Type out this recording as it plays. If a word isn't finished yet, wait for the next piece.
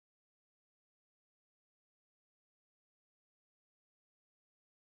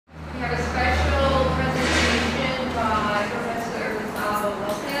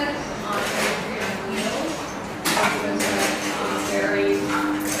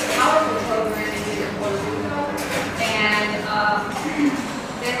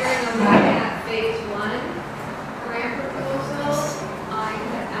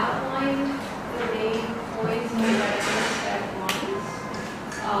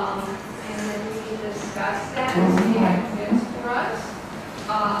And then we can discuss that and see how it fits for us.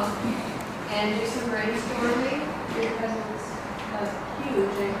 And do some brainstorming because it's a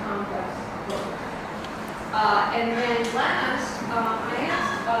huge and complex program. And then last, I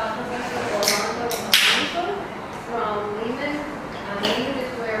asked Professor Orlando from Lehman. Lehman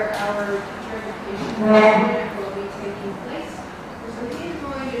is where our teacher education unit will be taking place. So he's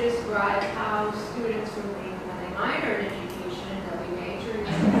going to describe how students when they minor in education, they'll be majoring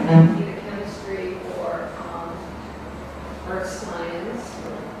in either chemistry or earth science,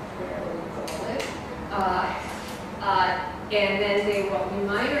 or whatever we call it. And then they will be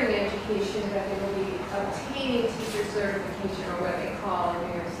minoring in education, but they will be obtaining teacher certification, or what they call in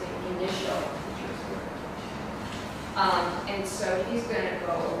New York State initial teacher certification. And so he's going to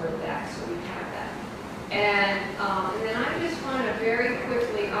go over that, so we have that. And then I just want to very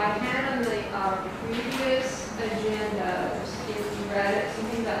quickly, I had on the previous agenda, if you read it,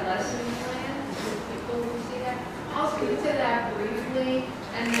 something about lesson plan. People will see that. I'll speak to that briefly,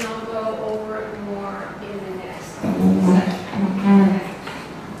 and then I'll go over it more in the next session.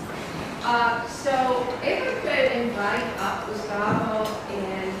 So if I could invite up Gustavo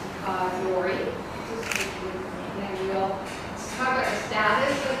and Yori to speak with me, and we'll talk about the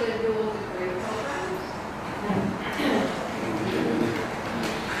status of the dual degree programs.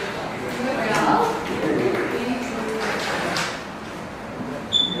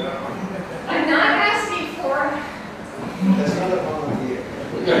 I'm not asking for. That's not a volunteer.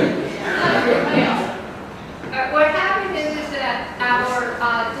 What happened is that our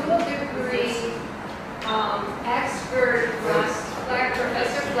dual degree expert,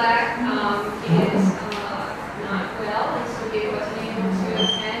 Professor Black, is not well, and so he wasn't able to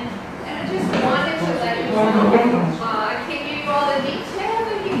attend. And I just wanted to let you know, I can't give you all the detail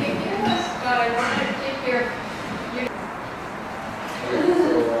that he can give us, but I wanted to give your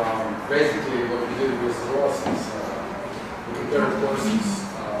So basically what we did with Ross is we compared courses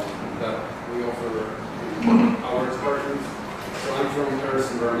that we offer in our department. So I'm from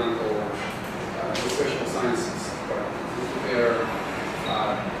Earth Environmental Special Sciences department. We compare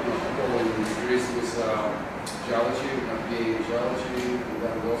people in degrees with geology, we have BA in geology, and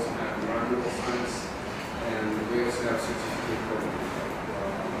then we also have environmental science, and we also have certificate program.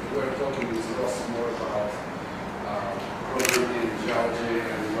 We're talking with Ross more about program in geology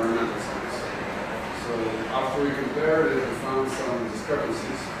and environmental science. So after we compared it, we found some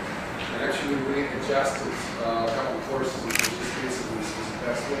discrepancies. And actually we adjusted a couple of courses, which is basically specific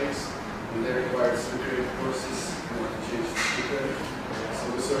pathways, and they required certificate courses in order to change the certificate. So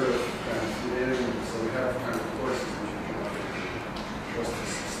we sort of kind of fit in, so we have kind of courses which we can offer to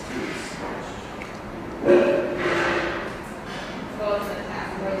Hostos students. both the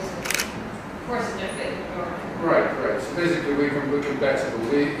pathways, of course, in their fit program. Right. So basically we compatible.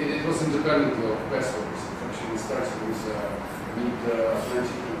 It was independent of pathways. It actually starts with meet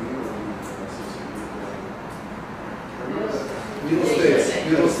Atlantic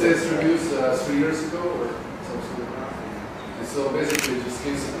Middle States reviews 3 years ago or something like that. And so basically just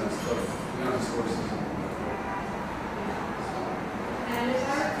incidents of these courses. And as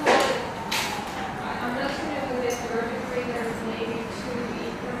I recall, I'm not sure if with this third degree there's maybe 2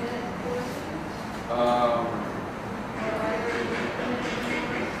 e-permit courses. Or either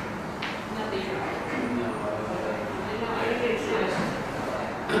e-permit. Not the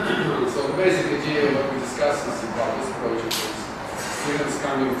So basically, Gia, what we discussed about this project is students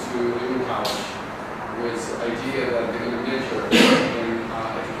coming to Lehman College with the idea that they're going to major in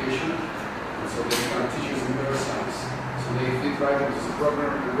education, and so they become teachers in neuroscience. So they fit right into the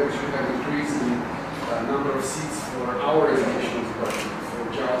program, and we actually have increased the number of seats for our education department for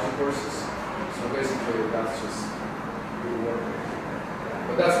geology courses. So basically, that's just good work.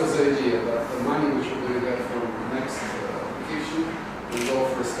 But that was the idea, that the money which we're going to get from the next application will go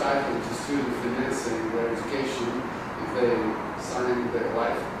for stipend to student financing their education if they sign their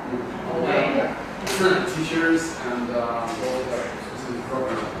life. Teachers and all that specific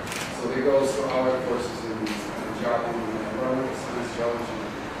program. So they go through our courses in geology, environmental science, geology,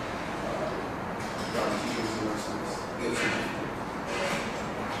 teachers in our science.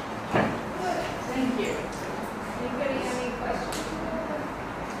 Thank you. Anybody have any questions?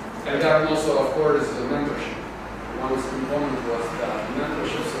 And then also, of course, the mentorship. One component was that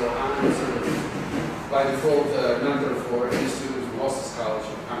mentorship, so I'm sort of by default mentor for any student from Hostos College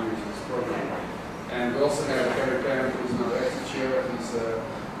who come into this program. And we also have Harry Penn, who's now active chair.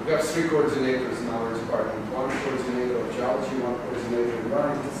 We have 3 coordinators in our department. 1 coordinator of geology, 1 coordinator of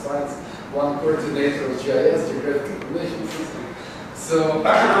environmental science, 1 coordinator of GIS, Geographic Information System. So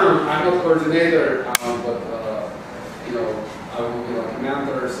I'm not coordinator, but I will be like a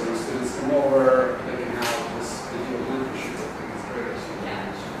mentor, so when students come over, they can have this video mentorship. I think it's great.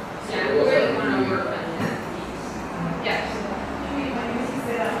 Yeah, we really want to work on that. Yes.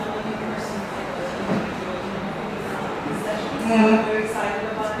 I'm very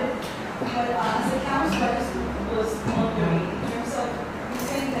excited about it. But as a counselor, I just was wondering, in terms of, you're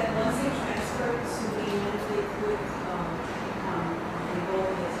saying that once they transfer to the unit, they could enroll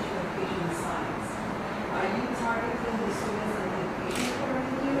in the teacher education in science. Are you targeting the students in the education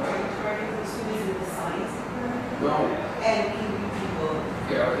currently, or are you targeting the students in the science currently? No. And can you do both?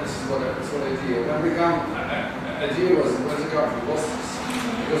 Yeah, this is what I do. When we come, idea was when we got from Hostos,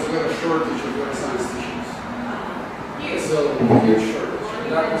 because we have a shortage of good science teachers. So huge shortage.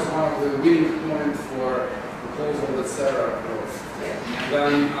 That was one of the winning points for proposal that Sarah wrote.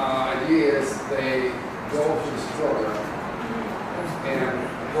 Then idea is they go to this program, and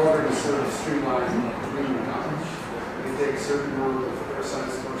the program is sort of streamlined in college. They take a certain amount of their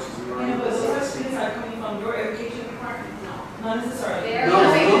science courses and learn. But those students are coming from your education department? No. Not necessarily. No.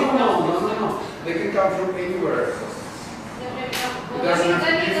 They can come from anywhere. It doesn't have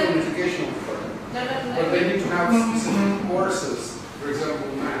to be from educational department. But they need to have specific courses, for example,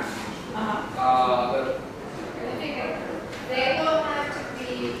 math. They will have to be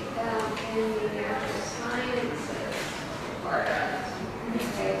in the natural sciences part of it.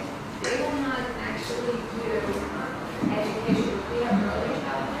 Okay? They will not actually do education. We have early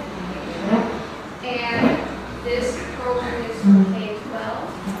childhood. And this program is for K-12.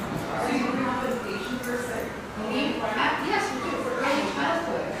 So you don't have education per se? Yes, we do for early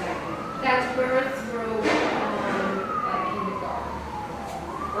childhood. That's birth through kindergarten.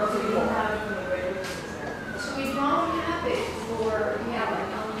 So you don't have it for the regular system? So we don't have it for, like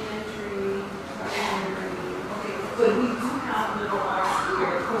elementary, primary. Okay, but we do have little arts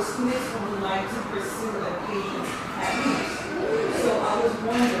here for students who would like to pursue education at least. So I was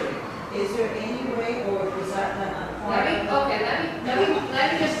wondering, is there any way, or was that not a part of Let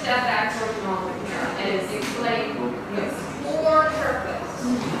me just step back for a moment here and explain the core purpose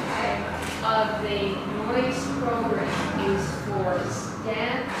of the noise program is for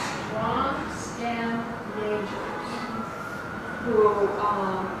strong STEM majors who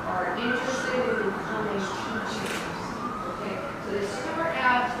are interested in becoming teachers. Okay, so they start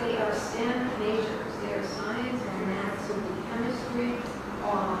out, they are STEM majors. They are science or math, so chemistry,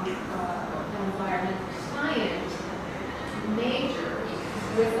 environmental science majors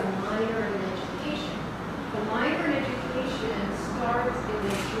with a minor in education. The minor in education starts in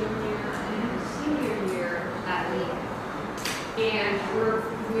the junior and senior year at Lincoln. And we're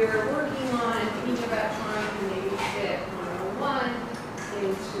working on and thinking about trying to maybe fit 101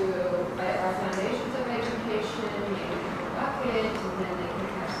 into our foundations of education, maybe a bucket, and then they can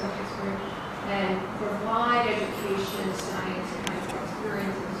have such experience and provide education, science, and medical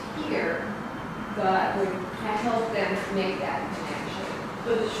experiences here that would help them make that connection.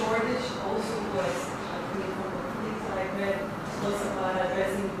 But the shortage also was, I mean, from the things that I read, was about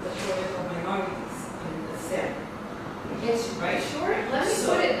addressing the shortage of minorities in the STEM. It's Right. short. Let me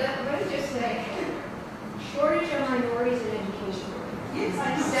just say, shortage of minorities in education. Yes,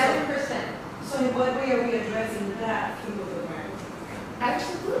 I know. 7%. So in what way are we addressing that through the grant?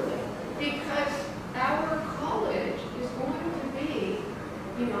 Absolutely. Because our college is going to be,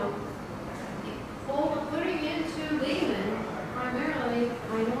 putting into Lehman primarily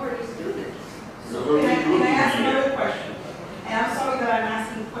minority students. Can I ask another question? And I'm sorry that I'm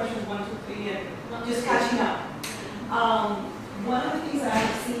asking questions 1, 2, 3, and just catching up. One of the things that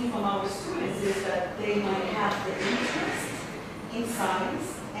I've seen from our students is that they might have the interest in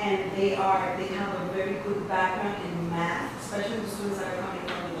science, and they have a very good background in math, especially the students that are coming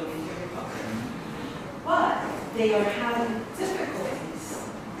from the Dominican Republic. But they are having difficulties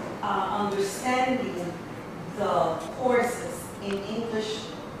understanding the courses in English,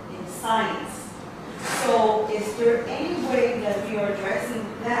 in science. So is there any way that we are addressing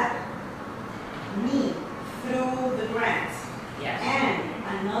that need through the grant? Yes. And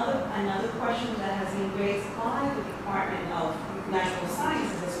another question that has been raised by the Department of Natural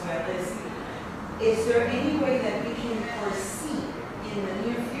Sciences as well is there any way that we can foresee in the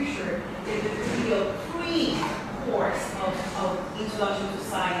near future that there could be a pre-course of introduction to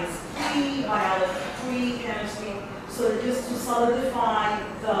science, pre-biology, pre-chemistry, so that just to solidify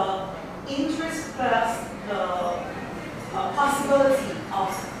the interest plus the possibility of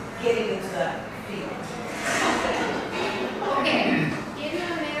getting into that field? Okay, in the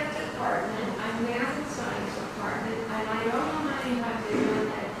math department, I'm math and science department, and I don't know how many times they've done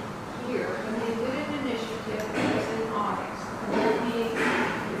that here, but they did an initiative that was in August.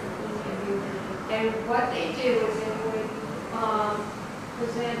 And what they do is they would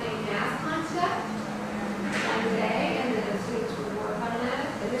present a math concept one day, and then the students would work on that.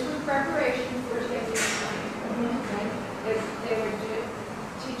 And this was preparation for taking science. Okay? They would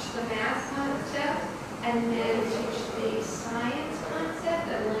teach the math concept, and then teach the science concept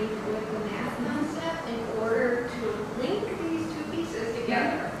that linked with the math concept in order to link these two pieces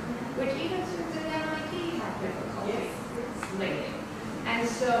together, which even students at MIT have difficulty linking. And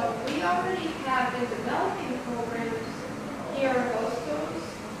so we already have been developing programs here at Hostos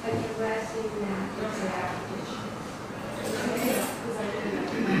addressing that exact issue.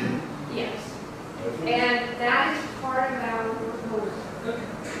 Yes. And that is part of our proposal.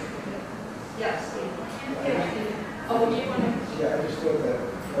 Yes. Oh, you want to? Yeah, I just thought that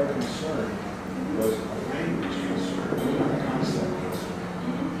our concern was a language concern, not a concept concern.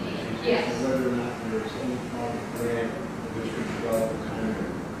 Yes. Whether or not there's any kind of grant, which would develop a kind of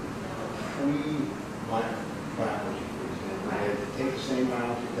pre-biology, for example. They take the same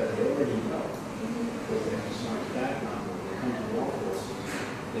biology that they already know, because they have a science background. When they come to law courses,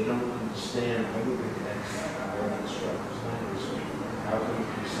 they don't understand how to text or instructors language. So how can we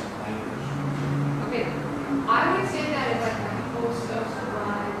do some language? Okay. I would say that is like a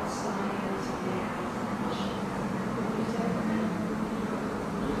Hostos-wide science math.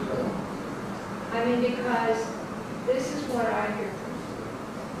 I mean, because this is what I hear from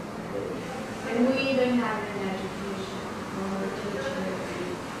students. And we even have it in education when we're teaching the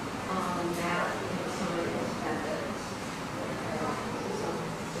math and science methods.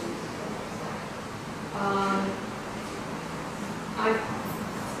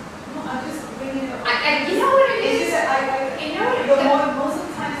 I'm just bringing it up. You know what it It's is? just that You know what it is? most of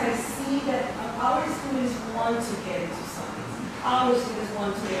the times I see that our students want to get into science. Our students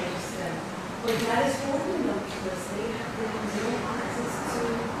want to get into STEM. But that is holding them because they have no access to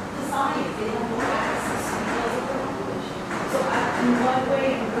the science. They have no access to because of the language. So in one way,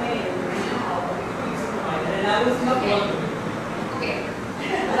 and how are we going to provide that? And I was Okay. wondering. Okay.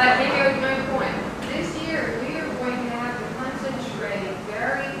 But maybe that was my point. This year, we are going to have to concentrate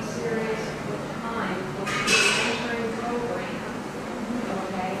very serious time on the mentoring program.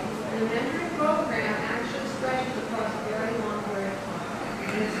 Okay? And the mentoring program actually stretches across a very long period of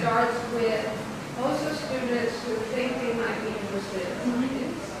time. And it starts with most of the students who think they might be interested in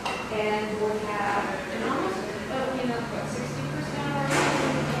science and would have, and almost, what, 60%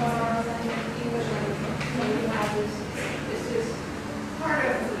 of our students are English language. So we have this is part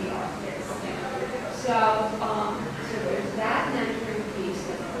of who we are. Okay. So there's that mentoring piece,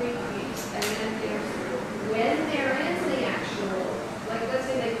 the free piece, and then there's when they're in the actual, like let's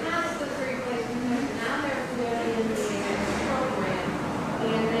say they pass the free placement test, now they're really in the program,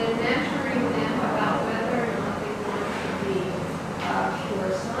 and then mentoring them about whether or not they want to be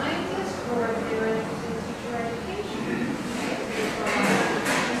pure scientists or if they're interested in teacher education. Okay? So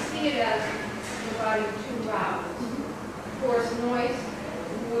you see it as providing two routes. Of course, noise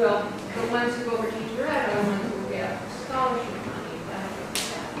will, the ones who go for teacher ed are the ones who will get scholarship money.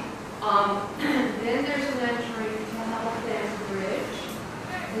 Then there's a mentoring to help them bridge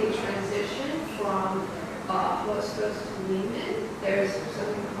the transition from Hostos to Lehman. There's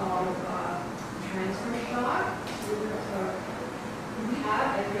something called transfer shock. Students have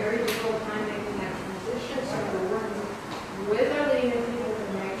a very difficult time making that transition, so we're working with our Lehman people to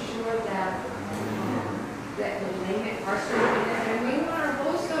make sure that that the Lehman are students, and we want our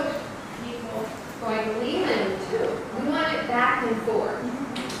Hostos people going to Lehman too. We want it back and forth.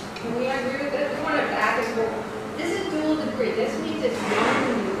 Can we agree with this? We want it back and forth. This is dual degree. This means it's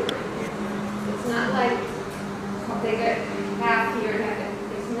one degree. It's not like they get half here and half there.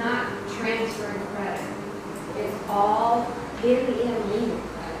 It's not transferring credit. It's all in the Lehman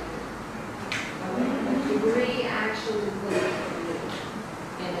credit. The degree actually lives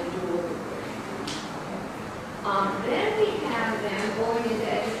in a dual degree. Then we have them going into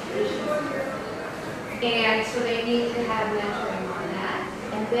education. And so they need to have mentoring on that.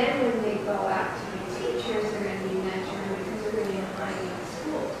 And then when they go out to be teachers, they're going to be mentoring because they're going to be in high-end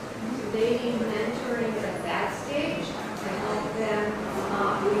schools. So they need mentoring at that stage to help them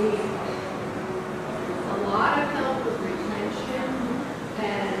read a lot of help with retention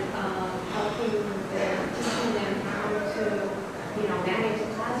and helping them, teaching them how to, manage a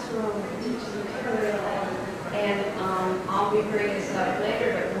classroom and teach the material. And I'll be bringing this up later,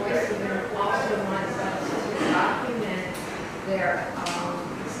 but Noyce even also wants us to document their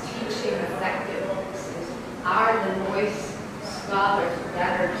teaching effectiveness. Are the Noyce scholars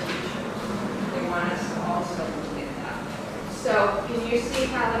better teachers? They want us to also look at that. So can you see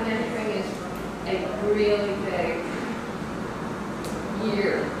how the mentoring is a really big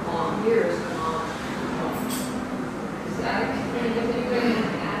years long. Is that okay?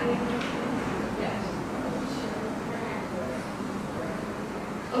 Yes.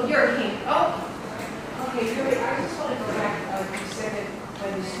 Oh, you're a king. Oh, Okay, Yuri, I just want to go back, you said that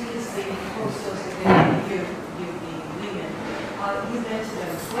when the students leave Hostos and then you're leaving, you mentioned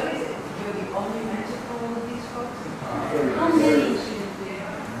them, what is it? You're the only mentor for all of these folks? How many students do you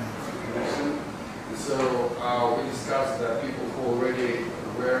have? So we discussed that people who already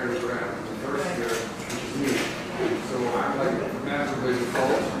were in the grant the first year, which is me. So I'm like manager by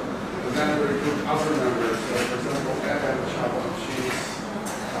default, but then we recruit other members. So for example, Ed Chapel, she's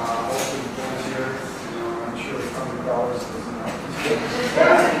also volunteer. You know, I'm sure $100 is enough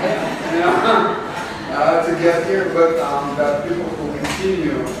to get here, but that people who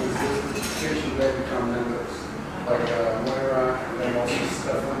continue with this certification, they become members. Like Moira, and then also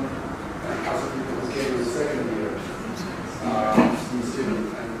Stefan, and other people who came in the second year, student,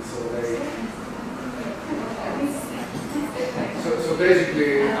 and so they. So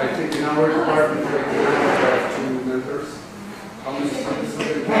basically, I think in our department we have 2 mentors. How many students are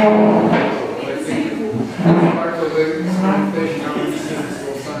there? I think part of the implementation of the students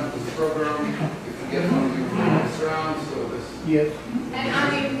will sign this program. If you get one of you this round, so this. Yes. and I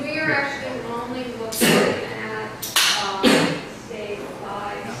mean, we're actually only looking at, say, 5.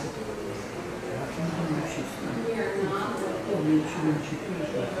 We are not looking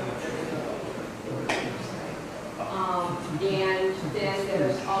and then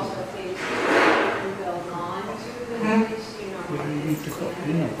there's also things that can build on to the noise, you know.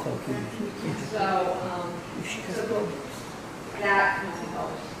 So that kind of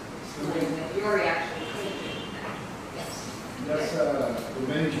helps. Your reaction. Yes. That's to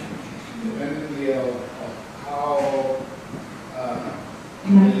mention, depending of how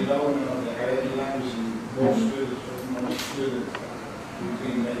the development of the academic language in those students, or most students,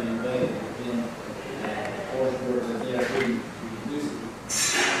 between men and men, being coursework that they are doing using.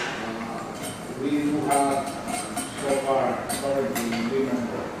 We do have so far, currently, women,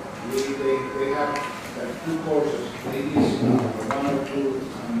 they have 2 courses, ladies, 1 or 2,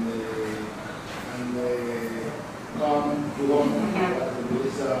 and they come to one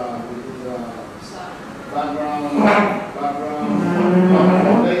with background,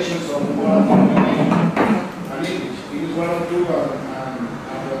 foundations of one and English. It is 1 or 2 and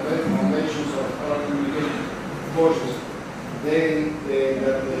foundations of oral communication courses.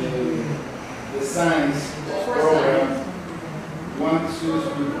 The science program wants students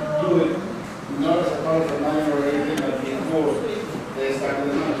to do it not as a part of a minor or anything, but before they start the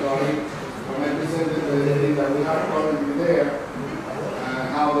mandatory. When I presented the thing that we have currently there,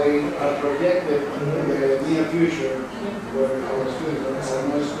 how they are projected in the near future, where our students, our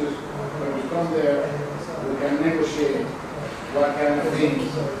most students, when we come there, we can negotiate what kind of things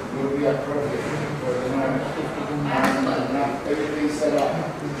will be appropriate for the moment. And have everything set up.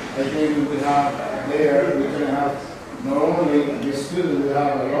 I think we have there, we can have not only the students, we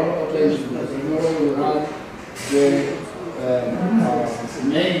have a lot of potential, because we not only have the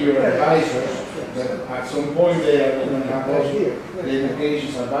major advisors, but at some point they are going to have also the education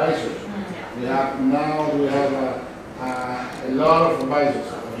advisors. We have a lot of advisors,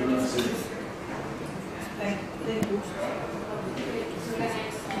 as you can see. Thank you.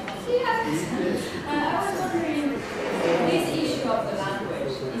 I was wondering, this issue of the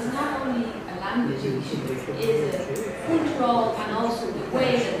language is not only a language issue, it is a cultural and also the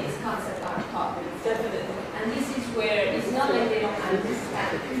way that these concepts are taught. Definitely. And this is where it's not like they don't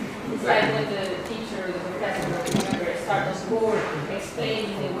understand. It's like when the teacher, the professor, or whoever starts a board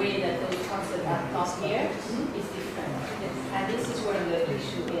explaining the way that those concepts are taught here is different. And this is where the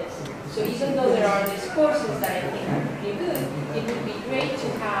issue is. So even though there are these courses that I think are pretty good, it would be great to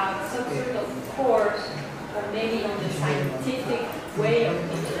have some sort of course, or maybe on the scientific way of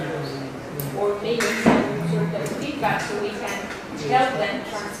teaching, or maybe some sort of feedback so we can help them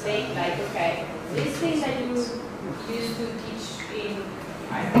translate, like, okay, this thing that you used to teach in,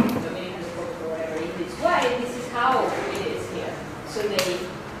 I don't know, Dominican Republic or whatever, in this way, this is how it is here. So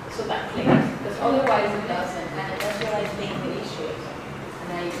that clicks, because otherwise it doesn't, and that's what I think the issue is.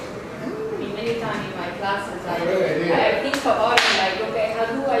 And I mean, many times in my classes, I think about it like, okay, how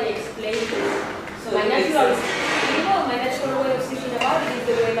do I explain this? So my natural way of thinking about it is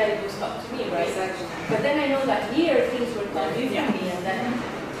the way that it was taught to me, right? Exactly. But then I know that here things were taught differently, and then,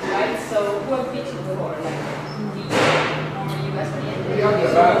 right? So who I'm teaching for? Like, you guys We have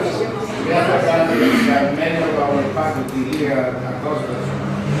the advantage that many of our faculty here at Hostos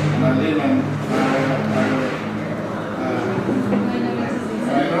and are living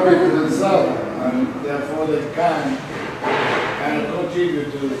minority themselves, and therefore they can contribute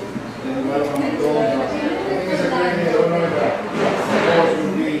to And welcome to all. I think it's a great idea. I don't know if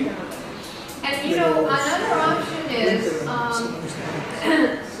would be. And you know, another option is,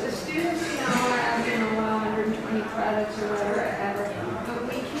 the students, you know, have, 120 credits or whatever, but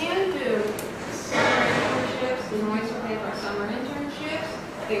we can do summer internships. The Noise will pay for summer internships.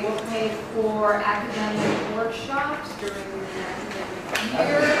 They will pay for academic workshops during the academic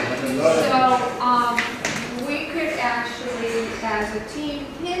year. So, we could actually, as a team,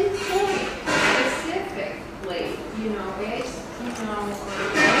 pinpoint specifically, based,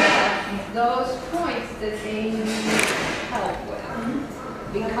 those points that they need help with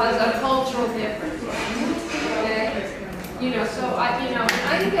because of cultural differences. Okay? So I think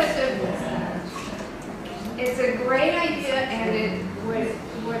it's a great idea, and it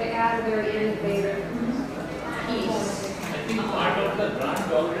would add a very innovative piece. I think part of the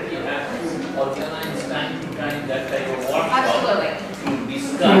grant already has to organize time to time that type of workshop. Absolutely. To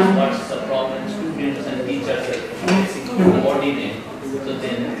discuss what's the problem, students and teachers are basically coordinate, so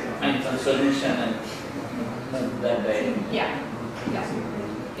then find some solution and move that way. Yeah. Yes.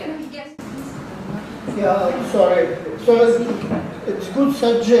 Yeah, sorry. So it's good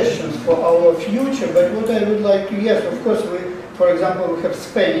suggestions for our future, but what I would like to, yes, of course, for example, we have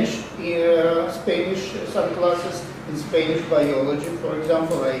Spanish, some classes in Spanish biology, for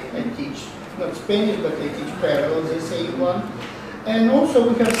example, I teach, not Spanish, but I teach parallel, they say one. And also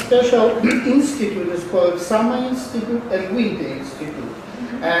we have special institute, it's called Summer Institute and Winter Institute.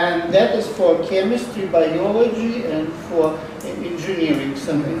 And that is for chemistry, biology, and for engineering,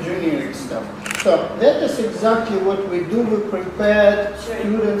 some engineering stuff. So that is exactly what we do. We prepare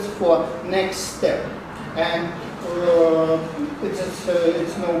students for next step. And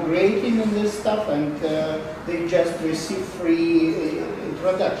it's no grading in this stuff, and they just receive free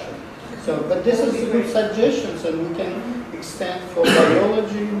introduction. So, but this is good suggestions, and we can extend for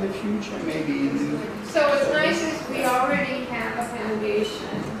biology in the future, maybe. So what's nice is we already have a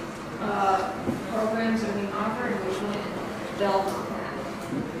foundation programs that we offer, and we can build on that.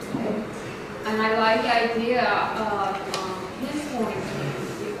 Okay? And I like the idea of pinpointing.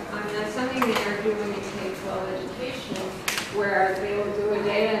 That's something that they're doing in K-12 education, where they will do a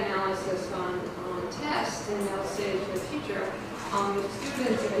data analysis on tests, and they'll say to the teacher, the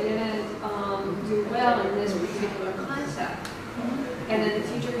students didn't do well in this particular concept. And then the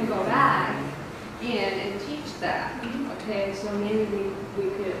teacher can go back in and teach that. Okay, so maybe we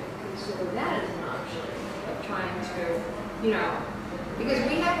could consider that as an option of trying to, because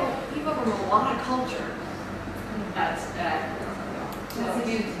we have people from a lot of culture. That's That's the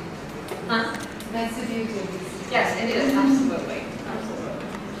beauty. Huh? That's the beauty of this. Yes, it is, absolutely.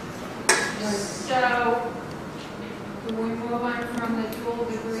 So, do we move on from the dual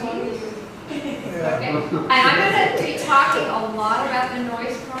degrees? Okay, and I'm going to be talking a lot about the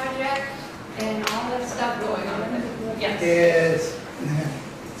noise project and all that stuff going on with it. Yes. Yes.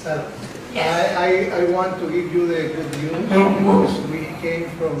 So, Yes. I want to give you the good news because we came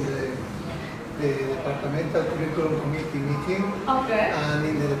from the departmental curriculum committee meeting, Okay. and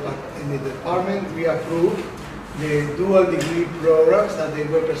in the department we approved the dual degree programs that they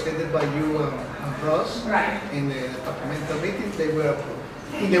were presented by you and Ross. Right. In the departmental meeting, they were approved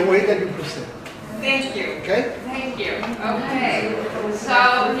in the way that you present. Thank you. Okay? Thank you. Okay. So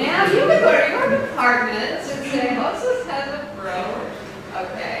now you can go to your departments and say, Hostos has a pro.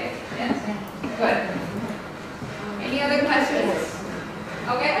 Okay. Yes. Good. Any other questions?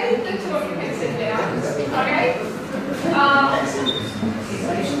 Okay, I think the two of you can sit down. Okay?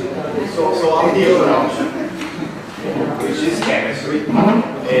 So I'm the other option, which is chemistry.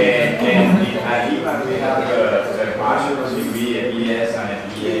 And at EVA we have the bachelor's degree, a BS and a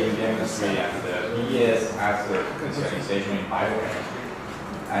BA in chemistry, and the BS has a specialization in biochemistry.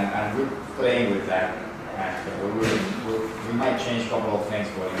 And we're playing with that. And we might change a couple of things,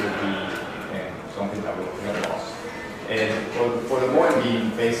 but it will be something that will help us. And for the moment being,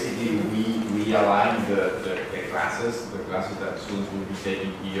 basically we align the classes. The classes that students will be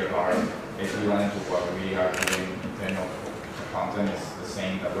taking here are equivalent to what we are doing in terms of content. Is the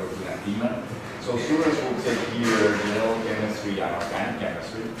same that we're doing at DEMA. So students will take here general chemistry and organic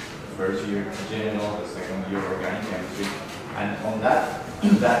chemistry. First year general, the second year organic chemistry, and on that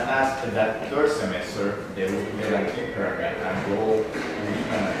third semester they will get an increment and go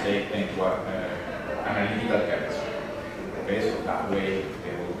and take analytical chemistry. Okay, so that way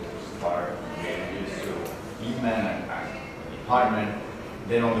they will start getting used to EMAN and department.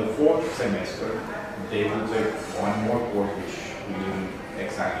 Then on the fourth semester, they will take one more course, which we didn't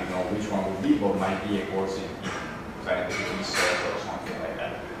exactly know which one will be, but might be a course in scientific research or something like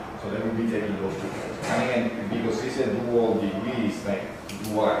that. So they will be taking those two courses. And again, because it's a dual degree, it's like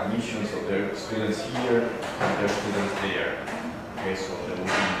dual admission, so there are students here and there are students there. Okay, so there will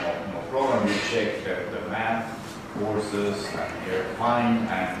be no problem. We check the math courses and they're fine.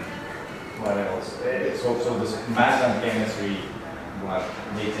 And what else? So the math and chemistry, what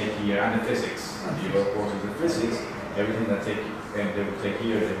they take here, and the physics, the other courses, the physics, everything that they will take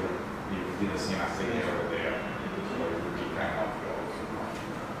here, they will be the same as taking over there. So it will be kind of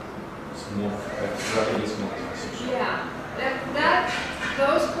smooth, relatively smooth transition. Yeah,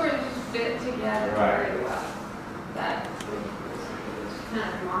 those courses fit together very well. That is kind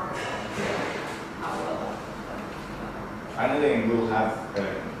of remarkable how well. And then we'll have,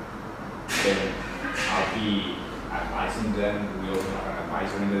 I'll be advising them. We also have an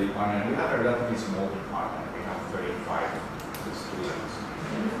advisor in the department. We have a relatively small department. We have 35 students.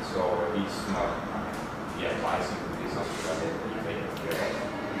 So he's not the advising this as well as the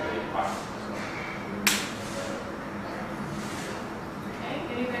department. Okay,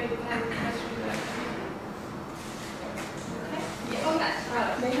 anybody have questions about that? Okay, yeah, oh, that's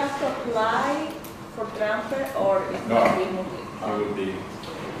right. They have to apply for transfer or it No, will be moved? it will be,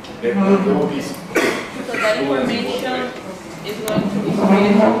 there will be. So that information is going to be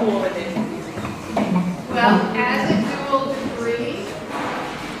submitted to who over there? Well, as a dual degree,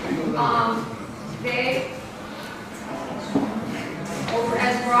 they, or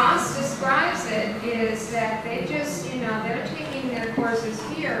as Ross describes it, is that they just, they're taking their courses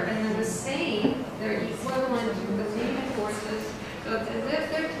here and then the same, they're equivalent to the Lehman courses. So it's as if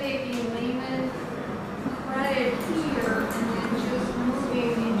they're taking Lehman credit here and then just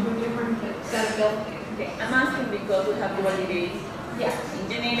moving into a different set of buildings. Okay, I'm asking because we have dual degrees, Yes.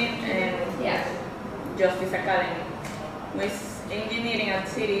 engineering and Yes. Justice Academy. With engineering at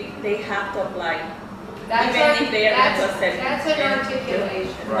City, they have to apply. That's Even if they are going to that's accept. an And-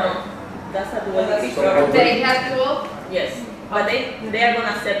 articulation. No, that's a dual degree So program. They have dual? Yes, but they are going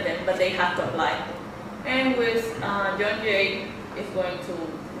to accept them, but they have to apply. And with John Jay,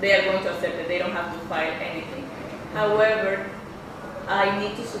 they are going to accept it. They don't have to file anything. However, I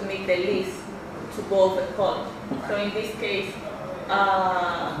need to submit the list to both the college. So in this case,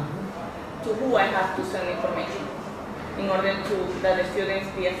 to who I have to send information in order that the students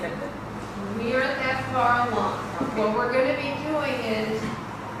be accepted. We aren't that far along. What we're going to be doing is,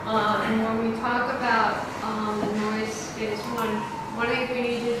 when we talk about the noise phase one thing we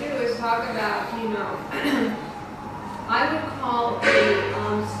need to do is talk about, I would call the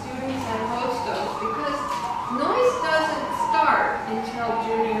students at Hostos, because noise doesn't start until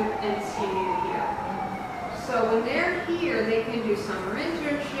junior and senior year. So when they're here, they can do summer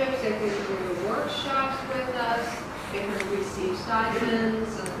internships, they can do workshops with us, they can receive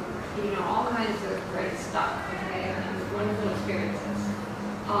stipends, and all kinds of great stuff, okay, and wonderful experiences.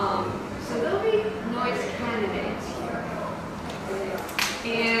 So there'll be noise candidates here.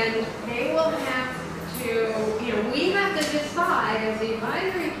 And they will have to, we have to decide as the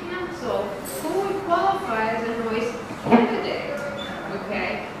advisory council who would qualify as a noise candidate,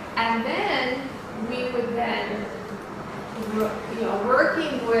 okay? And then we would then,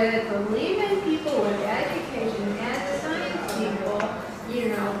 working with the Lehman people, with the education and the science people,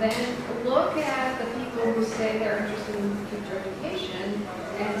 then look at the people who say they're interested in future education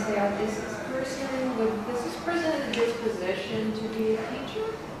and say, oh, this is person in this position to be a teacher?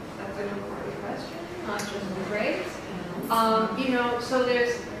 That's an important question, not just the grades. So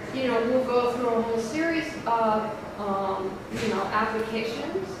there's, we'll go through a whole series of,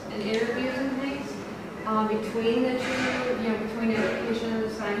 applications and interviews and things between the two, between education and the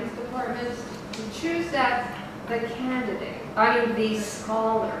science departments to choose the candidate. These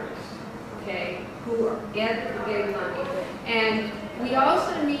scholars, okay, who get the big money. And we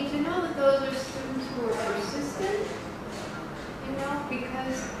also need to know that those are students who are persistent,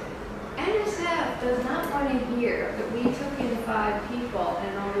 because NSF does not want to hear that we took in 5 people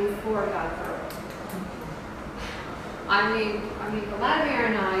and only 4 got through. Vladimir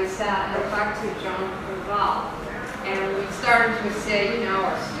and I sat and talked to John Duval, and we started to say,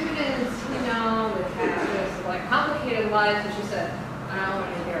 our students, that have this complicated lives, and she said, I don't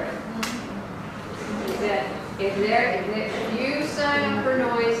want to hear it. She said, if you sign up for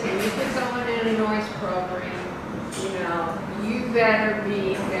noise and you put someone in a noise program, you better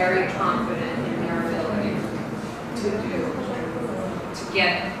be very confident in their ability to get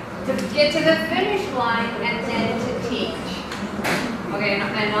to the finish line and then to teach. Okay,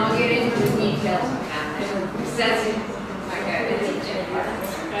 and I'll get into the details of that. The teaching part,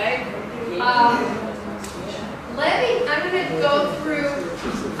 right? I'm going to go through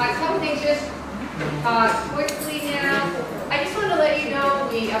a couple things just quickly now. I just want to let you know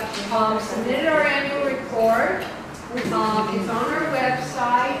we submitted our annual report. It's on our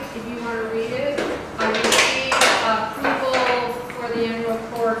website if you want to read it. I received approval for the annual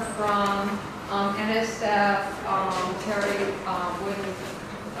report from NSF, Terry Wooden,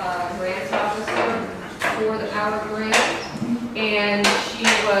 grants officer for our grant, and she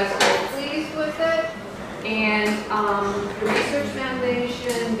was very pleased with it. And the Research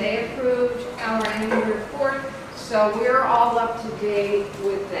Foundation, they approved our annual report, so we're all up to date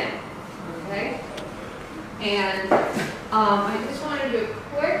with them. Okay? And I just want to do a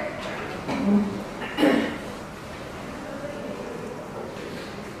quick.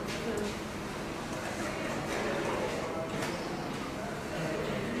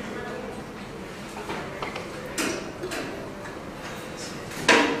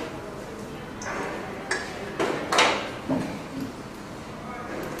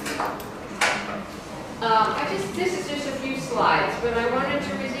 This is just a few slides, but I wanted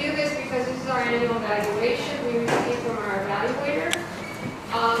to review this because this is our annual evaluation we received from our evaluator.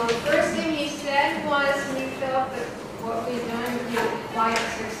 The first thing he said was he felt that what we've done was quite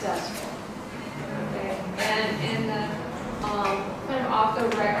successful. Okay. And in the kind of off the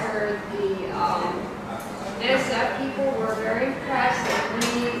record, the NSF people were very impressed that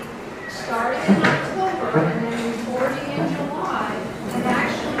we started in October and then reporting in July and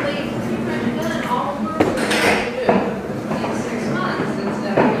actually pretty much done all the work we were going to do in 6 months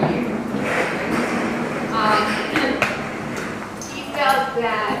instead of a year. He felt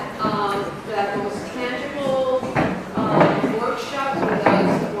that that the most tangible workshops were those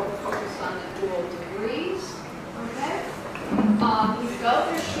that were focused on the dual degrees. Okay. He felt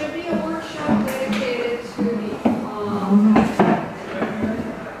there should be a workshop dedicated to the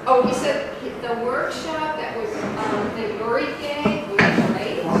he said the workshop that was that Yuri gave was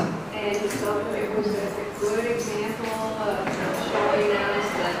great, and he felt that it was a good example of showing us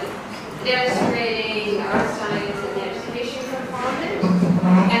that demonstrating our science and education component,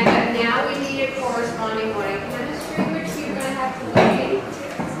 and that now we needed corresponding one in chemistry, which we're going to have to wait.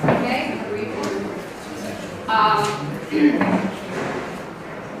 Okay,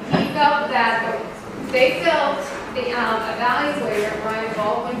 he felt that they felt. The evaluator, Brian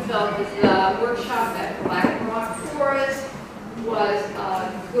Baldwin, felt that the workshop at Black Rock Forest was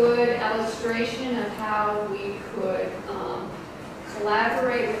a good illustration of how we could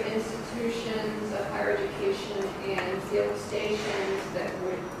collaborate with institutions of higher education and field stations that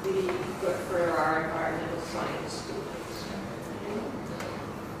would be good for our environmental science students.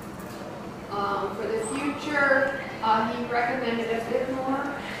 For the future, he recommended a bit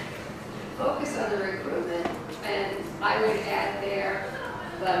more focus on the recruitment. And I would add there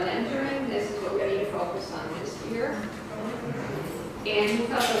the mentoring. This is what we need to focus on this year. And he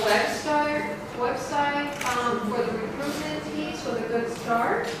thought the website for the recruitment piece was a good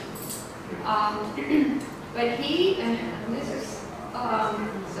start. But he, and this is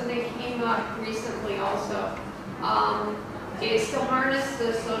something that came up recently also, is to harness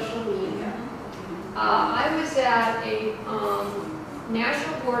the social media. I was at a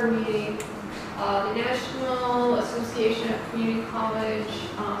national board meeting, the National Association of Community College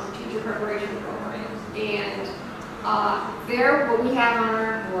Teacher Preparation Programs, and there what we have on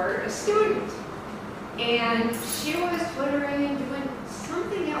our board a student, and she was tutoring and doing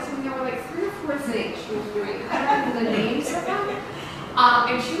something else, and there were like 3 or 4 things she was doing. I don't know the names of them,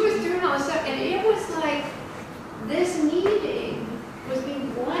 and she was doing all this stuff, and it was like this meeting was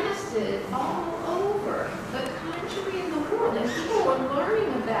being blasted all over the country and the world, and people were learning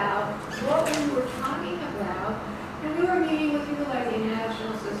about what we were talking about. And we were meeting with people like the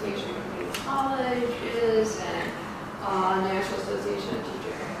National Association of Community Colleges and National Association of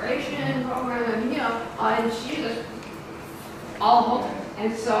Teacher Preparation Program, and and she was all over.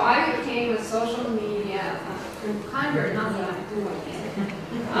 And so I became a social media convert, not that I'm doing it.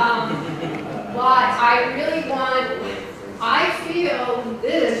 But I really I feel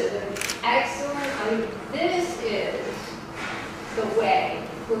this is an excellent, this is the way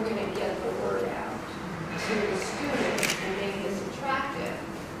we're going to get the word out to the students and make this attractive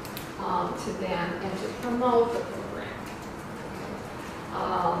to them and to promote the program.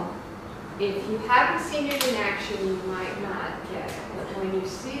 If you haven't seen it in action, you might not get it. But when you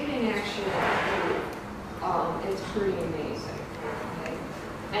see it in action, it's pretty amazing. Okay?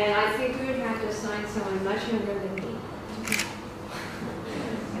 And I think we would have to assign someone much younger than me.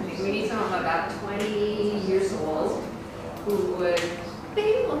 I mean, we need someone about 20 years old who would,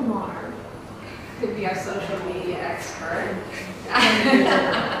 maybe Lamar could be our social media expert.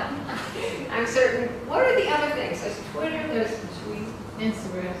 I'm certain. What are the other things? There's Twitter, there's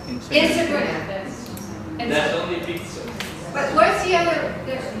Instagram. Instagram. That's only pictures. But what's the other?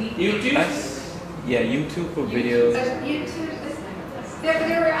 YouTube? Yeah, YouTube for videos. YouTube.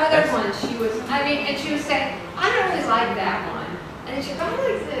 There were other ones. She was. I mean, and she was saying, I don't really like that one. And then she goes, I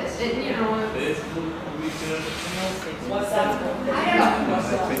like this, and you know. What's that? I don't know.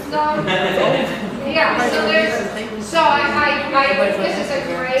 So, yeah. So there's. So I this is a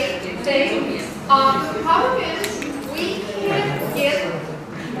great thing. The problem is we can't get.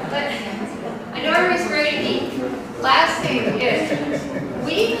 I know everybody's ready to eat. Last thing is,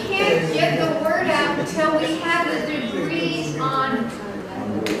 we can't get the word out until we have the degrees on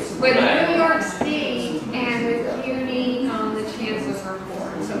with New York State and with CUNY on the Chancellor's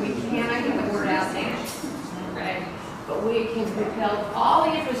report. So we cannot get the word out now, right? But we can propel all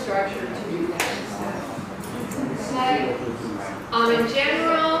the infrastructure to do that. So, in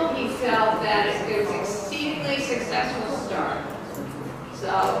general, he felt that it was an exceedingly successful start. So,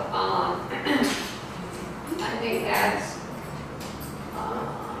 I think that's,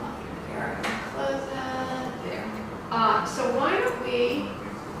 here, I'm gonna close that, there. So why don't we,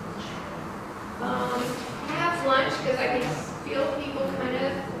 have lunch, because I can feel people kind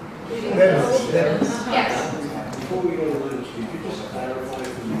of getting Yes. Before we go to lunch, could you just clarify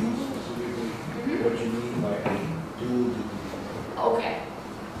for me specifically what you mean by a dual degree? Okay.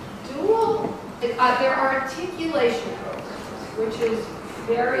 Dual, there are articulation programs, which is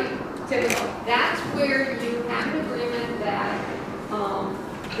very typical. That's where you have an agreement that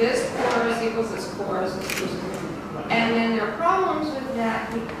this course equals this course, and then there are problems with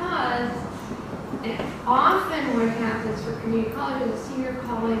that because often what happens for community colleges, a senior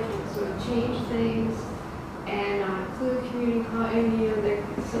college will sort of change things and not include community college, and you know,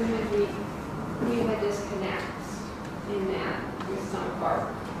 sometimes we have a disconnect in that with some of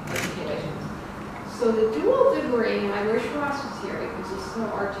our articulations. So the dual degree, and I wish Ross was here because he's so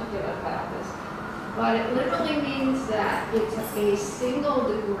articulate about this, but it literally means that it's a single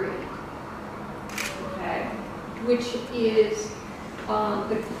degree, okay, which is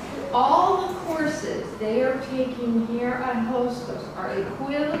all the courses they are taking here at Hostos are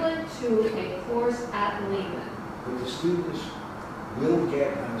equivalent to a course at Lehman. But the students will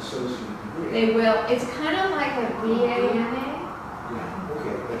get an associate degree. They will. It's kind of like a BA, MA. Yeah,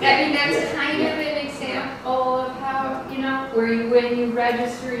 okay. I mean, that's kind of an example of how, you know, where you, when you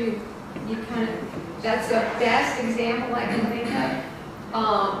register, you kind of, that's the best example I can think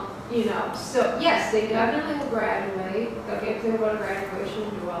of. You know, so yes, they definitely will graduate. They'll get to go to graduation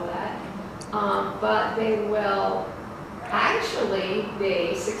and do all that. But they will actually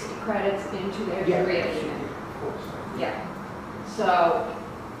be 60 credits into their degree. Yeah. So,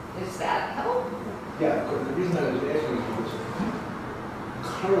 does that help? Yeah, because the reason I was asking is because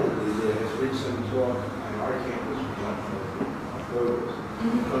currently there has been some talk on our campus, Hostos,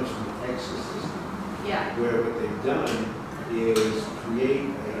 comes from the Texas system, Yeah. where what they've done is create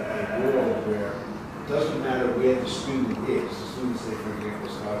a world where it doesn't matter where the student is. The student, say, for example,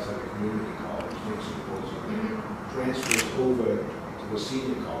 starts at a community college, takes a course, transfers over to a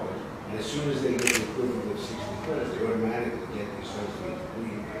senior college, and as soon as they get the equivalent of 60 credits, they automatically get the associate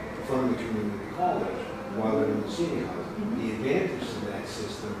degree from the community college while they're in the senior college. The advantage to that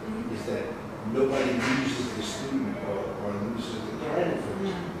system is that nobody loses the student or loses the credit from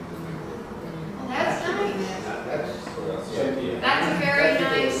the student. Well, that's nice. That's a very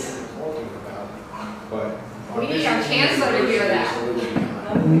nice. But We need our chancellor to hear that.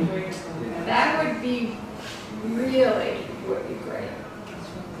 That would be really, would be great.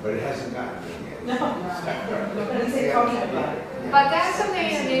 But it hasn't gotten there yet. But he's talking about it. But that's something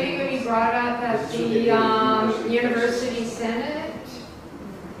that maybe could be brought up at the university senate,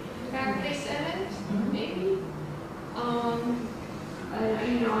 faculty senate, maybe.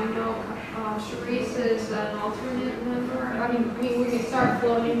 You know, I know Sharice is an alternate member. I mean, we can start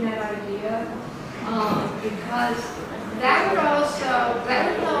floating that idea because that would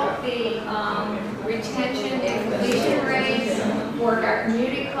help the retention and completion rates for our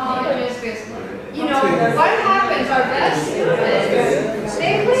community colleges. Because, you know, what happens? Our best students,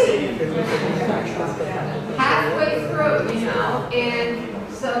 they leave halfway through, you know, and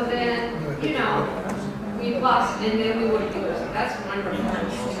so then, you know, we lost, and then we would lose. That's wonderful.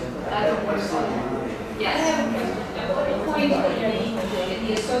 That's a wonderful. Yes. I have a question. At what point in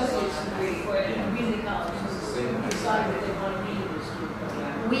the associate's degree or in community college decide what they want to be in the school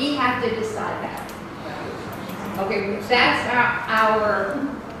program? We have to decide that. Okay, that's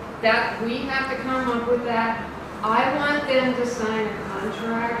that we have to come up with that. I want them to sign a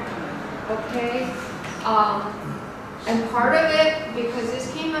contract, okay? And part of it, because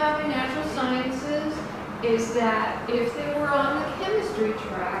this came up in natural sciences, is that if they were on the chemistry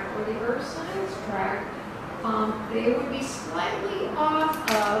track or the earth science track, they would be slightly off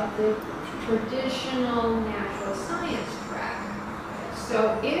of the traditional natural science track.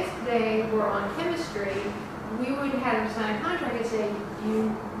 So if they were on chemistry, we would have them sign a contract and say, we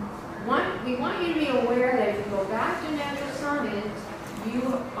want you to be aware that if you go back to natural science, you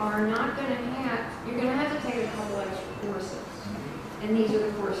are not going to have, you're going to have to take a couple extra courses. And these are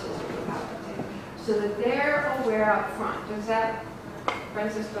the courses that you have to take. So that they're aware up front. Does that,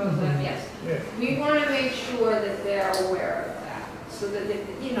 Francisco, yes? Yes. We want to make sure that they're aware of that. So that,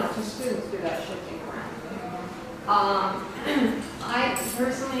 the students do that shifting around. I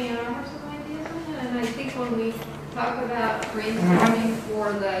personally have some ideas on it, and I think when we talk about brainstorming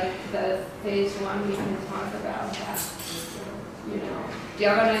for the phase one, we can talk about that. Do you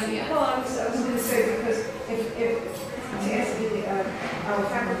have an idea? Well, I was going to say, because if to answer our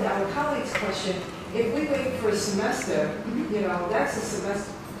faculty, our colleagues' question, if we wait for a semester, that's a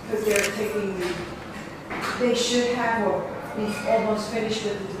semester, because they're taking they should have or be almost finished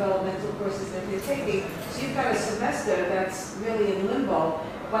with the developmental courses that they're taking. So you've got a semester that's really in limbo.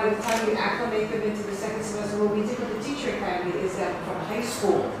 By the time you acclimate them into the second semester, what we did with the teacher academy is that from high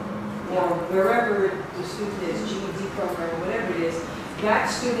school, or wherever the student is, GED program, or whatever it is, that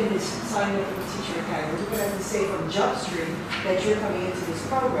student is signed up for the teacher academy. We're going to have to say from Jump Street that you're coming into this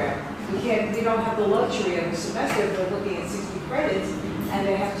program. We don't have the luxury of a semester if they're looking at 60 credits and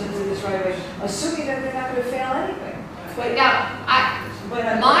they have to do this right away, assuming that they're not going to fail anything. But now,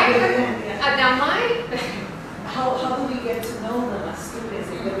 how do we get to know them as students?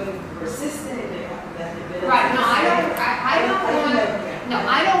 If they're going to be persistent, if they have that ability. right, no,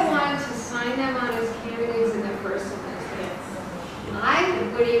 I don't want to sign them on as candidates in the first semester.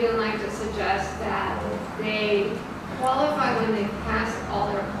 I would even like to suggest that they qualify when they pass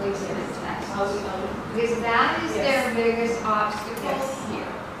all their placement tests. Because that is their biggest obstacle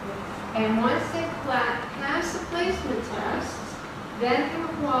here. And once they pass the placement tests, then they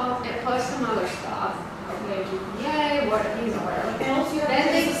will qualify, plus some other stuff. Okay, GPA, whatever. And also you then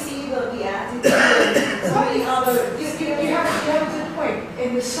have they to see the attitude. Some of the other, you have a good point.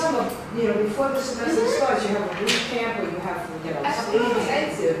 In the summer, before the semester starts, you have a boot camp or you have, something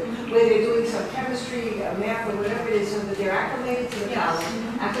intensive where they're doing some chemistry, math, or whatever it is, so that they're acclimated to the college,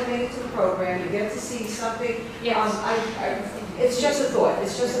 acclimated to the program. You get to see something. Yes. It's just a thought.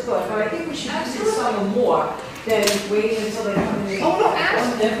 It's just a thought. But I think we should use the summer more than waiting until they come in. Oh, no,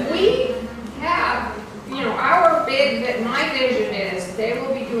 absolutely. We have, my vision is they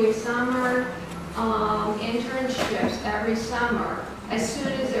will be doing summer internships every summer as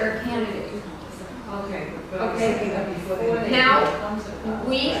soon as they're a candidate. Okay. Okay. Now,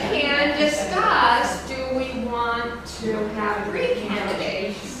 we can discuss, do we want to have 3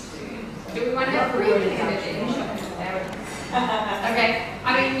 candidates? Do we want to have 3 candidates? Okay,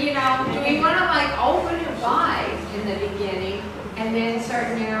 do we want to open it wide in the beginning and then start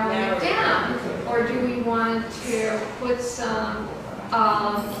narrowing it down? Or do we want to put some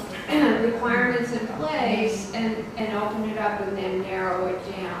requirements in place and open it up and then narrow it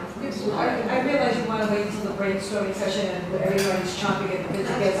down? I realize you want to wait until the brainstorming session and everybody's chomping at the bit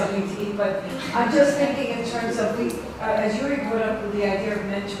to get something to eat, but I'm just thinking in terms of, as you already brought up with the idea of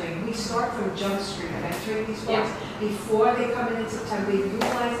mentoring, we start from Jump Street mentoring these folks before they come in September. We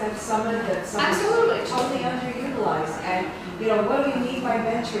utilize that summer, Absolutely. Totally underutilized. And, what do we mean by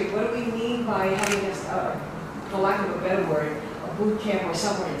mentoring? What do we mean by having this, for lack of a better word, a boot camp or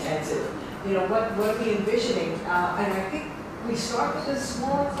summer intensive? What are we envisioning? And I think we start with a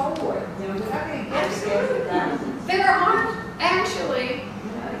smaller cohort. We're not going to get scared with that. There aren't actually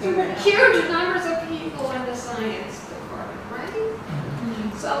huge numbers of people in the science department, right?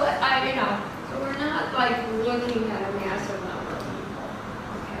 So so we're not looking at a massive number.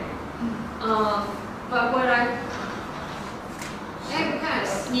 Okay. But what I have a kind of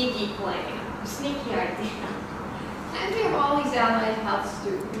sneaky plan, a sneaky idea. And we have all these allied health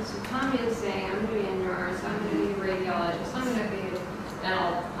students who come in saying, I'm going to be a nurse, I'm going to be a radiologist, I'm going to be a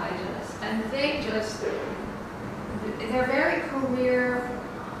dental hygienist. And they're very career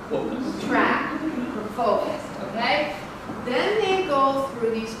track focused, okay? Then they go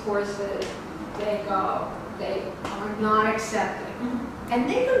through these courses, they are not accepted. And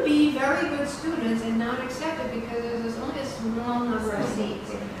they could be very good students and not accepted because there's only a small number of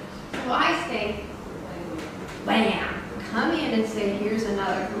seats. So I think, bam, come in and say, here's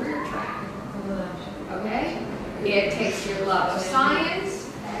another career track, okay? It takes your love of science,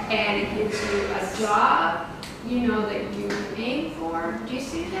 and it gives you a job, that you aim for. Do you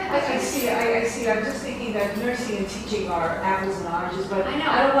see that? I see it. I'm just thinking that nursing and teaching are apples and oranges, but I know.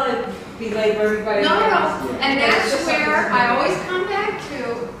 I don't want to belabor everybody. No. And that's where I always come back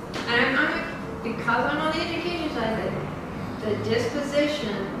to, and because I'm on the the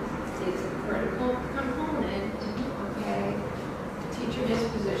disposition is a critical component, okay? Teacher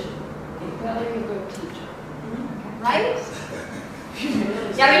disposition, whether you're a good teacher, right?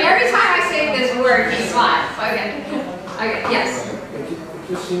 Yeah, I mean, every time I say this word, he smiles. Okay. Okay, yes. It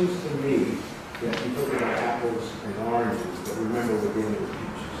just seems to me that you look at apples and oranges, but remember we're dealing with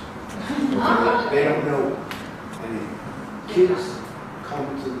teachers. They don't know anything. Kids come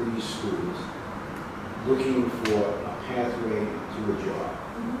to these schools looking for a pathway to a job.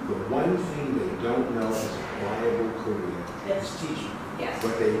 The one thing they don't know as a viable career is teaching. Yes.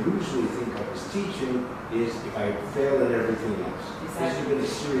 What they usually think of as teaching is if I fail at everything else. This has been a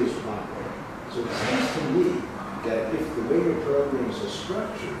serious problem. So it seems to me that if the way your programs are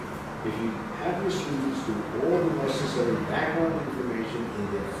structured, if you have your students do all the necessary background information in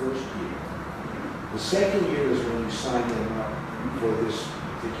their first year, the second year is when you sign them up for this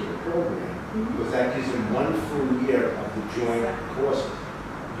particular program, because that gives them 1 full year of the joint courses.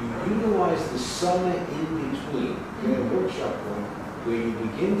 You utilize the summer in between, get a workshop going, where you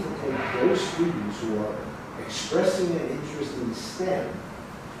begin to take those students who are expressing an interest in STEM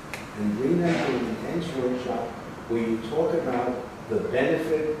and bring them to an intense workshop where you talk about the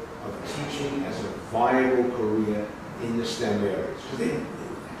benefit of teaching as a viable career in the STEM areas.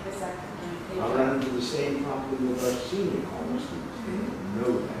 Because I run into the same problem with our senior college students. They don't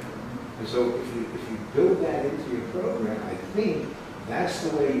know that. And so if you build that into your program, I think that's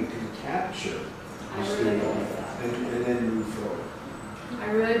the way you can capture the student and then move forward. I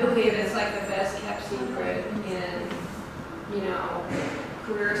really believe it's like the best kept secret in, you know,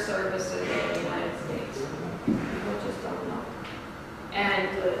 career services in the United States. People just don't know. And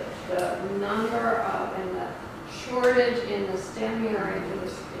the number of, and the shortage in the STEM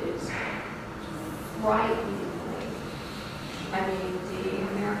areas is frightening. I mean, the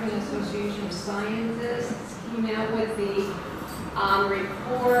American Association of Scientists came out with the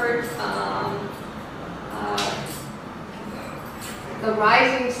report, the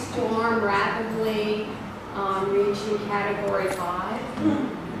rising storm rapidly reaching category 5.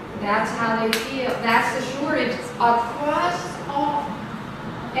 That's how they feel. That's the shortage across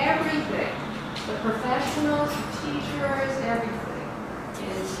everything. The professionals, teachers, everything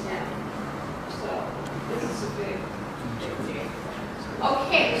in STEM. So this is a big deal.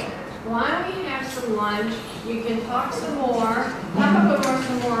 Okay, why don't we have some lunch? You can talk some more, talk about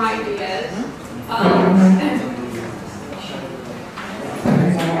some more ideas.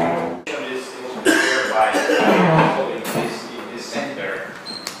 Is prepared by people in this center,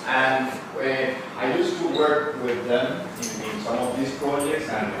 and I used to work with them in some of these projects,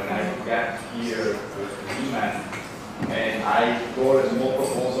 and when I got here with Lehman, and I got a small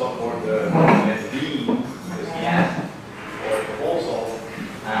proposal for the dean, because he asked for a proposal,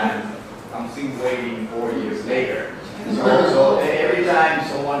 and I'm still waiting 4 years later. So every time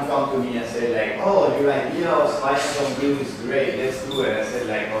someone come to me and say like, oh, your idea of slices on wheels is great, let's do it. I said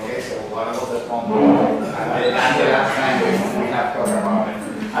like, okay, so what about the pump? And the last time we have talked about it.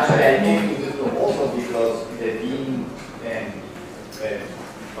 Actually, I came to this proposal because the dean and Sarah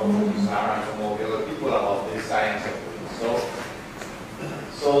and some of the other people about the science of wheels.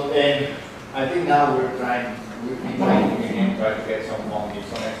 So then I think now we've been trying to again try to get some funding,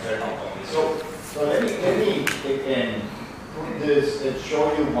 some external funding. So let me put this and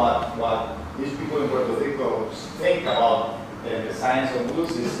show you what these people in Puerto Rico think about the Science on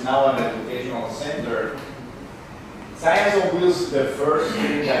Wheels. Is now an educational center. Science on Wheels, the first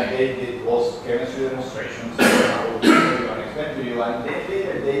thing that they did was chemistry demonstrations. I will explain to you, and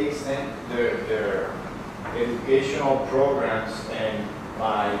they extend their educational programs and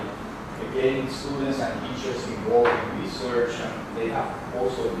by getting students and teachers involved in research, and they have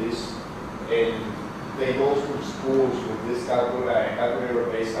also this. And they go to schools with this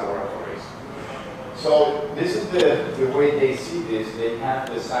calculator-based laboratories. So this is the way they see this. They have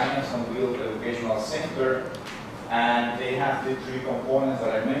the Science on Wheels Educational Center, and they have the 3 components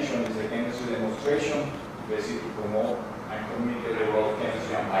that I mentioned. Is the chemistry demonstration, basically to promote and communicate the world of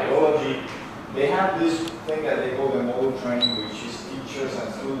chemistry and biology. They have this thing that they call the model training, which is teachers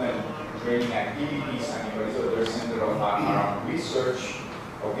and student training activities, and in particular they're centered around research.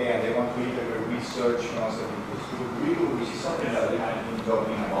 Okay, and they want to integrate research concept into school curriculum, which is something that we have been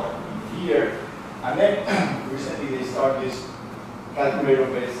talking about here. And then recently they start this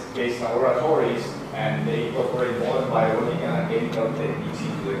calculator-based laboratories, and they incorporate modern biological and chemical techniques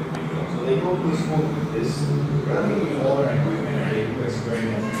into the curriculum. So they go to the school with this relatively modern equipment, and they do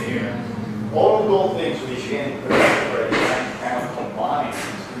experiments there. All of those things, which again, kind of combine to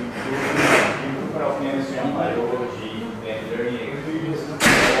improve the improvement of chemistry and biology and learning experiences,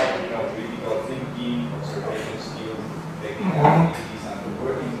 critical thinking, observation skills, technical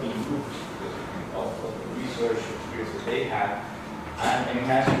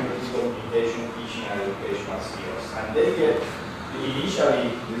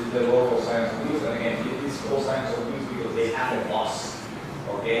initially, this is the local science news, and again, it is called science news because they have a bus,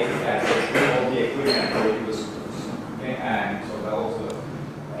 okay, that all the equipment go to the schools, okay, and so that was the,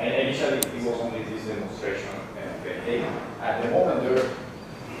 and initially it was only this demonstration. At the moment, they're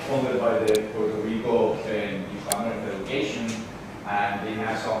funded by the Puerto Rico Department of Education, and they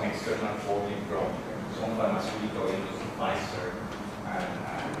have some external funding from some pharmaceutical industry, Pfizer, and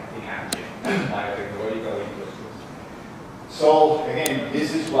I think Amgen, biotechnological industries. So again,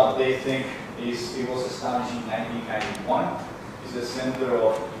 this is what they think is, it was established in 1991. It's a center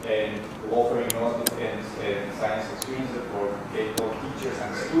of offering innovative and science experiences for K-12 teachers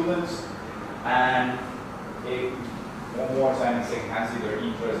and students. And one more time, it's enhancing their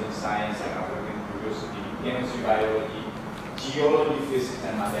interest in science and awakening curiosity, chemistry, biology, geology, physics,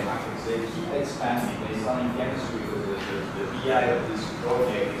 and mathematics. They keep expanding. They start in chemistry because the PI of this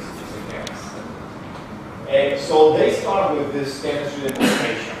project is a chemist. So they start with this chemistry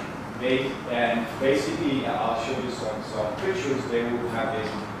demonstration. And basically, I'll show you some pictures. They will have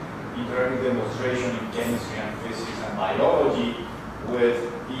this interactive demonstration in chemistry and physics and biology with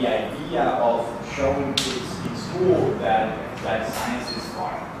the idea of showing kids in school that science is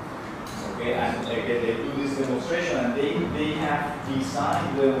fun. Okay, and they do this demonstration, and they have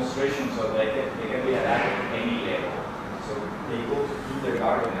designed the demonstration so that they can be adapted at any level. So they go to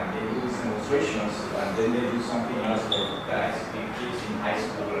kindergarten and they do these demonstrations, and then they do something else for guys in kids in high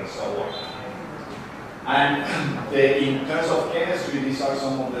school and so on. And in terms of chemistry, these are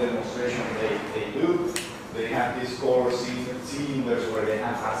some of the demonstrations they do. They have these core cylinders where they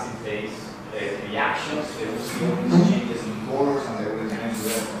have acid-base reactions. They will see all these changes in colors, and they will explain to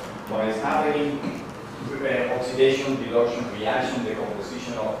them what is happening. Oxidation, reduction, reaction, the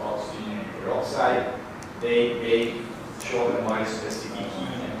composition of oxygen and peroxide. They show them what is specific heat,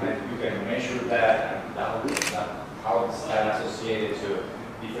 and you can measure that, and how it's associated to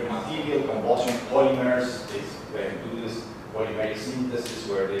different material, combustion polymers. They do this polymeric synthesis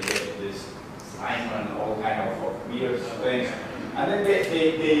where they get this slime and all kind of weird things. And then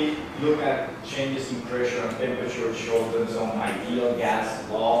they look at changes in pressure and temperature, show them some ideal gas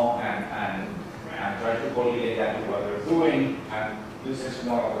law, and try to correlate that to what they're doing. And this is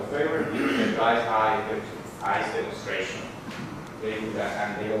one of the favorite, the dry ice demonstration. They do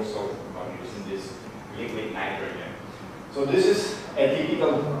that, and they also are using this liquid nitrogen. So this is a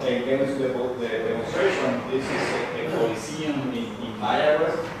typical chemistry demonstration. This is a coliseum in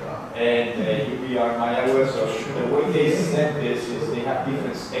Mayagüez, and here we are in Mayagüez. So the way they set this is they have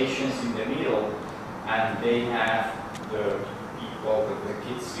different stations in the middle, and they have the people, the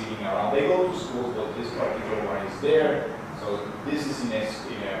kids sitting around. They go to schools, but this particular one is there. So this is in a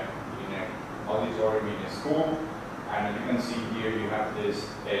auditorium in a school. And you can see here you have this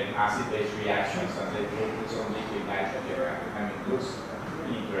acid-base reactions, and they put some liquid nitrogen, and it looks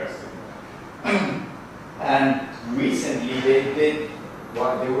really interesting. And recently they did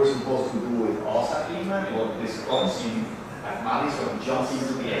what they were supposed to do with us at Lehman, or Wisconsin, at Madison, jumped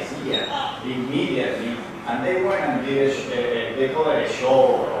into the idea immediately, and they went and did they call it a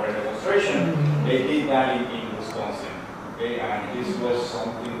show or a demonstration. They did that in Wisconsin, okay, and this was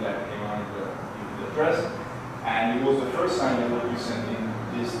something that came out in the press. And it was the first time they were presenting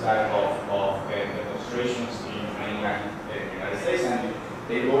this type of demonstrations in the United States, and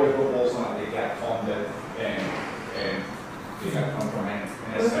they wrote a proposal and they got funded, and they got funded from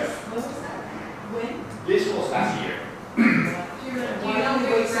NSF. What was that? When? This was last year. Do you know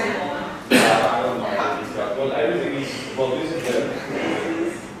where it's going? I don't know how this got, but everything is, well, this is the,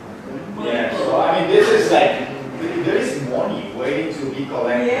 yeah, so I mean, this is like, there is money waiting to be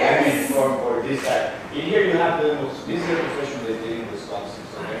collected. Yes. I mean, for this type. In here you have this demonstration they did in Wisconsin.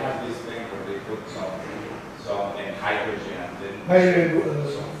 So they have this thing where they put some hydrogen and then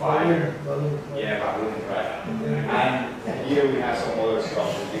some fire. Balloon. Yeah, balloon, right. And here we have some other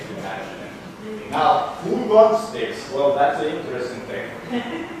stuff that you can imagine. Now, who runs this? Well, that's an interesting thing.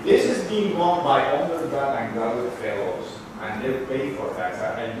 This is being run by undergrad and graduate fellows, and they're paid for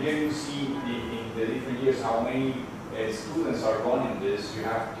that. And here you see in the different years how many students are running this. You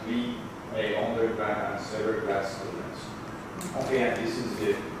have 3 undergrad and several grad students. Okay, and this is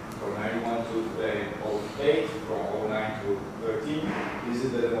the from 91 to 08, from 09 to 13. This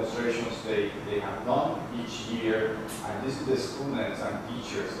is the demonstrations they have done each year, and this is the students and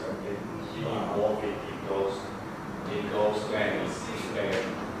teachers that get involved in those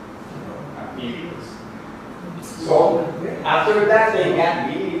activities. So after that, they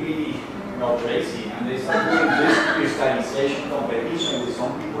got really crazy, and they started doing this crystallization competition with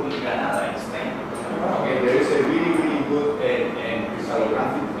some people in Granada, in Spain. Okay, there is a really good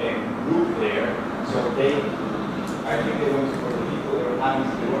crystallographic group there. So I think they went to Puerto Rico, they were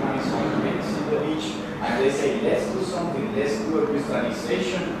were having some events in the beach, and they say, let's do something, let's do a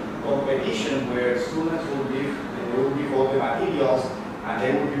crystallization competition where students will give all the materials, and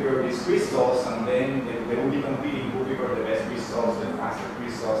they will prepare these crystals, and then they will be competing who prepare the best crystals, the faster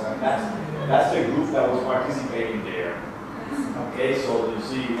crystals, and that's the group that was participating there. Okay, so you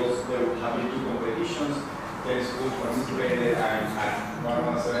see, they were having 2 competitions, 10 schools participated, and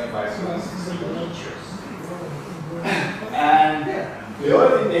 175 students, 60 teachers. And the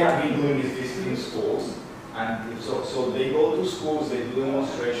other thing they have been doing is visiting schools, and so they go to schools, they do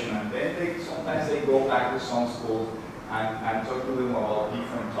demonstration, and then sometimes they go back to some schools and talk to them about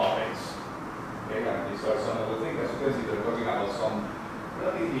different topics. Okay, and these are some of the things. As you can see, they're talking about some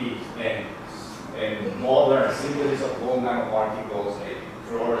relatively modern synthesis of low nanoparticles,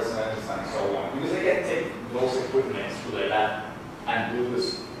 fluorescence, and so on. Because they can take those equipments to the lab and do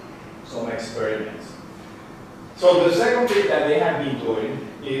some experiments. So the second thing that they have been doing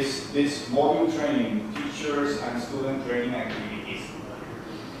is this module training, teachers and student training activities.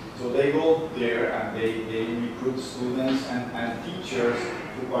 So they go there and they recruit students and teachers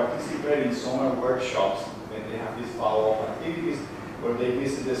to participate in summer workshops. Then they have these follow-up activities where they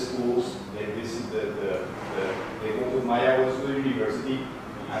visit the schools, they visit they go to Maya Westwood University,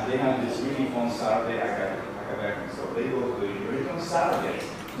 and they have this really fun Saturday academic. So they go to the university on Saturdays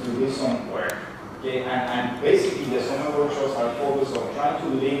to do some work. Okay, and basically the summer workshops are focused on trying to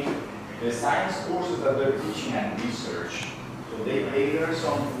link the science courses that they're teaching and research. So they tailor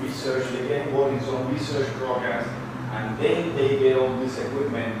some research, they get involved in some research programs, and then they get all this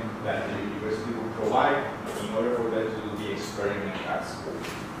equipment that the university will provide in order for them to do the experiment at school.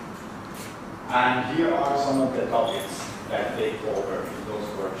 And here are some of the topics that they cover in those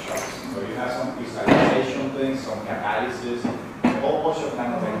workshops. So you have some crystallization things, some catalysis, a whole bunch of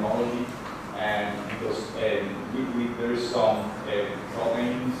nanotechnology, and because there is some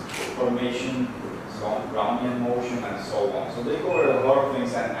proteins formation, some Brownian motion, and so on. So they cover a lot of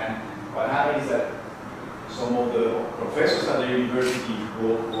things, and what happens is that some of the professors at the university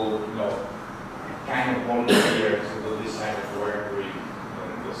will kind of volunteer to do this kind of work during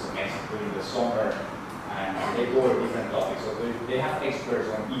the semester, during the summer, and they cover different topics. So they have experts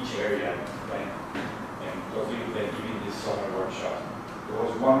on each area when giving this summer workshop. There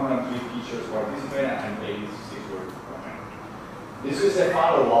was 103 teachers participating and 86 were women. This is a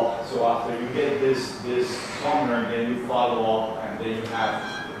follow-up. So after you get this summer, then you follow up, and then you have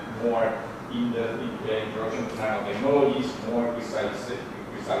more in the introduction to nanotechnologies, more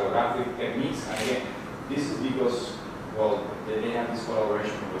crystallographic techniques. And again, this is because, well, they have this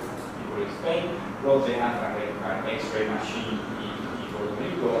collaboration with people in Spain, plus they have an X-ray machine in Puerto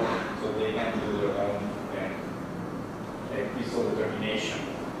Rico, so they can do their own crystal determination.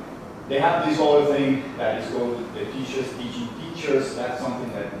 They have this other thing that is called the teachers teaching teachers. That's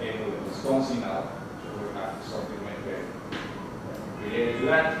something that came with Wisconsin now. So we have something related to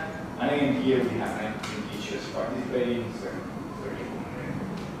that. And again, here we have 19 teachers participating.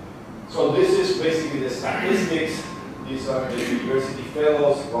 So this is basically the statistics. These are the university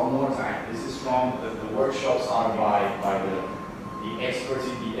fellows. One more time. This is from the workshops are by the experts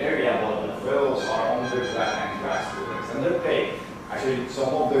in the area, but the fellows are undergrad and grad students, and they're paid. Actually,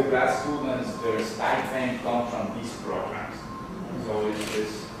 some of the grad students, their stipend comes from these programs. So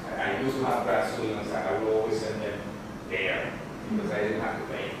I used to have grad students, and I would always send them there because I didn't have to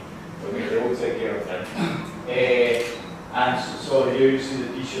pay. So they will take care of them. And so here you see the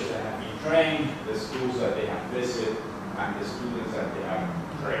teachers that have been trained, the schools that they have visited, and the students that they have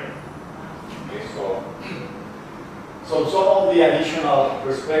trained. Okay, so some of the additional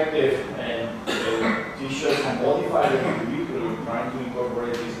perspective, and teachers can modify the curriculum trying to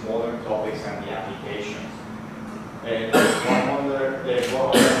incorporate these modern topics and the applications. And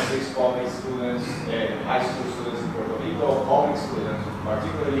 106 public students, high school students in Puerto Rico, public students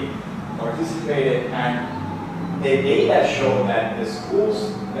particularly participated, and the data show that the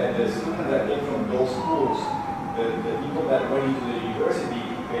schools, that the students that came from those schools, the people that went into the university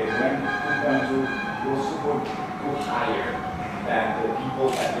went to higher than the people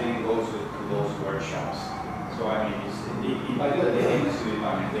that didn't go to those workshops. So I mean, if I look at the chemistry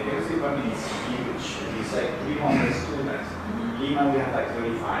department is huge. It's like 300 students. Lima we have like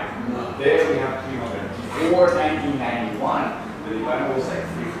 35. There we have 300. Before 1991, the department was like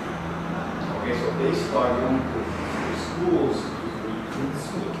 50. Okay, so they start going to schools to recruit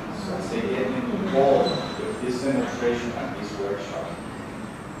students. So they get involved with this demonstration and this workshop.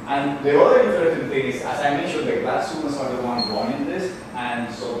 And the other interesting thing is, as I mentioned, the grad students are the ones running this,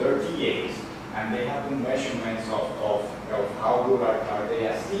 and so they're TAs, and they have the measurements of how good are they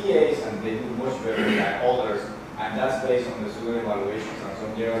as TAs, and they do much better than others. and that's based on the student evaluations and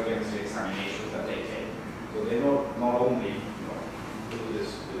some general chemistry examinations that they take. So they not only do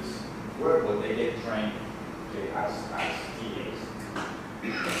this work, but they get trained as TAs.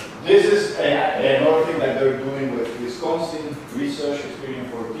 This is another thing that they're doing with Wisconsin research experience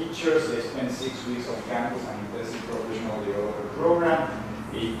for teachers. They spent 6 weeks on campus and intensive professional developer program.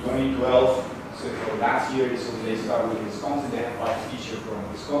 In 2012, so for last year, so they started with Wisconsin. They have 5 teachers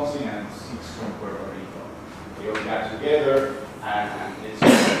from Wisconsin and 6 from Puerto Rico. They all got together and it's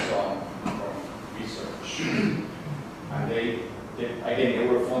from research. And they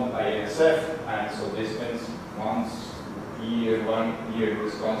were funded by NSF, and so they spent 1 year in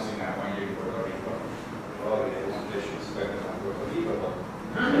Wisconsin and 1 year in Puerto Rico. Probably they should spend it on Puerto Rico, but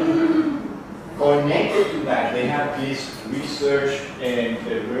connected to that, they have these research and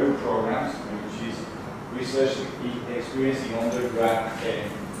real programs, which is research experience in undergrad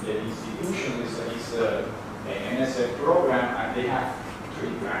institution. It's an NSF program, and they have 3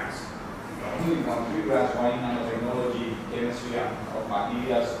 grants. Three grants, one in nanotechnology, chemistry of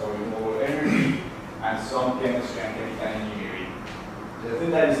materials or renewable energy, and some chemistry and chemical engineering. The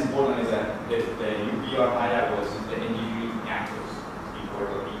thing that is important is that the UPR Maya was the engineering campus in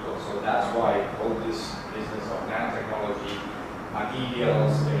Puerto Rico. So that's why all this business of nanotechnology,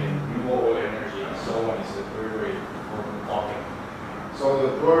 materials, renewable energy, and so on is a very, very important topic. So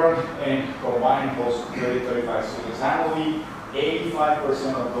the program combined hosts 35 students annually.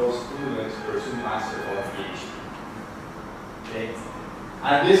 85% of those students pursue master or PhD. Okay?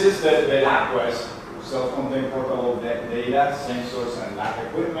 And this is the LabQuest, self-contained portable data, sensors, and lab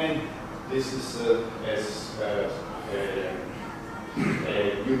equipment. This is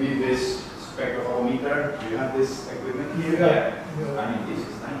UV vis spectrophotometer. Do you have this equipment here? Yeah. I mean, this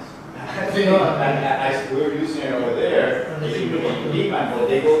is nice. As we're using it over there, in Lehman, but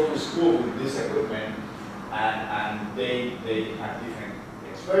they go to school with this equipment, and they have different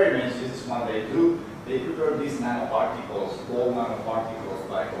experiments. This is one they do. They prepare these nanoparticles, gold nanoparticles,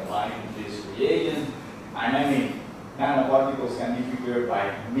 by combining this reagent. And I mean, nanoparticles can be prepared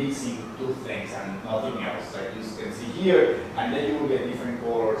by mixing 2 things and nothing else, like you can see here. And then you will get different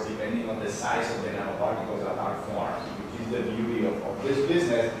colors depending on the size of the nanoparticles that are formed, which is the beauty of this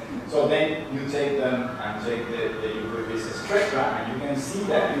business. So then you take them and take the UV spectra, and you can see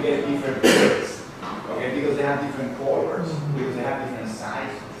that you get different colors. Okay, because they have different colors, because they have different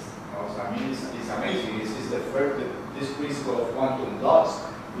sizes. So I mean, it's amazing. This is this principle of quantum dots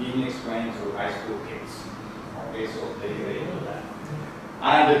being explained to high school kids. Okay, so they do that.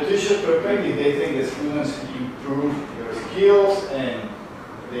 And the teacher perspective, they think the students improve their skills and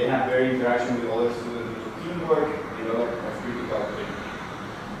they have better interaction with other students due to teamwork, develop a critical thinking.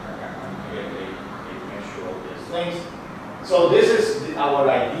 Again, they measure all these things. So this is our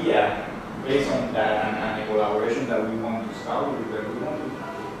idea. Based on that and the collaboration that we want to start with, we want to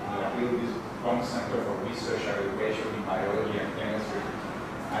build this common center for research and education in biology and chemistry.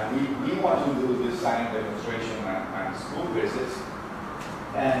 And we want to do this science demonstration and school visits.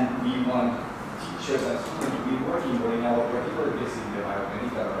 And we want teachers and students to be working in our particular case in the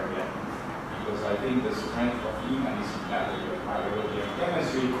biomedical area. Because I think the strength of human is in that area of biology and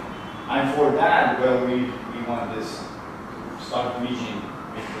chemistry. And for that, well, we want this to start bridging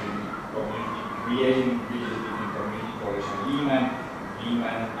between community, creating bridges between community college and Lehman,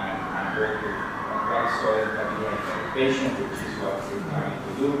 and work with contract soil capital implementation, which is what we're planning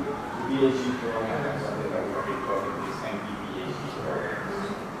to do. The PhD program, that's something that we're calling this MPPhD program,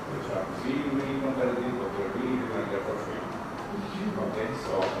 which are really, really competitive, but we're really doing it for free. Okay,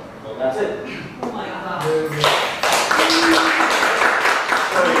 so that's it. Oh my God. So if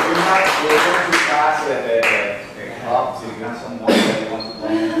you have, we're going to pass the hub, so you have someone that you want to come.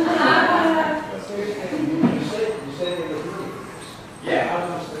 You said in the group. Yeah. How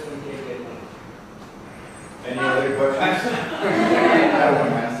much they can get money? Any other questions? I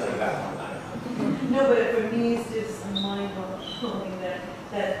won't answer that one. No, but for me, it's just mind-boggling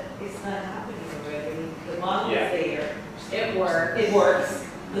that it's not happening already. The model is there. It works. It works.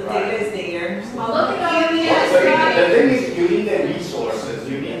 The data is there. Look at all the The thing is, you need the resources.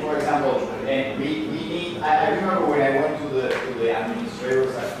 You need, for example, and we need. I remember when I went to the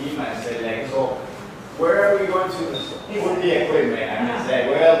administrators at Lehman and said, like, so where are we going to put the equipment? And they said,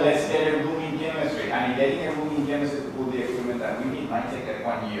 well, let's get a room in chemistry. And getting a room in chemistry to put the equipment that we need might take like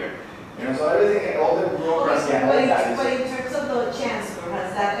 1 year. You know, so everything, all the bureaucracy and all that is. But in terms of the chancellor,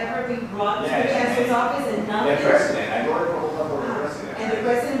 has that ever been brought to Yeah, the chancellor's office and The nothing? president, I got a proposal for the president. And the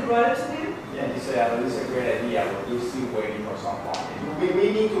president brought it to him? Yeah, he said, oh, this is a great idea, but we're still waiting for some funding. We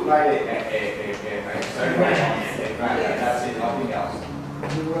need to write a grant, and that's it, nothing else.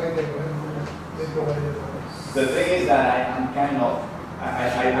 You write the grant, they provide the funds. The thing is that I'm kind of,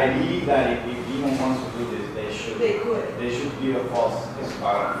 I believe that if anyone wants to do this, They could. they should give a false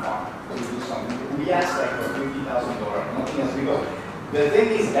start to do something. We asked like for $50,000, nothing else, because the thing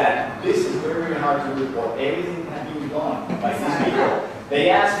is that this is very, very hard to report. Everything can be done by these people. They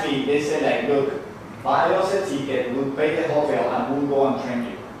asked me, they said like, look, buy us a ticket, we'll pay the hotel, and we'll go and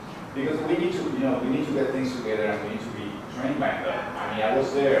train you. Because we need to, we need to get things together and we need to be trained by them. I mean, I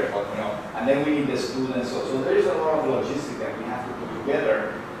was there, but and then we need the students. So there is a lot of logistics that we have to put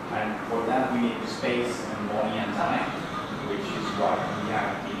together, and for that we need space and money and time, which is what we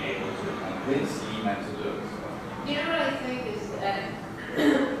haven't been able to convince him and to do. So. You know what I think is that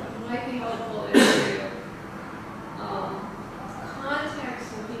might be helpful if you contact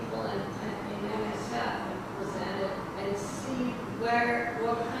some people in NSF and present it and see what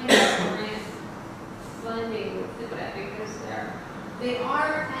kind of grant funding would fit that, because they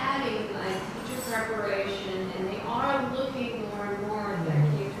are adding like teacher preparation and they are looking more and more at that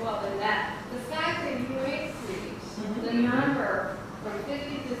K-12, and that the fact that you increase the number from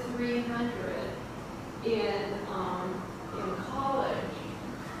 50 to 300 in college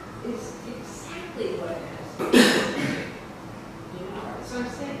is exactly what it is. So I'm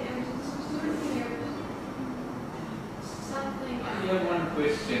saying, something. I have one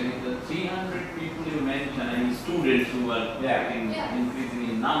question. The 300 people you mentioned, and students who are increasing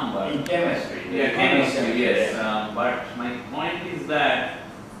in number. In chemistry. Yeah, chemistry, yes. But my point is that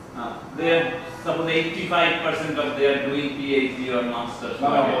they're suppose 85% of they are doing PhD or masters.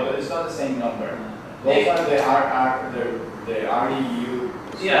 No, it's not the same number. Those are the REU.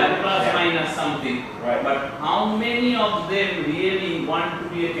 Yeah, plus minus something. Right. But how many of them really want to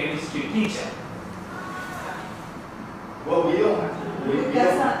be a chemistry teacher? Well, we don't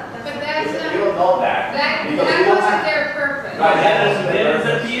That's not, But that's we not, don't know that. that because we don't wasn't have- their purpose. Right, that wasn't their There is a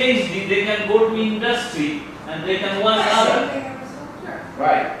purpose. PhD, they can go to industry and they can work other.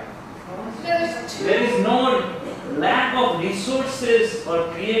 Right. There is no lack of resources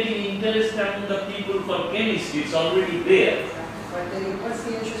or creating interest among the people for chemistry, it's already there. but then what's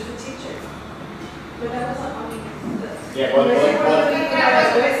the interest for teaching? But that wasn't, Yeah, but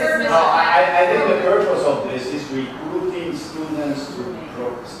no, I think the purpose of this is recruiting students to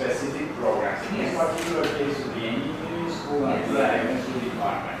specific programs. In this particular case, to the engineering school and to the chemistry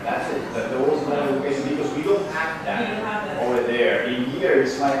department. That's it. Those are education, because we don't have that over there. In here,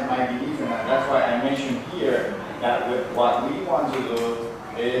 it might be different, and that's why I mentioned here that what we want to do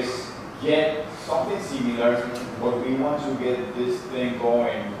is get something similar, but we want to get this thing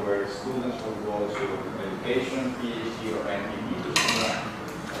going where students will go to education, PhD, or MPD to learn.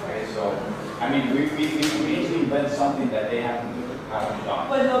 Okay, so, I mean, we need to invent something that they haven't done.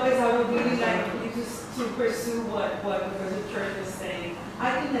 But no, because I would really like you to pursue what Professor Church was saying.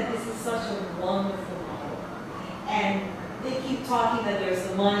 I think that this is such a wonderful model. And they keep talking that there's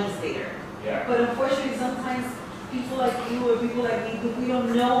the money's there. Yeah. But unfortunately, sometimes people like you or people like me, we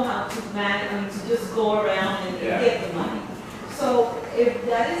don't know how to manage, to just go around and get the money. So if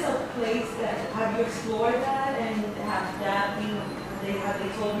that is a place that, have you explored that and have that been, have they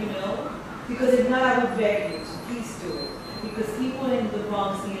told you no? Because if not, I would beg you to please do it. Because people in the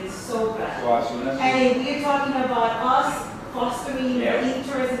Bronx need it so bad. So as soon as And if we're talking about us fostering the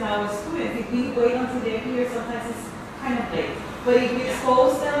interest in our students, if we wait until they're here, sometimes it's kind of late. But if we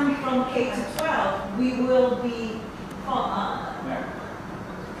expose them from K to 12, we will be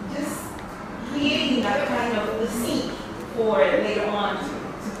just creating that kind of the seed for it later on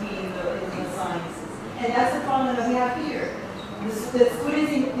to be in the sciences. And that's the problem that we have here. The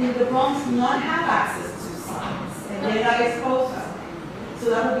students in the Bronx do not have access to science, and they're not exposed to it. So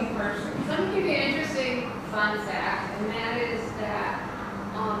that would be perfect. Let me give you an interesting fun fact, and that is that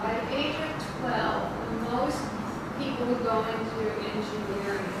by the age of 12, most people who go into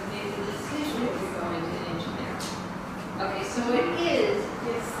engineering have made the decision to go into engineering. Okay, so it is,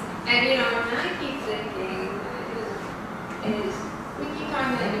 and and I keep thinking is we keep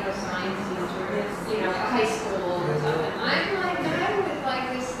talking about, science teachers, high school or something. I'm like, I would like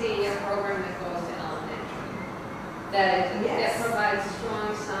to see a program that goes to elementary. That provides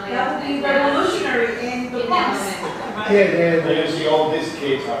strong science. That would be revolutionary in the Bronx. you see all these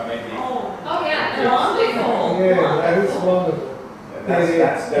kids are making. Oh yeah, Wonderful. Yeah, that is wonderful.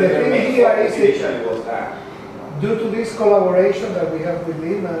 That's The their thing main here focus is initially was that. due to this collaboration that we have with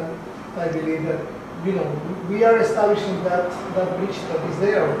Lehman, I believe that, we are establishing that bridge that is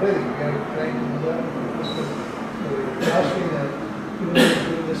there already. We are trying to do that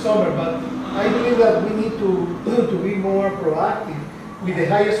during the summer, but I believe that we need to be more proactive with the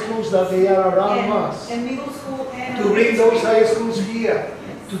high schools that they are around us, And middle school and to bring those high schools here,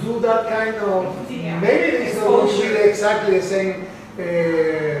 to do that kind of, maybe it's not going to be exactly the same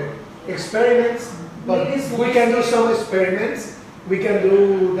experiments, but we can do some experiments. We can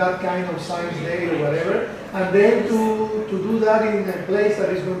do that kind of science day or whatever, and then to do that in a place that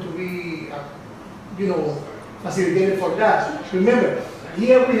is going to be, you know, facilitated for that. Remember,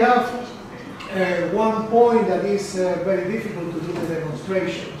 here we have one point that is very difficult to do the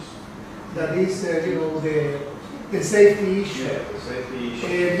demonstrations. That is, you know, the safety issue. Yeah, the safety issue.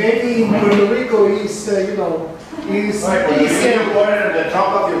 Maybe in Puerto Rico is, you know, is Right, but you easier. can put it in the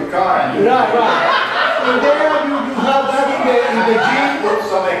trunk of your car and you Right. And there you have that in the gym. put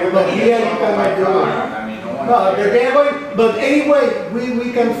some equipment But in here the you trunk of my cannot do car. it. I mean, no one No, cares. they are going, but anyway,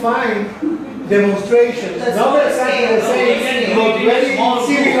 we can find demonstrations, That's not what exactly the I'm same, saying. but very Small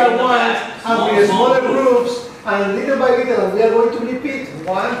similar groups. ones, and with smaller groups, and little by little, and we are going to repeat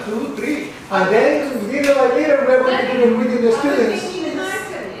 1, 2, 3, and then little by little, we are going to be reading the students.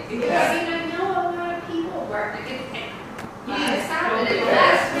 Because I mean, I know a lot of people work, it's happened in the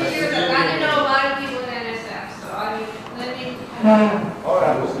last 3 years, I've gotten to know a lot of people in NSF, so I mean, let me, Oh,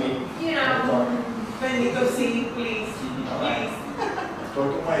 that was me. you know, Benito, see, please, please. Talk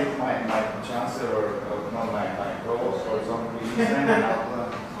to my chancellor, not my provost or something.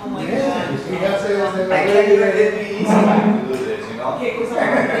 Oh my Yeah, God. he has I can't even get me easy to do this, you know? Okay, because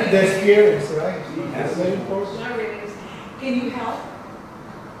I'm the experience, right? That's very important. not really. Can you help?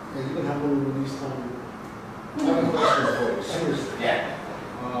 And you can have a little release time. I have a question for you, seriously. Yeah.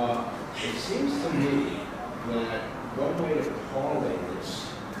 It seems to me that one way to parlay this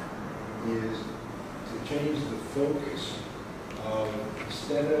is to change the focus of,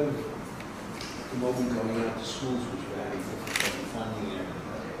 instead of the moment going out to schools, which we're having difficulty finding everything,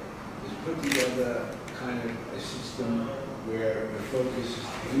 is put together kind of a system where the focus is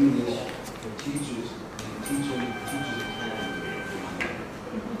to do this for teachers and teachers academy.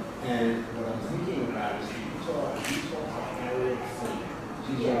 And what I'm thinking about is these are higher things.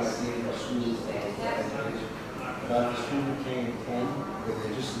 These are ideas schools about this K-10, where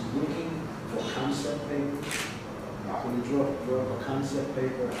they're just looking for concept papers. So we draw up a concept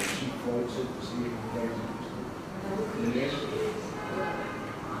paper and she quotes it to see if anybody's interested.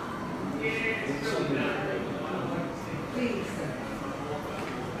 It's something. Please.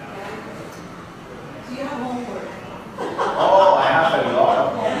 Do you have homework? Oh, I have a lot of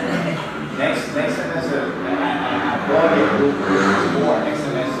homework. Next semester, I'm probably a group more. Next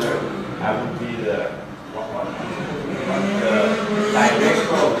semester, I will be the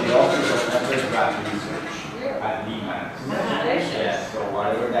director of the Office of Undergraduate Research at Lehman. Yeah, so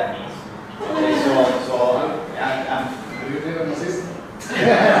whatever that means. Okay, so I'm. Do you need an assistant?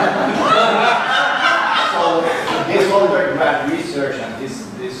 So this undergrad research and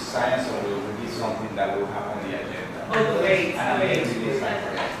this science will be something that will have on the agenda. Oh, great. And I'm making this like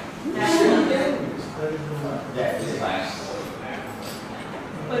yeah, it's science.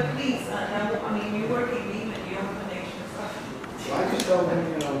 But please, I mean, you work in Lehman, you have connections. So I just told them,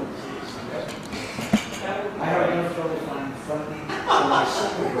 you know, That would be I have great. enough trouble finding funding for my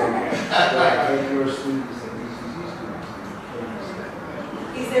second program, but I take your students and these students.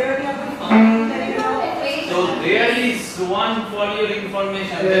 Is there any other funding that you know? So there is one for your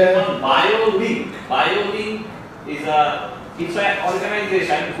information, there is one BioLink. BioLink is it's an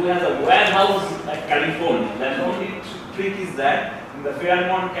organization who has a warehouse at California. The only trick is that in the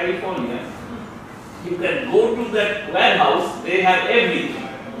Fairmont, California, you can go to that warehouse, they have everything.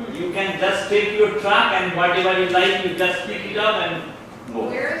 You can just take your truck and whatever you like, you just pick it up and go.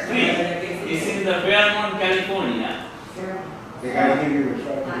 Where is Free. It's in the Fairmont, California. They gotta give you a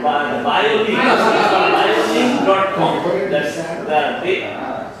try. BioLink, biolink.com. That's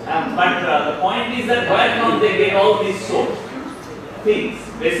but the point is that where from they get all these source things.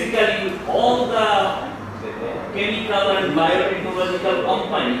 Basically, all the chemical and biotechnological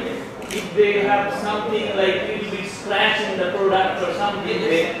company, if they have something like little bit scratch in the product or something,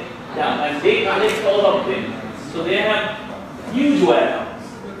 and they collect all of them. So they have huge warehouse.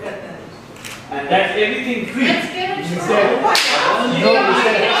 And that's everything free. Let's get a He try. said, Only no, he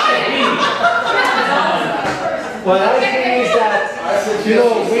said, what I think is that, you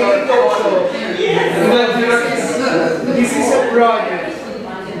know, we need also, this is a project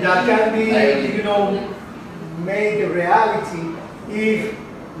that can be, you know, made a reality if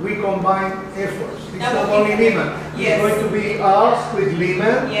we combine efforts. It's not only Lehman. Yes. It's going to be us with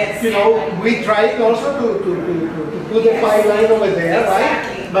Lehman. Yes. You know, we tried also to put the pipeline over there,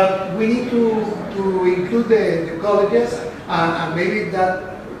 Exactly. right? But we need to include the colleges, and maybe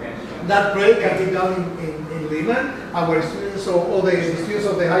that project can be done in Lehman. Our students, so all the students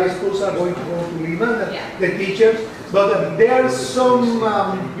of the high schools are going to go to Lehman, Yeah. the teachers. but there's some,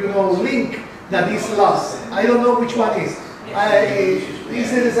 link that is lost. I don't know which one is.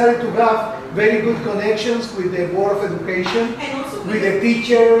 It's necessary to have very good connections with the Board of Education, And also with the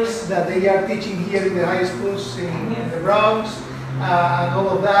teachers that they are teaching here in the high schools in the Bronx, and all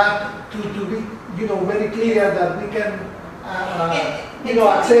of that, to be, very clear that we can,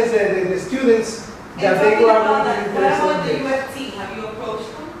 access the students that they talking are about going to that, be what about the interested in. UFT? Have you approached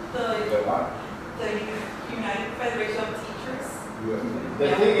them? The what? The United Federation of Teachers? The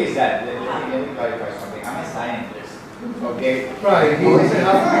thing is that, let me clarify something. I'm a scientist, okay? Right, he doesn't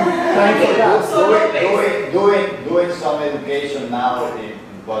have time for that. Doing some education now,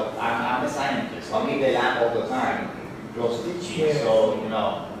 but I'm a scientist. I'm in the lab all the time, just teaching, Yeah.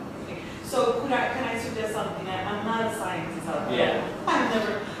 so, So can I suggest something? I'm not a scientist out there. Yeah. I've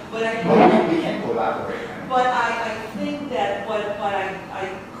never, but we can collaborate. But I think that what I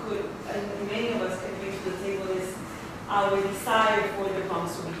could, and many of us can bring to the table is our desire for the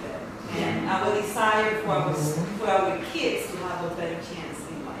Bronx to be better. And our desire for our kids to have a better chance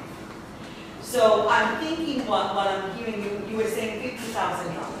in life. So I'm thinking what I'm hearing, you were saying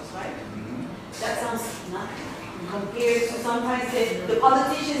 $50,000, right? That sounds nothing compared to sometimes the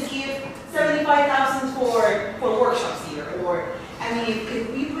politicians give $75,000 for workshops here, or, I mean,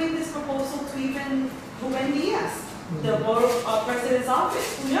 if we bring this proposal to even Ruben Diaz, the board of president's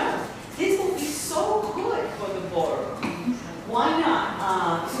office, who knows? This will be so good for the board. Why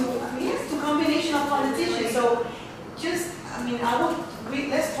not? To combination of politicians. So just,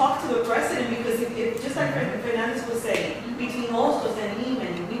 let's talk to the president, because if just like Fernandez was saying, between Hostos and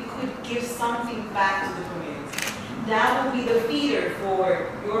Lehman, we could give something back to the community. That would be the feeder for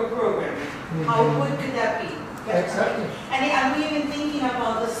your program. How good could that be? Exactly. And I'm even thinking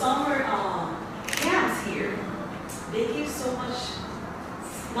about the summer camps here. They give so much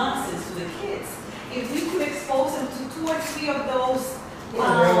nonsense to the kids. If we could expose them to 2 or 3 of those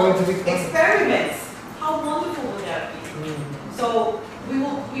they're going to be fun. experiments, how wonderful would that be? So we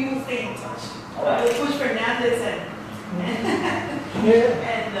will stay in touch. We'll push Fernandez and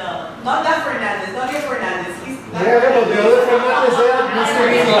not that Fernandez, not your Fernandez. He's not But the other Fernandez there needs to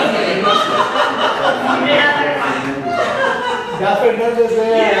be that Fernandez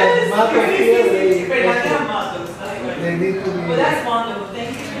there, Yes, Matos here, Fernandez and Matos. they need to be. Well, that's wonderful. Thank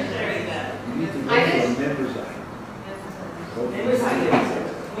you for sharing that. We need to I make just- it a members item. Members, I guess.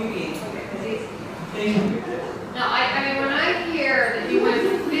 We mean. Thank you. No, I mean, when I hear that you went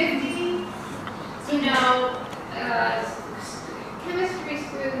from 50, chemistry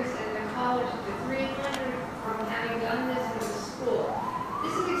students in the college to 300 from having done this in the school,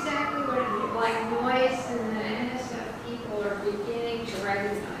 this is exactly what it is. Like Noyce and the NSF people are beginning to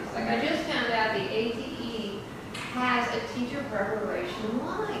recognize. Like I just found out the ATE has a teacher preparation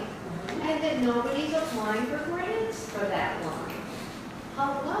line, and that nobody's applying for grants for that line.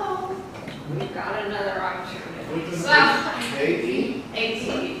 Hello, we've got another opportunity. So,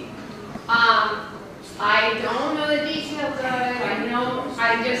 ATE. I don't know the details of it. I'm going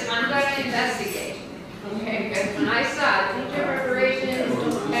to investigate. Okay, because when I saw teacher preparation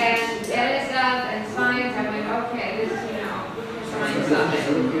and NSF and science, I went, okay, this is, science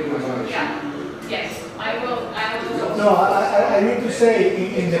something. Yeah, yes, I will. No, I need to say,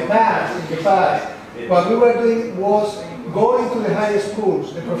 in the past, what we were doing was going to the high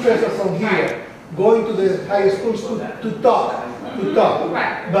schools, the professors from here, going to the high schools to talk.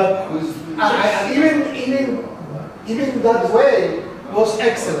 Right. But even that way was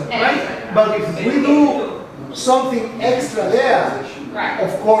excellent, right? But if we do something extra there, Right.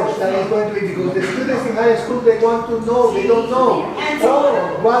 of course, that is going to be, because the students in high school, they want to know, they don't know.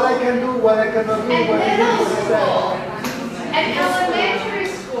 What I can do, what I cannot do, And what I middle can do, school, and elementary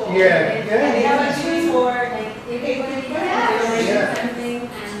school. Yeah. They have a choice for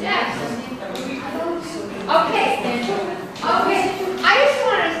Yes. Okay. I just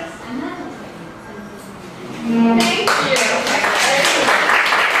want to thank you.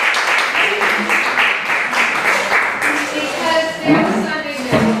 Because there was something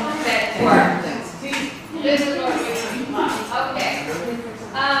that worked. This is what we want. Okay.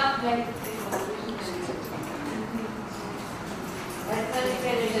 Let's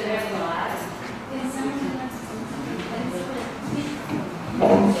finish it every last.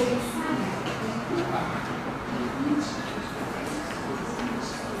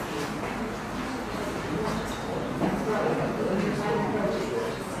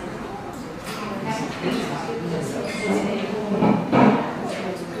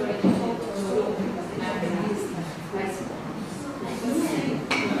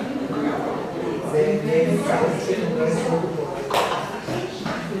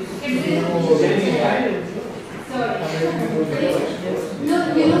 Sorry.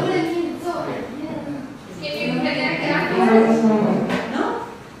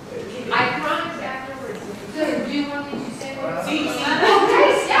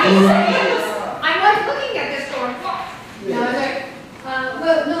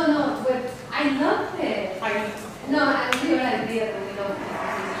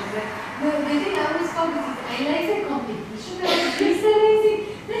 Hostos, I like the competition. It's amazing.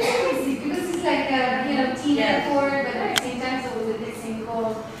 That's amazing because it's like a team effort, but at the same time, so with the same goal.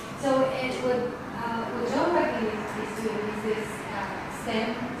 So and what John Buckley is doing is this STEM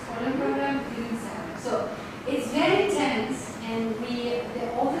schooling program during summer. So it's very intense, and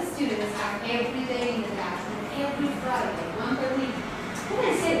all the students are every day in the class, and every Friday, one per week. And I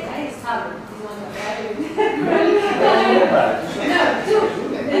said, I stubborn. You want to graduate? No, two.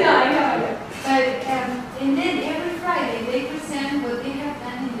 No, I know. But and then every Friday they present what they have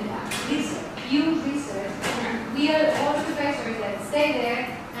done in the lab. Research, huge research. And we are all professors that stay there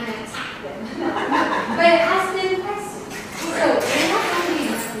and attack them, but ask them questions. So they not only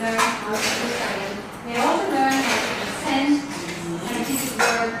learn how to do science, they also learn how to present scientific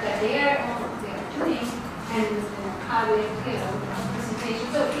work that they are doing, and how they presentation.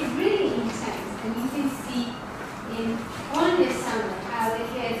 So it's really intense, and you can see in on this summer how the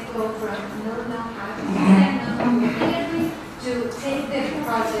kids go from not know how to present, not know what they're doing, to take their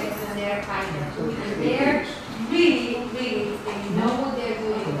projects and their ideas. And they're really, they know what they're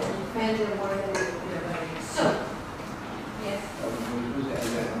doing and defend their work and their learning. So, yes. At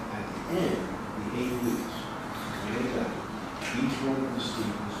the end, the 8 weeks, each one of the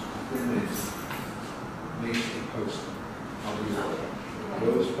students makes a poster of the work.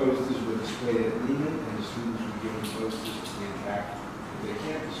 Those posters were displayed at Lehman, and the students were given posters to stand back to their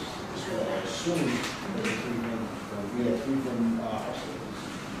campuses. So I assume that we had 3 from Hostos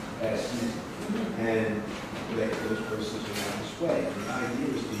last season, and those posters are on display. And the idea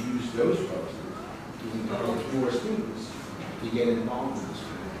is to use those posters to encourage more students to get involved in this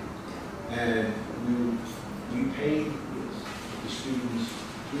community. And we paid the students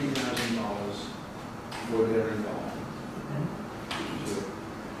 $3,000 for their involvement.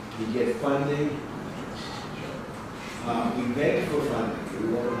 We get funding. We beg for funding.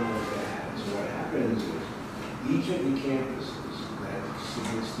 We organize that. So what happens is each of the campuses that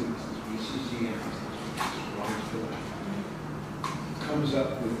submit students, BCC and comes up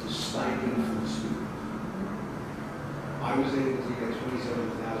with the stipend for the student. I was able to get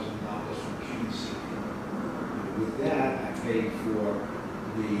 $27,000 from QC. With that, I paid for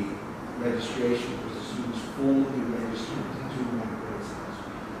the registration because the students formally registered to 2 months.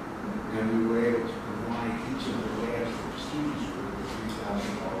 And we were able to provide each of the labs that the students were with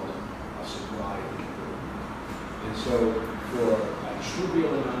 $3,000 of supply. And so for a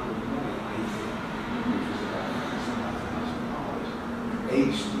trivial amount of money, which was about $1,000,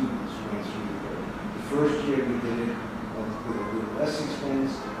 8 students went through the program. The first year we did it with a little less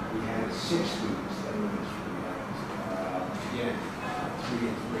expense. We had 6 students that went through that. Again, 3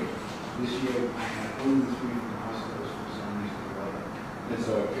 and 3. This year I had only 3 from the hospitals for some reason or other. And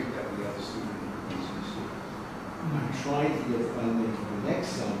so I picked up the other student. I'm trying to get funding for the next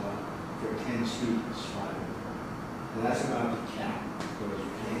summer for 10 students finally. And that's about the cap, because we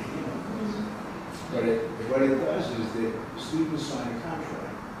can't handle this. But what it does is that students sign a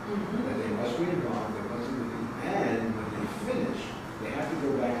contract that they must be involved, they must be, and when they finish, they have to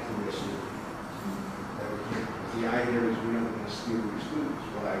go back to their school. The idea is we don't want to steal your students.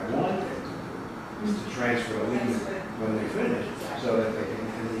 What I want them to do is to transfer a limit when they finish, so that they can,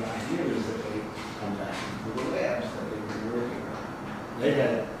 and the idea is that they come back to the labs that they've been working on. They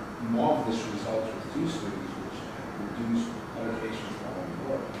had marvelous results with 2 students, which reduced medication following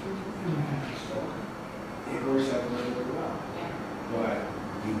work. So it works out really well. But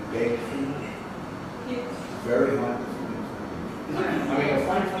you beg for money. Very hard to find funding. I mean, I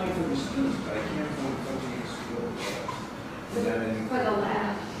find funding for the students, but I can't find funding in school. For the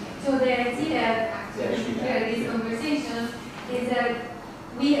lab. So the idea, actually, here in this conversation, is that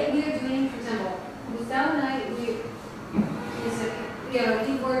we are doing, for example, Gustavo and I, we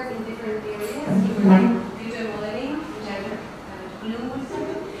work in different areas. He works in computer modeling, which I blue or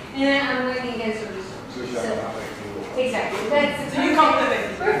something, and I'm working against research. Exactly. That's a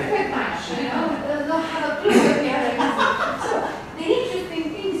perfect match, you know? Don't have a clue what we are doing. So the interesting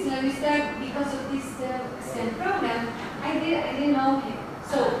thing is that we start, because of this STEM program, I didn't know him.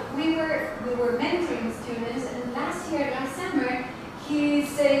 So we were mentoring students, and last summer, he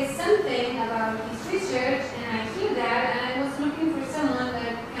said something about his research, and I hear that, and I was looking for someone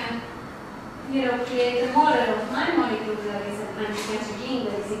that can, create a model of my molecule that is an anti-cancer gene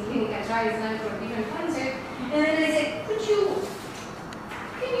that is in clinical trials now for different cancers. And then I said,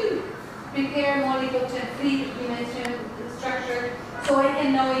 can you prepare a molecule to a 3-dimensional structure so I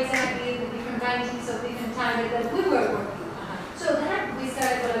can know exactly the different bindings of different targets that we were working on? So that we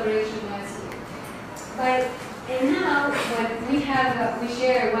started collaboration last year. And now, what we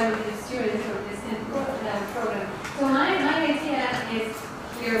share one of the students from this program. So my idea is,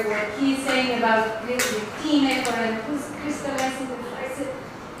 hear what he's saying about the team effort and who's crystallizing the flex.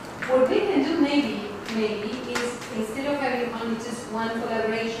 What we can do maybe is instead of having only just one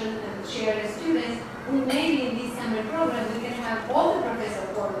collaboration and share the students, we maybe in this summer program we can have all the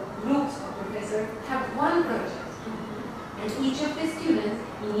professors or groups of professors have one project. And each of the students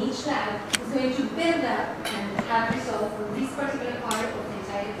in each lab is going to build up and have results from this particular part of the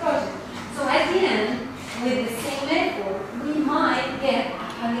entire project. So at the end, with the same effort, we might get a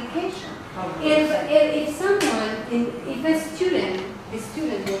publication. If someone, if a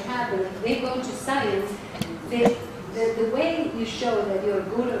student will have, if they go to science, the way you show that you're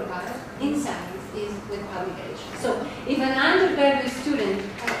good or bad in science is with publication. So if an undergraduate student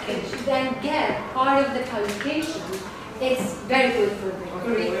can then get part of the publication, it's very good for the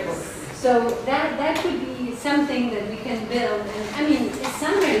career. So that could be something that we can build. And I mean, in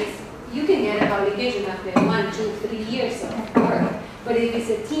summaries, you can get a publication after 1, 2, 3 years of work. But if it's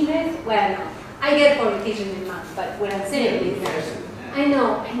a team effort, well, I get publication in a month. But what I'm saying is that I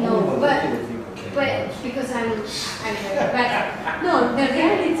know, but because I'm but no, the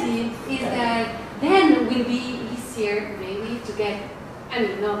reality is that then it will be easier maybe to get, I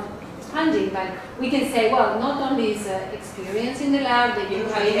mean, not funding, but we can say, well, not only is experience in the lab that you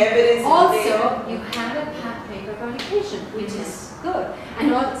have evidence, also you have a paper publication, which is good.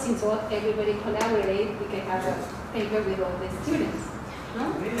 And since everybody collaborate, we can have a paper with all the students.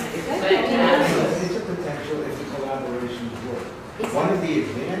 No? It's a potential if the collaborations work. One of the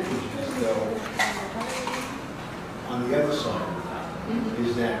advantages, though, on the other side of that,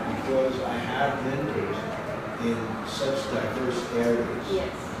 is that because I have mentors in such diverse areas,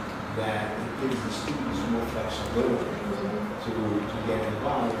 Yes. that it gives the students more flexibility to get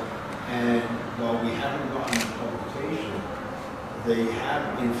involved. And while we haven't gotten the publication, they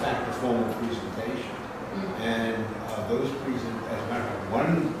have, in fact, a formal presentation. And those as a matter of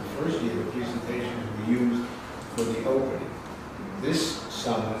fact, first year, the presentations were used for the opening. This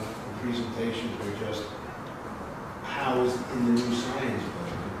summer, the presentations were just housed in the new science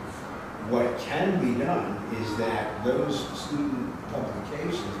building. What can be done is that those student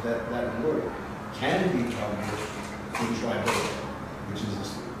publications, that work, can be published in TriBeta, which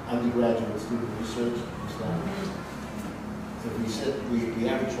is undergraduate student research stuff. So we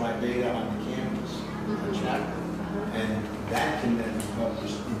have a TriBeta on the campus, a chapter, and that can then be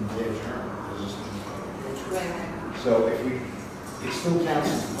published in their journal as a student publication. So it still counts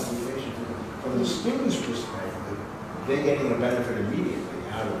as a publication. From the student's perspective, they're getting a benefit immediately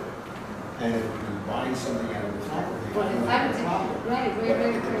out of it. And if you buy something out of the faculty, For the faculty, right, but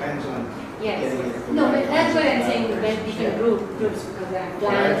it depends on getting it. No, but that's what I'm saying, we have different groups because there are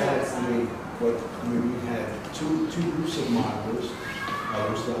plans. We had two groups of modelers,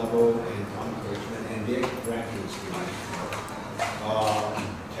 Gustavo and Tom Kirchman, and their graduate students.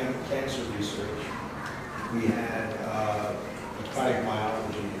 Cancer research. We had aquatic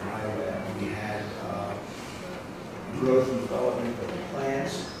biology in Iowa. We had growth and development of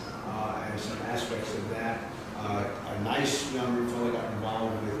plants. And some aspects of that. A nice young fellow got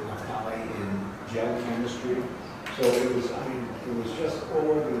involved with Naftali in gel chemistry. So it was just all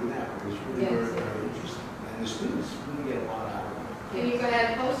over the map. It was really very, very interesting. And the students really get a lot out of it. Can you go ahead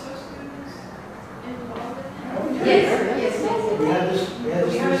and post those students involved in that? Oh, Yes. We had this.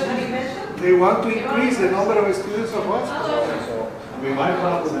 They want to increase the number of students of what? So, I mean, my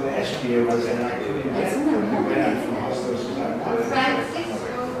problem last year was that I couldn't get from Hostos as I wanted. Francis.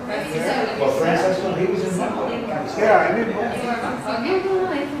 Well, Francis, he was in my Yeah, I mean,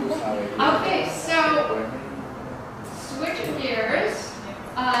 Okay, so switching gears,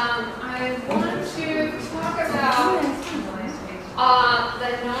 I want to talk about the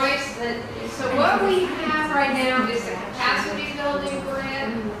noise so what we have right now is a capacity building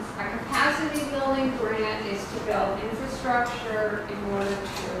grant. A capacity building grant is to build infrastructure in order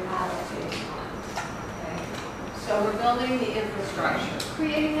to allocate funds. Okay? So we're building the infrastructure,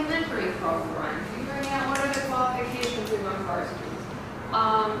 creating a mentoring program, figuring out what are the qualifications we want for our students.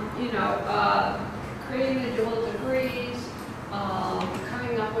 Creating the dual degrees,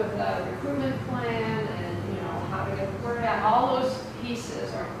 coming up with a recruitment plan, and how to get the word out. All those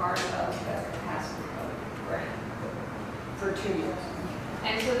pieces are part of the capacity building grant for 2 years.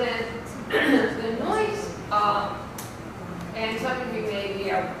 And so then the noise, and some of you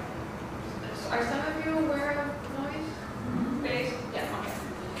maybe are some of you aware of noise based? Yeah,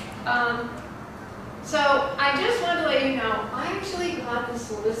 okay. So I just want to let you know, I actually got the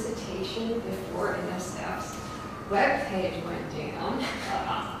solicitation before NSF's webpage went down.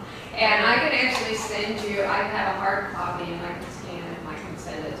 And I can actually send you, I have a hard copy and I can scan it and I can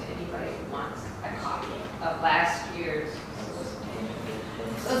send it to anybody who wants a copy of last year's solicitation.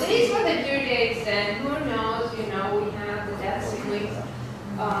 these were the due dates, and who knows, you know, we have the debt ceiling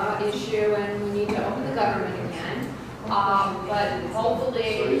issue, and we need to open the government again. But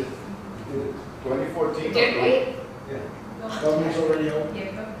hopefully, 2014. did we? Government's already open.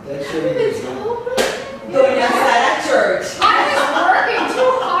 That's Government's it. open? Going outside at church. I was working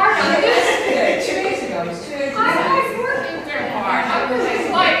too hard on this. 2 days ago, it was 2 days ago. I was working too hard. I was just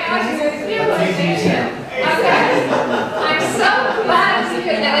like, I was realization. Okay. I'm so glad to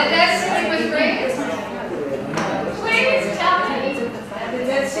hear that the debt ceiling was raised. Please tell me. The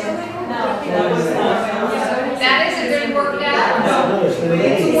debt ceiling? No, that was not. That hasn't been worked out? No, it's been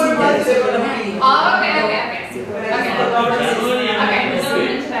Within 2 more months, they're gonna be. Oh,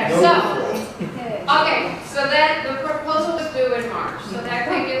 okay. So that the proposal was due in March. So that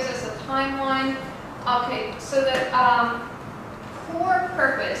kind of gives us a timeline. Okay, so the core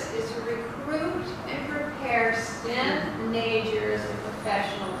purpose is to recruit and prepare STEM majors and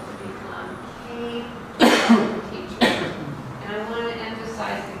professionals to become K teachers. And I want to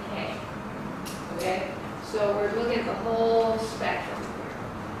emphasize the K. Okay, so we're looking at the whole spectrum here.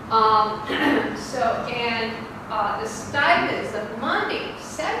 The stipends, the money,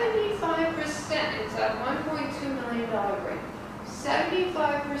 75%, it's a $1.2 million grant.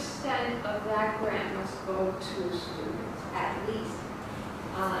 75% of that grant must go to students, at least.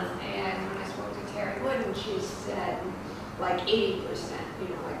 And when I spoke to Terry Wooden, she said like 80%, you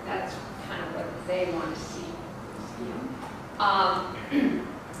know, like that's kind of what they want to see.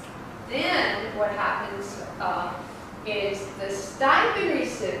 Then what happens is the stipend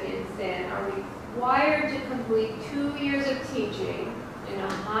recipients then are required to complete 2 years of teaching in a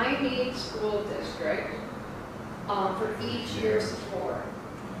high-need school district for each year's support.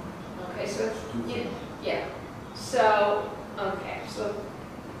 Okay, so yeah. So okay, so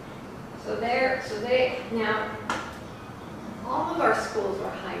they now all of our schools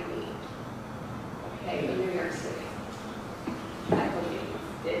are high need. Okay, in New York City, I believe.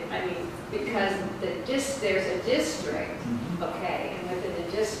 Because there's a district, okay, and within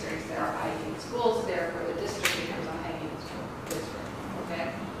the districts there are high need schools, therefore the district becomes a high need school district, okay?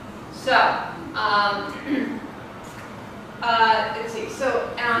 So, let's see, so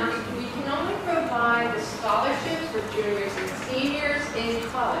we can only provide the scholarships for juniors and seniors in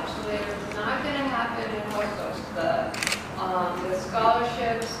college, so they're not going to happen in Hostos. The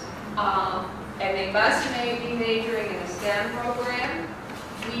scholarships, and they must be majoring in a STEM program.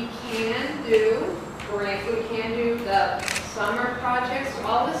 We can do the summer projects,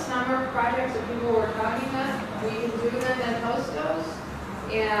 all the summer projects that people were talking about, we can do them at Hostos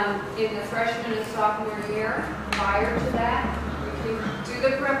in the freshman and sophomore year. Prior to that, we can do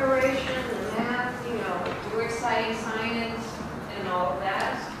the preparation, the math, you know, do exciting science and all of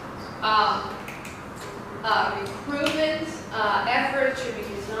that. Recruitment efforts should be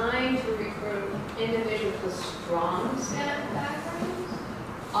designed to recruit individuals with strong STEM backgrounds.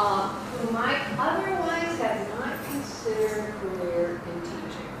 Who might otherwise have not considered a career in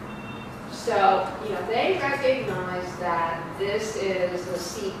teaching. So, you know, they recognize that this is the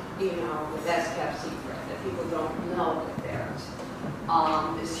best kept secret, that people don't know that there's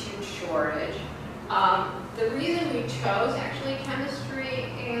this huge shortage. The reason we chose actually chemistry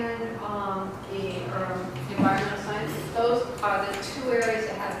and the environmental sciences, those are the two areas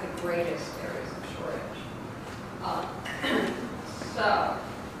that have the greatest areas of shortage.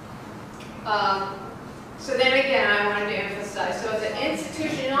 So then again, I wanted to emphasize, so the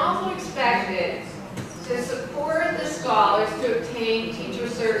institution also expected to support the scholars to obtain teacher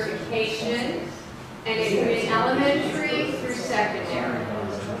certification and in elementary through secondary.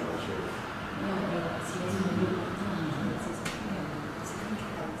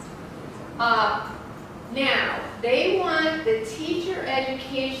 Now, they want the teacher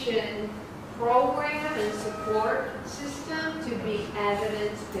education program and support system to be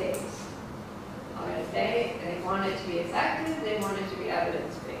evidence-based. They want it to be effective, they want it to be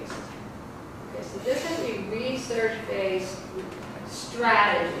evidence-based. Okay, so this has to be research-based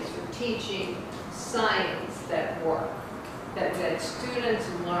strategies for teaching science that work, that students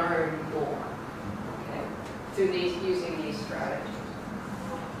learn more, okay, through using these strategies.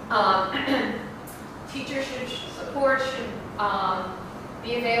 Teacher support should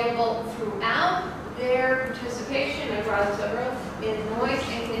be available throughout their participation, as Rosa said earlier, in noise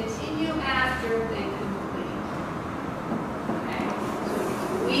and continue after they complete. Okay, so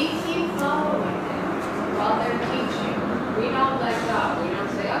we keep following them while they're teaching. We don't let go. We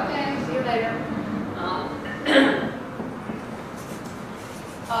don't say, okay, see you later.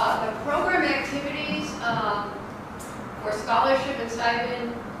 The program activities for scholarship and stipend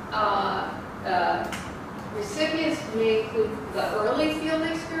recipients may include the early field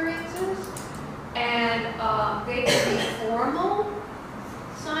experience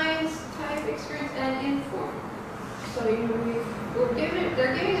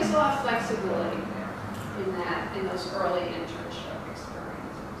they're giving us a lot of flexibility there in those early internship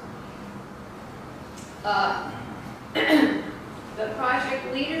experiences. The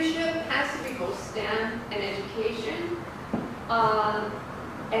project leadership has to be both STEM and education,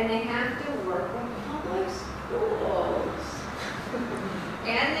 and they have to work with public schools.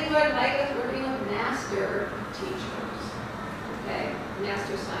 And they would like us working with master teachers, okay,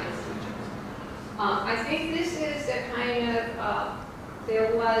 master science teachers. I think this is a kind of,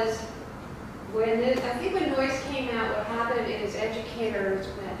 there was, I think when noise came out, what happened is educators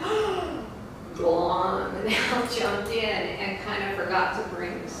went, gone, and they all jumped in and kind of forgot to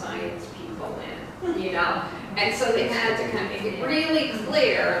bring the science people in, you know? And so they had to kind of make it really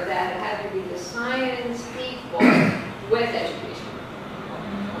clear that it had to be the science people with education.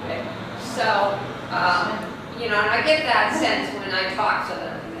 Okay? So, you know, and I get that sense when I talk to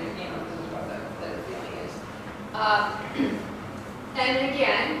them, you know, this is what the feeling is. And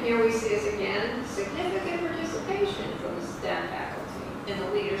again, here we see this again, significant participation from the STEM faculty in the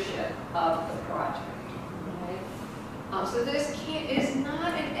leadership of the project. Okay? So this is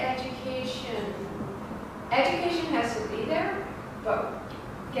not an education. Education has to be there, but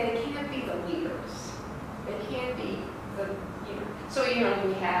again, it can't be the leaders. It can't be the, you know. So, you know,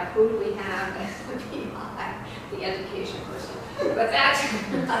 who do we have as the PI, the education person? But that's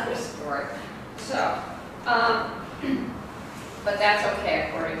another story. So, but that's okay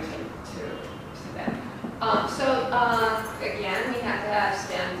according to them. Again, we have to have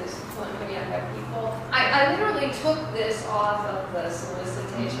STEM discipline, we have to have people. I literally took this off of the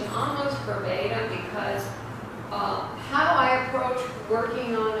solicitation almost verbatim because how I approach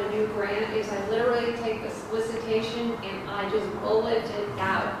working on a new grant is I literally take the solicitation and I just bullet it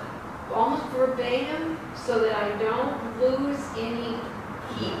out almost verbatim so that I don't lose any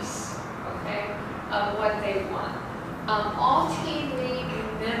piece, okay, of what they want. All team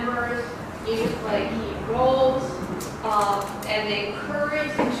members need to play key roles, and they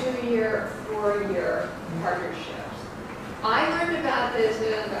encourage the 2-year, 4-year partnerships. I learned about this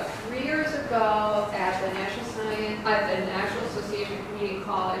about 3 years ago at the National Association of Community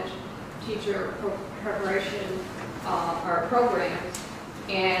College Teacher Preparation or programs,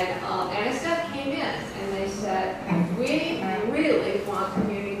 and NSF came in and they said, we really want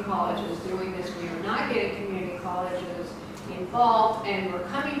community colleges doing this. We are not getting community colleges involved, and we're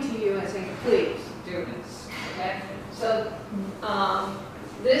coming to you and saying, please do this. Okay, so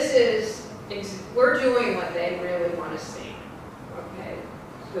this is we're doing what they really want to see. Okay,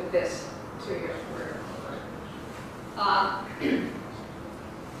 with this 2-year career.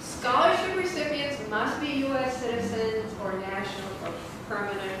 Scholarship recipients must be U.S. citizens or national or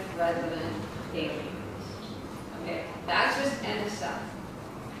permanent resident aliens. Okay, that's just NSF.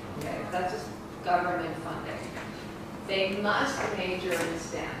 Okay, that's just government funding. They must major in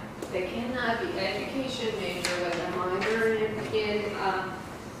STEM. They cannot be education major with a minor in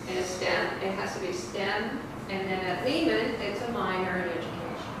a STEM. It has to be STEM, and then at Lehman, it's a minor in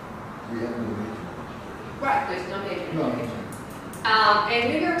education. We have no major. Right, there's no major in No. education. And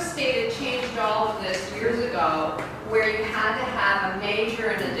New York State had changed all of this years ago, where you had to have a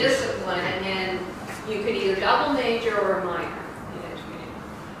major in a discipline, and then you could either double major or a minor in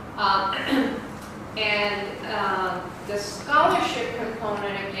education. The scholarship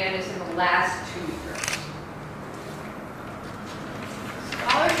component, again, is in the last 2 years.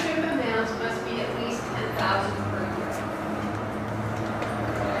 Scholarship amounts must be at least $10,000 per year.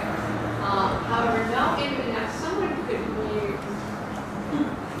 However, no individual, someone could use,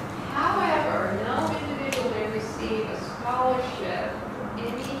 however, no individual may receive a scholarship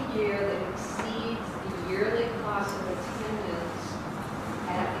any year that exceeds the yearly cost of attendance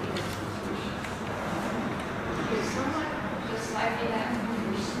at the institution. Is someone just like that?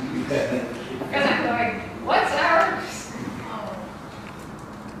 Because I'm going, what's ours?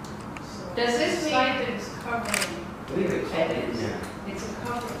 Does this mean? Stipends covering attendance. Yeah. It's a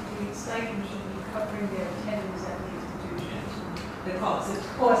cover, the stipend should be covering their attendance at the institution. The cost. The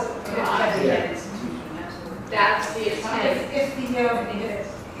cost of attending Yeah. that institution, that's what. That's the intent.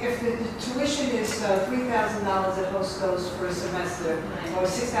 If the tuition is $3,000 at Hostos for a semester, or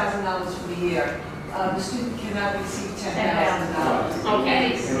 $6,000 for the year, the student cannot receive $10,000. Okay.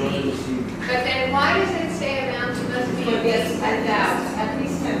 In order to see- But then why does it say amounts must be at least 10,000? At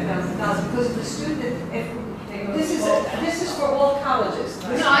least $10,000, because the student, if, this is for all colleges. No,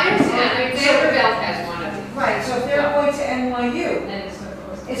 I understand. I mean, Vanderbilt has one of these. Right, so if they're going to NYU, And it's going to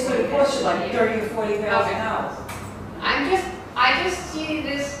cost. it's going to cost you like $30,000 or $40,000. I just see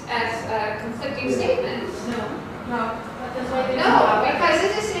this as conflicting statements. No, But that's why they. No, because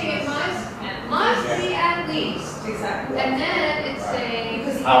it is saying it must be at least Exactly. And then it's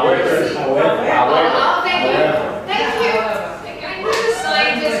saying, However, oh, thank you. I knew the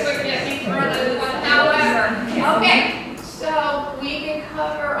scientists would get me further than one. However, okay, so we can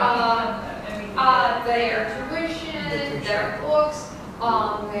cover their tuition, their books,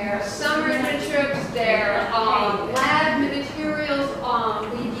 their summer trips, their lab materials, all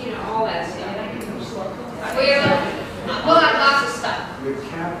that stuff. We'll have lots of stuff. Your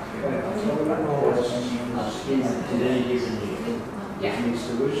cap, total cost of student in any given year. Yeah. Which means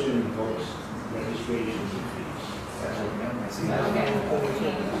tuition, books, registrations, and fees. That's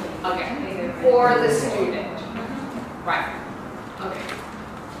what Okay, for the student. Right, okay.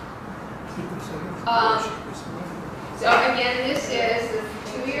 So again, this is the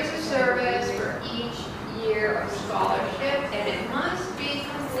 2 years of service for each year of scholarship, and it must be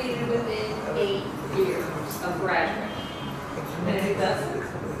completed within 8 years of graduation. And if it doesn't,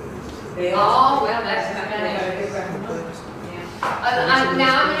 they Oh, well, that's not bad.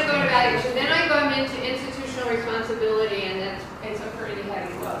 Now I'm going to go to evaluation. Then I go into institutional responsibility, and it's a pretty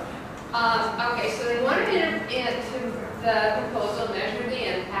heavy load. Okay, so they wanted to the proposal measure the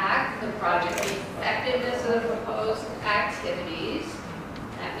impact, the project, the effectiveness of the proposed activities.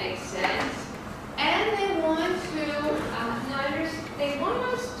 That makes sense. And they want us to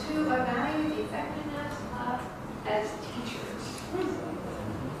evaluate the effectiveness of as teachers.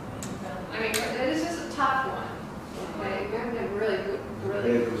 I mean, this is a tough one. Okay, we have to be really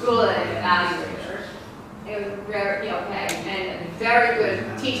good evaluators. It was very, and very good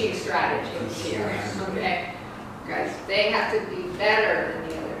teaching strategies here. Okay, because they have to be better than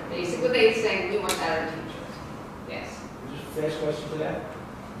the other. Basically, they're saying we want better teachers. Yes. Just a fast question to that.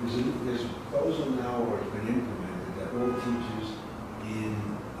 There's a proposal now, or it's been implemented, that all teachers in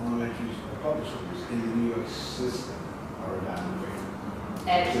elementary or public schools in the New York system are evaluated.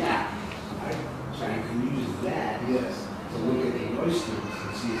 Exactly. So you can use that, yes, to look at the noise students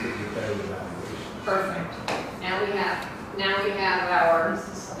and see if they get better evaluation. Perfect. Now we have our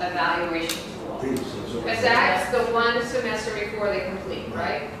evaluation tool. Because that's the one semester before they complete,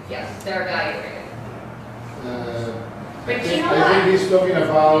 right? Yes, they're evaluated. But you know I what? think he's talking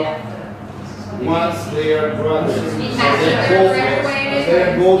about once they are graduated,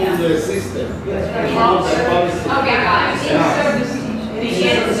 they go to the system. Okay, got it. In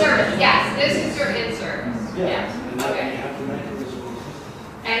service, yes, this is your in service. Yes, okay.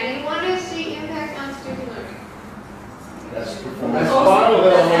 And they want to see impact on student learning. That's performance. That's part of the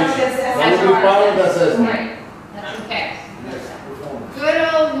evaluation. That will be part of the assessment. Right. Okay. Good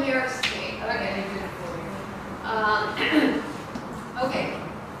old New York State. Okay. Okay.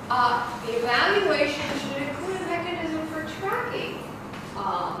 The evaluation should include a mechanism for tracking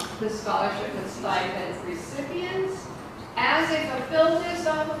the scholarship and stipend recipients as they fulfill this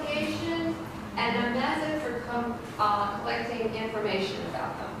obligation, and a method for collecting information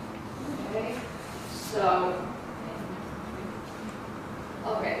about them. Okay. So.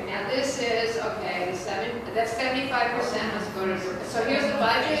 Okay, now this is, that's 75% must go to, so here's the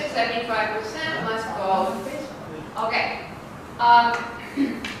budget, 75% must go, okay.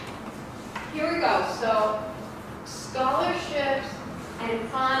 Here we go, so scholarships and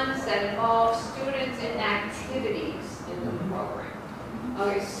funds that involve students in activities in the program.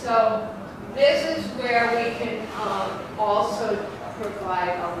 Okay, so this is where we can also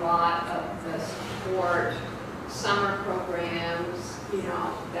provide a lot of the support, summer programs,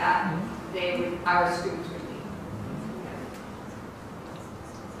 that our students would need.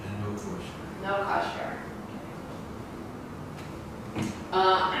 And no cost. No cost share.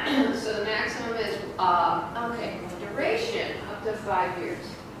 So the maximum is, the duration up to 5 years.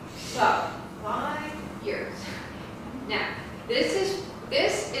 So, 5 years. Now, this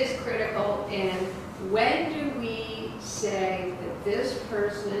is critical in when do we say that this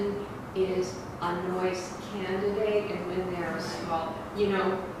person is a noise candidate and when they're a small,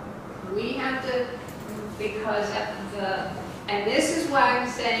 we have to, because and this is why I'm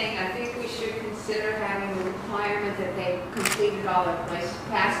saying I think we should consider having a requirement that they completed all their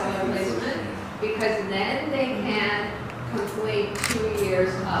pass all their placement, because then they can complete 2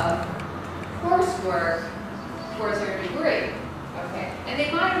 years of coursework towards their degree. Okay, and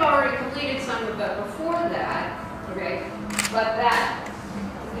they might have already completed some of it before that. Okay, but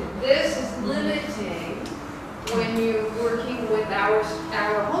this is limiting when you're working with our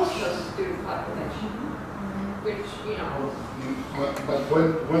Hostos student population, which, But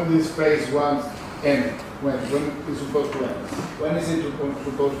when this phase one ends, when is supposed to end? When is it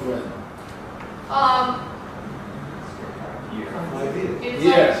supposed to end?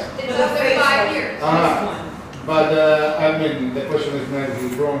 Yes. It's up to 5 years. But I mean, the question is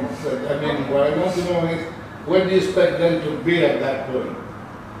maybe wrong. So, I mean, what I want to know is when do you expect them to be at that point?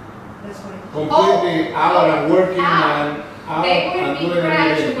 That's what Completely out and working out. and They out would and be doing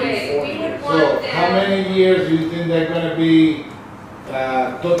everything? graduated. We would So want how them, many years do you think they're gonna be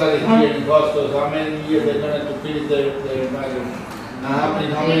totally here in Hostos? How many years they're gonna to finish their master? How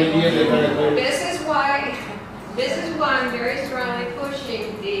many years they're gonna do? this is why I'm very strongly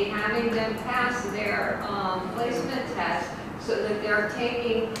pushing the having them pass their placement test so that they're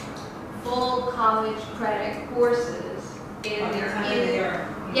taking full college credit courses in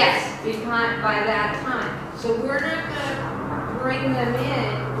yes, by that time. So we're not gonna bring them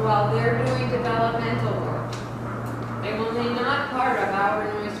in while they're doing developmental work. They will be not part of our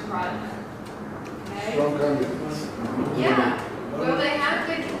noise project. Okay? Strong candidates. Yeah. Well, they have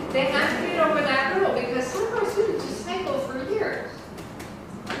to get over that hurdle because some of our students just cycle for years.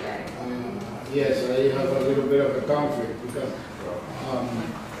 Okay. Yes, I have a little bit of a conflict because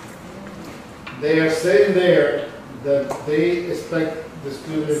they are saying there that they expect the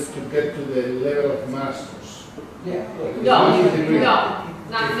students to get to the level of masters. Yeah. No,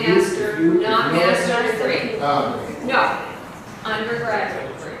 not master degree. Okay. No,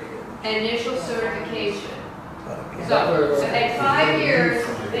 undergraduate degree, initial certification. So at 5 years,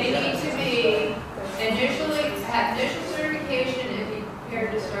 they need to be have initial certification and be prepared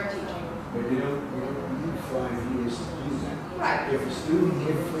to start teaching. But you don't need 5 years to do that. Right. If a student,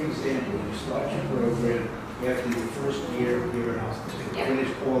 for example, you start your program after your first year here in Hostos, Yeah.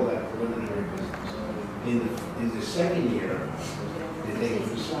 finish all that preliminary business. In the second year, they take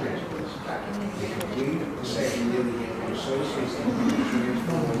the science course. They complete the second year, they get their associate's degree,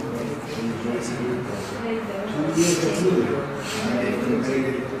 transfer over, and you join the new program. 2 years of doing it, and they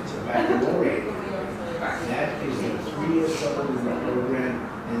completed it baccalaureate. That is the 3-year supplemental program,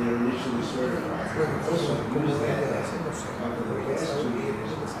 and they're initially certified. Also, use that as a couple of the past 2 years.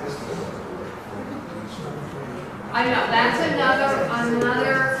 I know, that's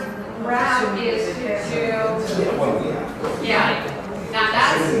another route is to do, yeah. Now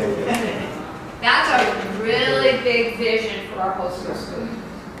that's a really big vision for our Hostos school.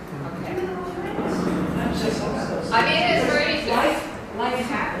 Okay. I mean, it's very easy. life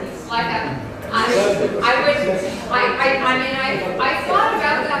happens. Like I thought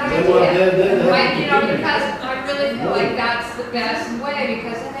about that idea, because I really feel like that's the best way,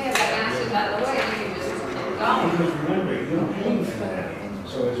 because then they have that massive out of the way, and you can just keep going. Because remember, you're paying for that.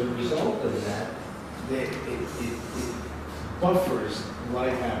 So as a result of that, it buffers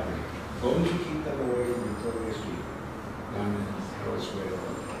life happening. As long as you keep them away from Victoria Street, down in elsewhere.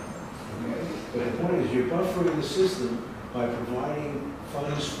 Okay? But the point is, you're buffering the system by providing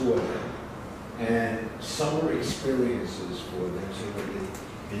funds for them and summer experiences for them, so that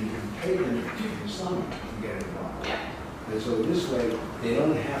and you can pay them in the summer to get involved. And so this way, they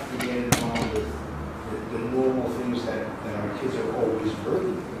don't have to get involved with the normal things that our kids are always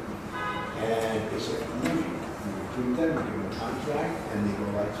burdened with. And it's a movie. You recruit them, you give them a contract, and they go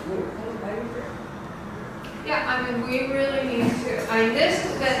right through it. Yeah, I mean, we really need to, I mean, this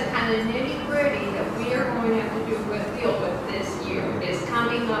has been kind of nitty gritty that we are going to have to deal with this year, is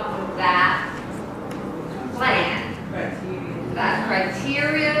coming up with that plan, that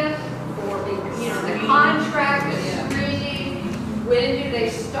criteria for, the contract, the screening, when do they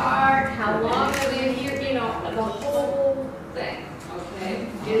start, how long are they here, the whole thing, okay,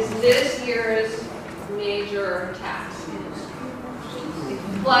 is this year's major task.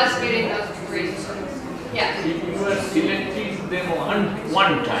 Plus getting those degrees. Yes. You are selecting them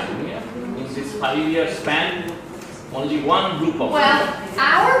one time, yeah? In this 5-year span, only one group of The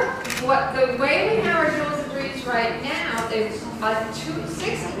way we have our dual degrees right now, there's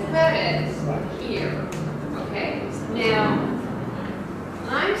 60 credits here, okay? Now,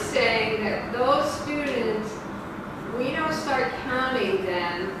 I'm saying that those students, we don't start counting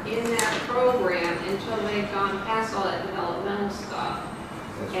them in that program until they've gone past all that developmental stuff.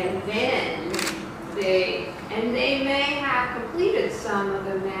 And then they may have completed some of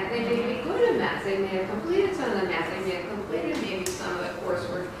the math, they may be good at math, they may have completed some of the math, they may have completed maybe some of the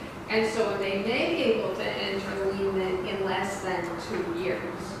coursework, and so they may be able to interleave them in less than 2 years.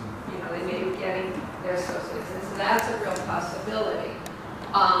 They may be getting their associates, and so that's a real possibility.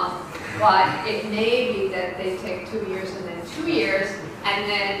 But it may be that they take 2 years and then 2 years, and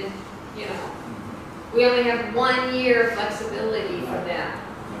then, we only have 1 year flexibility for them.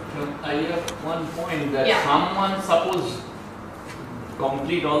 I have one point that Yeah. someone suppose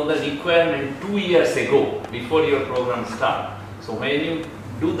complete all the requirement 2 years ago before your program start. So when you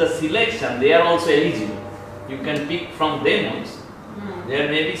do the selection, they are also eligible. You can pick from them also. There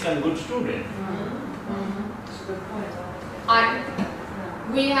may be some good student.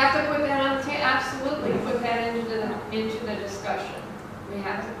 We have to put that on the table, absolutely, put that into the discussion. We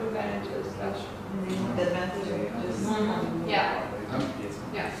have to put that into the discussion. The methods are just. Yeah, I'm,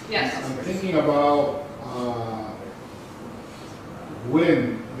 yes. I'm thinking about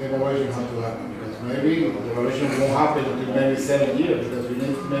when the evaluation has to happen, because maybe the evaluation won't happen until maybe 7 years, because we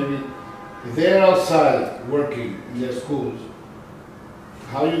need maybe, if they're outside working in their schools,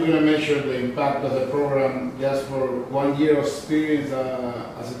 how are you going to measure the impact of the program just for 1 year of experience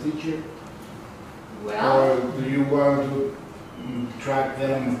as a teacher? Well, Or do you want to track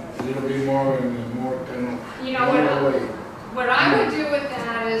them a little bit more in a more kind of you know way? what I would do with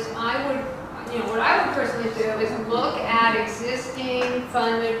that is what I would personally do is look at existing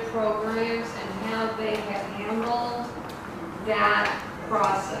funded programs and how they have handled that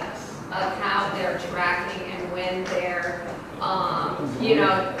process of how they're tracking and when they're,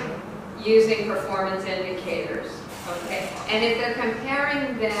 using performance indicators, okay? And if they're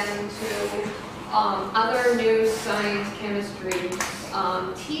comparing them to other new science, chemistry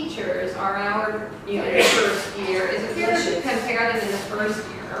teachers are our, the first year, is if you're to compare them in the first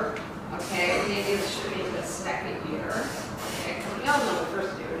year, okay, maybe it should be the second year, okay, we all know what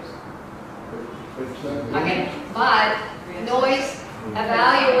first year is. Okay, but noise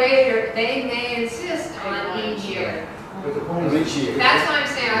evaluator, they may insist on each year. That's why I'm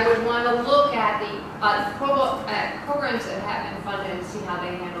saying I would want to look at the programs that have been funded and see how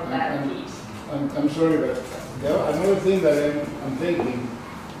they handle that piece. I'm sorry, but another thing that I'm thinking,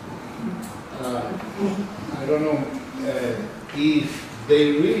 I don't know if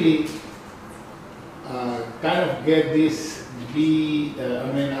they really kind of get this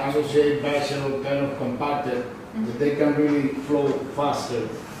associate bachelor kind of compacted, that they can really flow faster.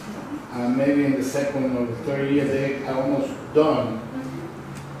 Maybe in the second or third year they are almost done.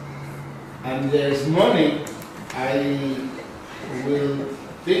 And there's money, I will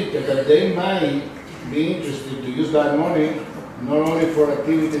think that they might be interested to use that money not only for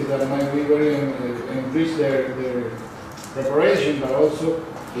activities that might be very increase their preparation, but also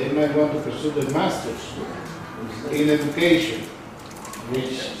they might want to pursue the masters in education,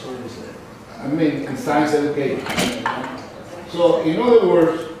 which in science education. So in other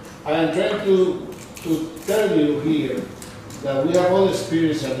words, I am trying to tell you here that we have all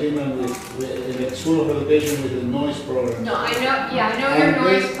experience agreement with in the School of Education with the noise program. No, I know your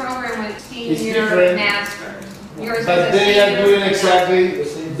noise program with senior masters. Yours But they are doing exactly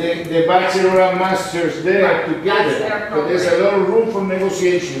the bachelor and masters there together. But there's a lot of room for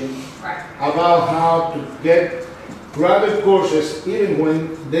negotiation about how to get graduate courses even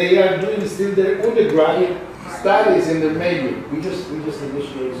when they are doing still their undergraduate studies in their major. We just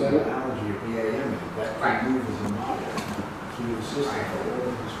initiated that analogy of BAM, that can move as a model to the system for all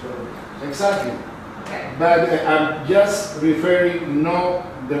of these programs. Exactly. Okay. But I'm just referring not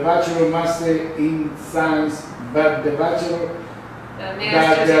the bachelor master in science, but the bachelor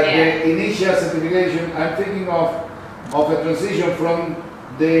the initial certification. I'm thinking of a transition from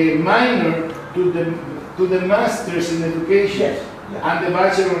the minor to the masters in education and the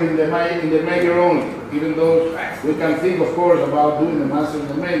bachelor in the major only. Even though we can think, of course, about doing the master in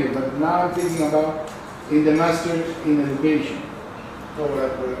the major, but now I'm thinking about in the master in education. So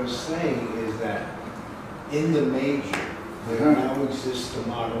what I'm saying is that in the major, there now exists a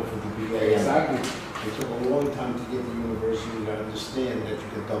model for the BA. Exactly. It took a long time to get the university to understand that you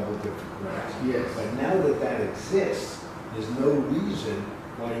could double different grades. Yes. But now that that exists, there's no reason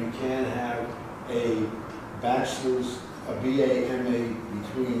why you can't have a bachelor's, a BA, MA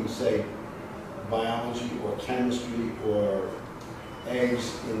between, say, biology or chemistry or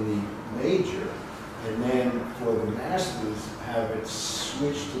eggs in the major, and then for the masters, have it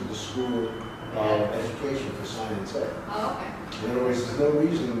switched to the School of Education for Science Ed. Oh, okay. In other words, there's no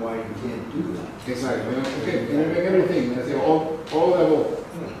reason why you can't do that. Exactly. Okay, you make everything. That's all level.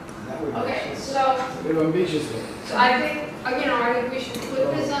 That would make Okay, sense. so A little ambitious. I think, I think we should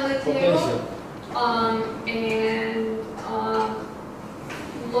put this on the table, and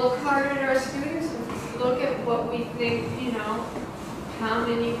look hard at our students, and look at what we think, how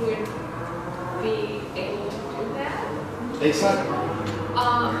many would be able to do that. Exactly.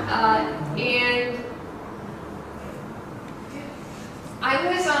 And I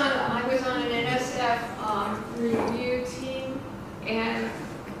was on an NSF review team, and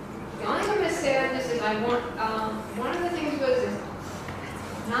the only thing I'm going to say on this is one of the things was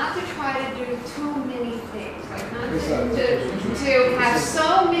not to try to do too many things, like not to have so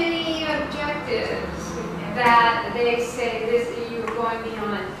many objectives that they say you're going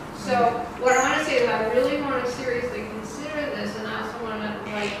beyond. So what I want to say is I really want to seriously consider this, and I also want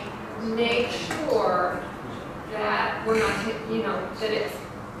to make sure that we're not you know, that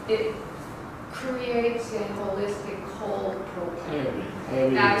it creates a holistic whole program.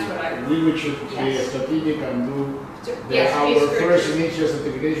 That's what I. We should be Yes. strategic and do Yes, our be strategic. first initial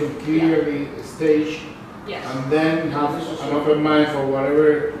certification clearly staged, Yes. and then have an open mind for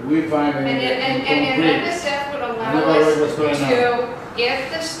whatever we find in And concrete. NSF would allow Never us read what's going to, if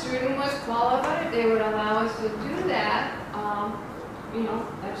the student was qualified, they would allow us to do that. You know,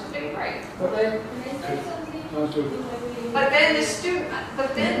 that's a big right. Can I say something? Sounds good. But then the student,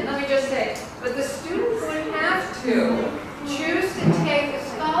 but then, let me just say, but the student would have to choose to take a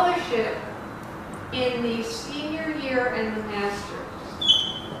scholarship in the senior year and the master's.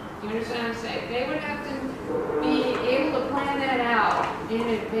 You understand what I'm saying? They would have to be able to plan that out in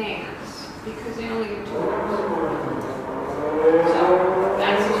advance because they only get 2 years. So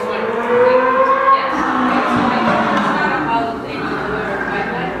that's just one thing. Yes. It's not about any other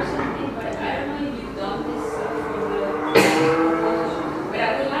pipeline or something, but I don't know if you've done this for the but I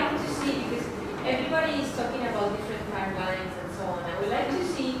would like to see, because everybody is talking about different timelines and so on. I would like to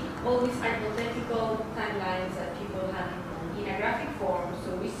see all these hypothetical timelines that people have in a graphic form,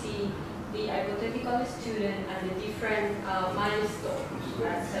 so we see the hypothetical student and the different milestones,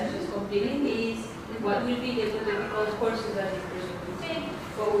 such as completing these, what will be the hypothetical courses that this person will take,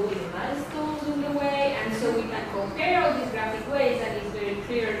 what will be the milestones on the way, and so we can compare all these graphic ways, and it's very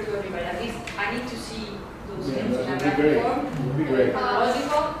clear to everybody. At least I need to see those Yeah, things in a that would be graphic great. form, That would be great.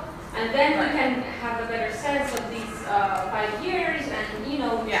 chronological, and then we can have a better sense of these 5 years, and you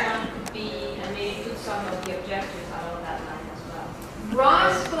know, which Yeah. one could be, and maybe put some of the objectives along that line as well.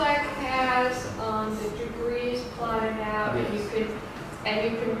 Ross Fleck has the degrees plotted out, and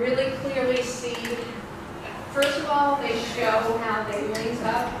you can really clearly see. First of all, they show how they link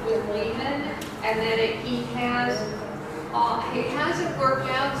up with Lehman, and then he has it worked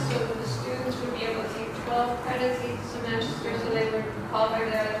out so that the students would be able to take 12 credits each semester, so they would qualify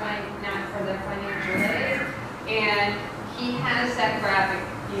for their financial aid. And he has that graphic.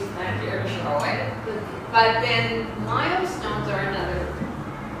 He's not here to show it, but then milestones are another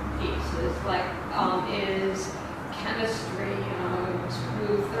piece. It's like is chemistry,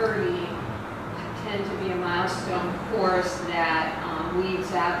 through 30 tend to be a milestone course that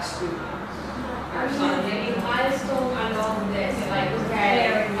weeds out students. Or something. Milestone along this, like,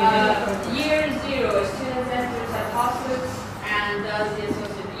 year 0, student enters at Hostos and does the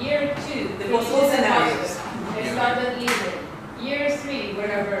associate. Year 2, The possible scenarios. They started leaving. Year 3,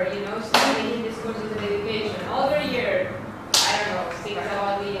 whatever, studying this course as an education. Other year, I don't know, think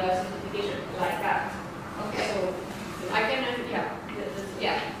about the certification, like that. Okay. So, I can,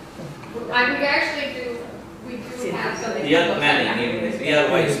 yeah. We do have something. Year planning,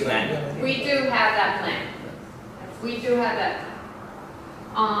 year-wise planning. We do have that plan. We do have that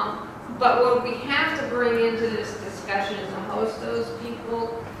plan. But what we have to bring into this discussion is the Hostos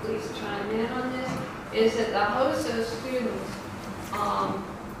people, please chime in on this, is that the Hostos students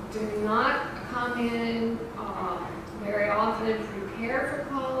do not come in very often and prepare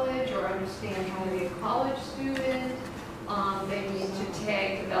for college or understand how to be a college student. They need to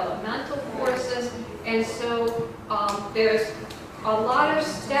take developmental courses, and so there's a lot of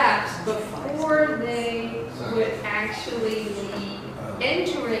steps before they would actually be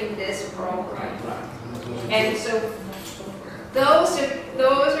entering this program. And so those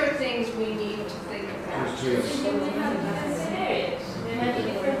are things we need to think about. they have different scenarios, they have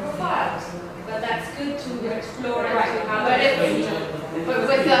different profiles, but that's good to explore and to have But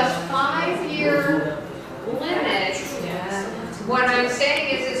with a 5-year limit, what I'm saying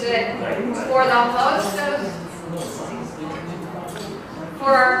is that for the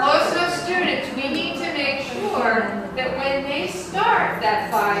Hostos students, we need to make sure that when they start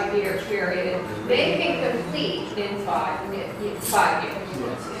that 5-year period, they can complete in 5 years.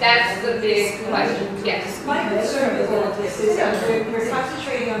 That's the big question. Yes. My concern with all of this is that we're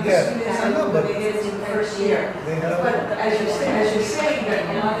concentrating on the students and what they did in the first year. But as you're saying, that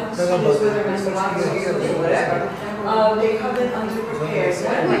a lot of the students, whether it's the Rockets or whatever, they come in underprepared.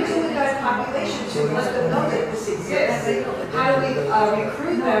 What do we do with that population to let them know that this exists? How do we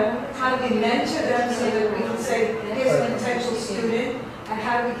recruit them? How do we mentor them so that we can say, here's a potential student? And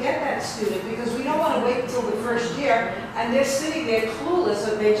how do we get that student? Because we don't want to wait until the first year and they're sitting there clueless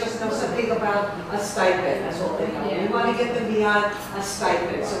or they just know something about a stipend. That's all they know. We want to get them beyond a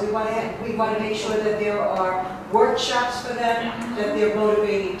stipend. So we want to make sure that there are workshops for them, that they're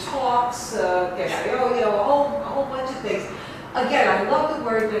motivating talks, a whole bunch of things. Again, I love the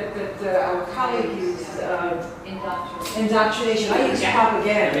word that our colleague used, indoctrination. I use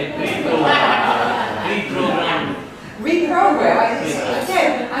propaganda. Reprogram.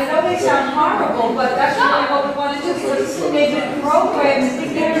 Again, I know they sound horrible, but that's not what we want to do because it's they've been programmed to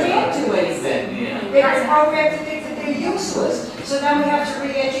think they can't do anything. Yeah. They've been programmed to think that they're useless. So now we have to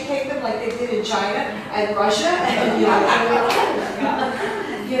re-educate them like they did in China and Russia and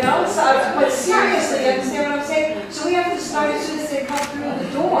you know, so, but seriously, you understand what I'm saying? So we have to start as soon as they come through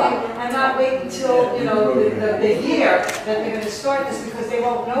the door and not wait until, you know, the year that they're gonna start this because they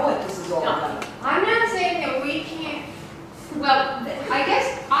won't know what this is all about. I'm not saying that we can't, well, I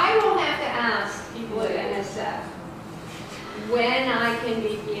guess I will have to ask people at NSF when I can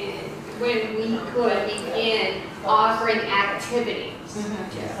begin, when we could begin offering activities,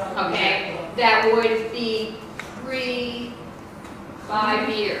 okay, that would be 3, 5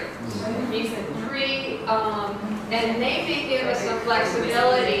 years. And maybe give us some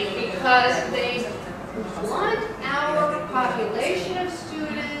flexibility because they want our population of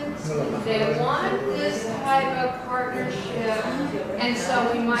students, they want this type of partnership, and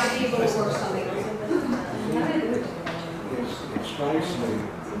so we might be able to work something out. It strikes me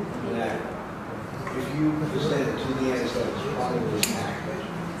that if you present it to the NSF as part of this package,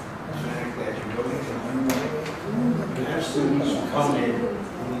 the fact that you're going to you have students who come in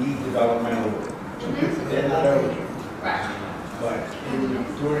who need developmental work. They're not eligible. Right. But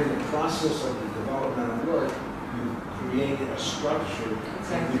during the process of the developmental work, you created a structure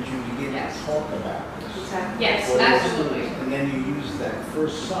in which you begin to talk about this. Yes, For the absolutely. students, and then you use that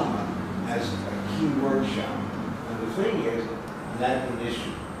first summer as a key workshop. And the thing is, that's an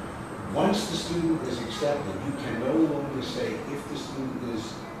issue. Once the student is accepted, you can no longer say if the student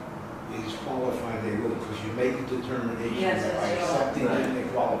is qualified, they will, because you make a determination that by accepting them, they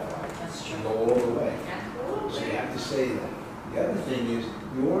qualify. You go all the way. So you have to say that. The other thing is,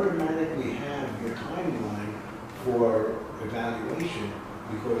 you automatically have your timeline for evaluation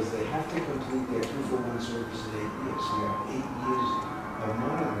because they have to complete their 2-for-1 service in 8 years. So you have 8 years of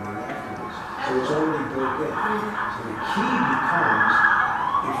monitoring afterwards. So it's already built in. So the key becomes,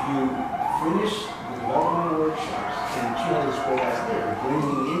 if you finish the developmental workshops and Charlie's what I did,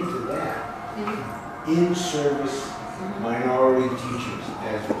 bringing into that in-service minority teachers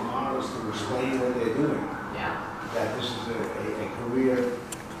as models to explain what they're doing. Yeah. That this is a career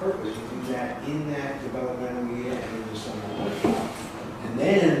purpose. You do that in that developmental year and in the summer workshop. And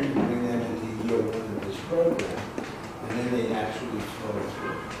then bring them into year 1 of this program. And then they actually flow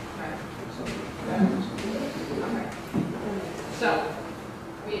through. Right. So that is So,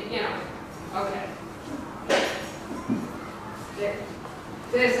 you know, okay.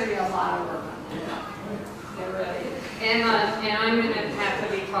 There's going to be a lot of work on that. There really is. And I'm going to have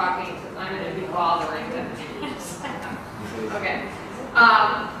to be talking, I'm going to be bothering them. Okay.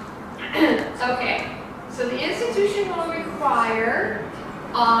 Okay. So the institution will require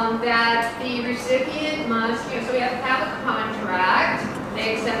that the recipient must, so we have to have a contract,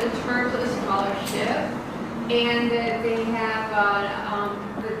 they accept the terms of the scholarship, and that they have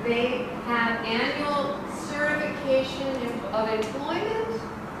annual certification of employment.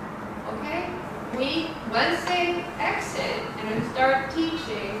 Okay? Once they exit and start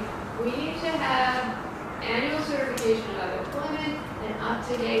teaching, we need to have annual certification of employment and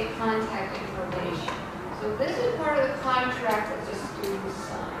up-to-date contact information. So this is part of the contract that the student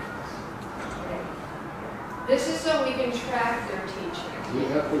signs. Okay? This is so we can track their teaching. We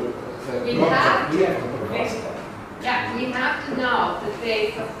have to, We have we have to provide that. Yeah, we have to know that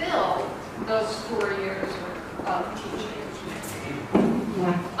they fulfill those 4 years of teaching.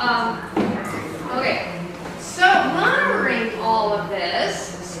 Okay, so monitoring all of this,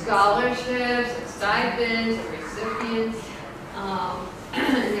 scholarships, and stipends, and recipients,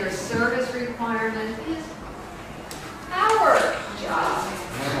 and their service requirements is our job.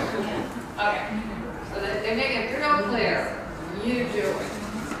 Okay, so they make it real clear, you do it.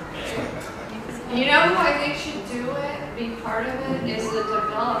 You know who I think should do it, be part of it, is the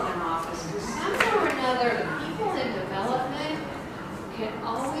development office. Because somehow or another, the people in development can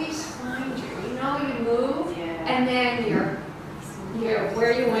always find you. You know, you move, and then you're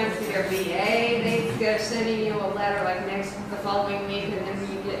where you went for your BA, they're sending you a letter like the following week, and then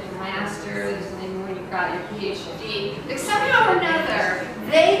you get your master's, and then when you got your PhD. Like somehow or another,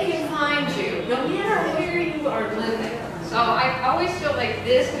 they can find you, no matter where you are living. So I always feel like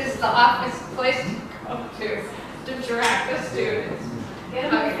this is the office place to go to track the students. Get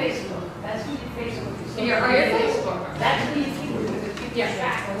them on Facebook. That's who your Facebook is. Your Facebook. That's who you keep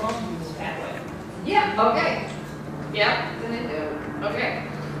track along that way. Yeah, okay. Yep, then they do. Okay.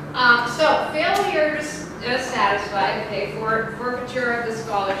 So failure to satisfy to pay forfeiture of the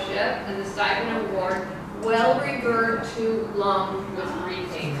scholarship and the stipend award will revert to loan with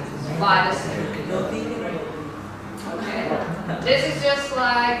repayments by the student. Okay. This is just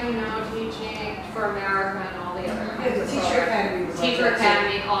like, teaching for America and all the other. Yeah, the teacher Teacher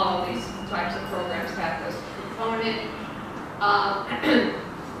Academy, all of these types of programs have this component.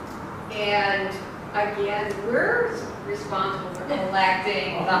 And again, we're responsible for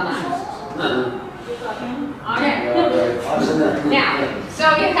collecting the money. Okay. Now,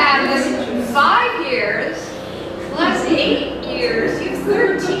 so you have this 5 years plus 8 years, you have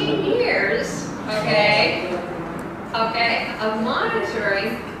 13 years, okay, of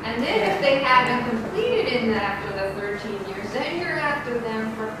monitoring, and then if they haven't completed in after the 13 years, then you're after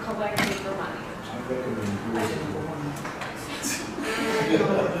them for collecting the money.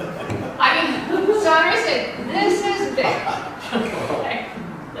 I mean, so I'm saying, this is big. Okay.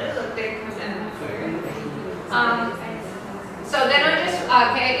 This is a big commitment. So then I just,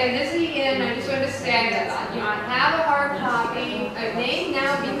 okay, and this is the end, I just want to say that, I have a hard copy. It may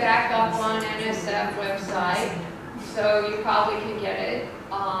now be backed up on NSF website, so you probably can get it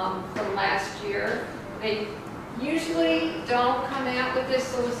from last year. They usually don't come out with this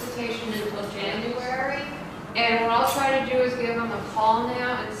solicitation until January. And what I'll try to do is give them a call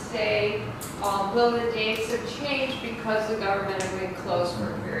now and say, will the dates have changed because the government have been closed for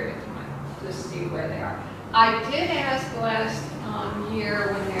a period of time, to see where they are. I did ask last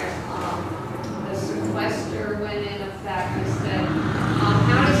year when the sequester went in effect, I said,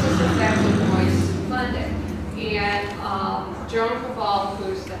 how does this affect the Moist funding? And Joan Caval,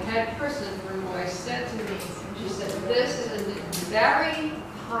 who's the head person for Moist, said to me, she said, this is a very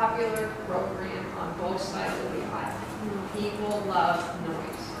popular program on both sides of the aisle. People love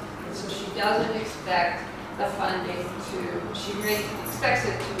noise. And so she doesn't expect the funding to, she expects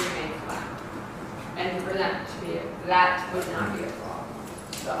it to remain flat. And for them to be, that would not be a problem.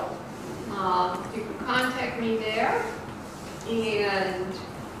 So, you can contact me there. And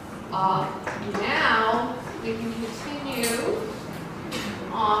now we can continue.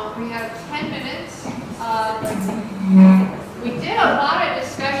 We have 10 minutes. We did a lot of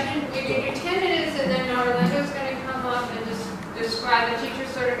discussion. We could do 10 minutes and then Orlando's going to come up and just describe the teacher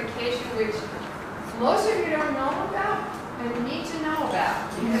certification, which most of you don't know about and need to know about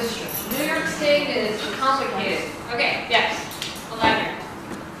because New York State is complicated. Okay, yes, Orlando.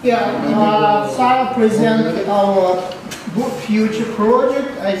 Yeah, Sarah presented our future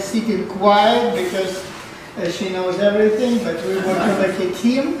project. I sit in quiet because she knows everything, but we work like a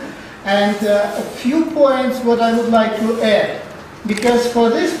team. And a few points what I would like to add, because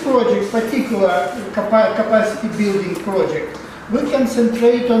for this project, particular capacity building project, we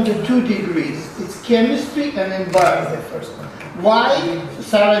concentrate on the 2 degrees. It's chemistry and environment. Why?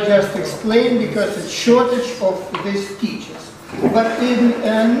 Sarah just explained, because it's shortage of these teachers. But in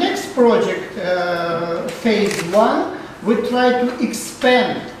next project, phase 1, we try to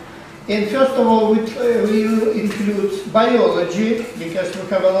expand. And first of all, we will include biology, because we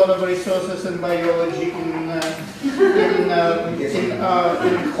have a lot of resources in biology in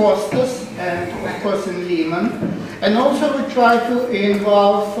Hostos and of course in Lehman. And also we try to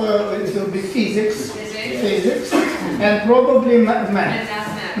involve, it will be physics, and probably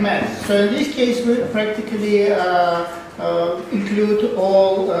math. So in this case, we practically include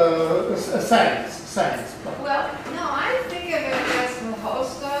all science. Well, no, I think of it as the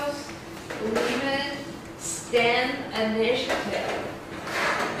Hostos Lehman STEM initiative.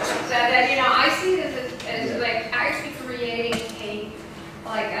 So that, I see this as like actually creating a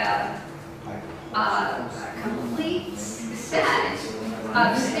complete set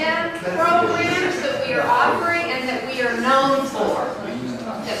of STEM programs that we are offering and that we are known for.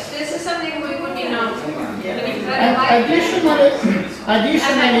 This is something we would be known for. Additionally,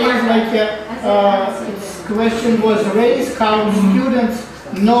 question was raised how students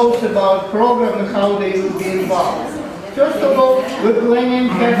knows about program and how they will be involved. First of all, we're planning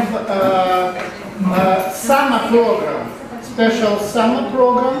to have summer program, special summer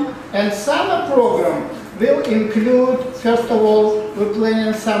program, and summer program will include, first of all, we're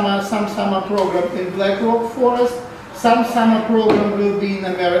planning some summer program in Black Rock Forest, some summer program will be in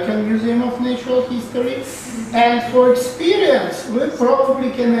American Museum of Natural History, and for experience, we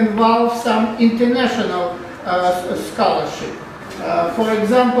probably can involve some international scholarship. For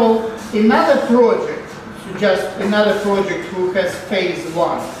example, another project who has phase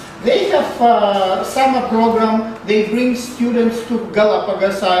 1, they have summer program, they bring students to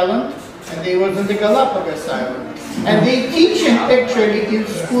Galapagos Island, and they was in the Galapagos Island. And they teaching actually in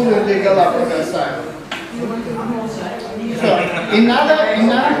school in the Galapagos Island. So,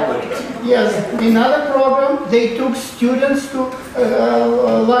 another program, they took students to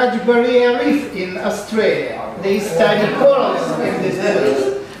large barrier reef in Australia. They study corals in this place.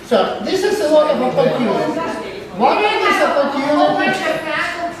 So this is a lot of opportunities. One of these A whole bunch opportunities. of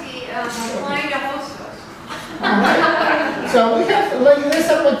faculty applying to Hostos. So we have like these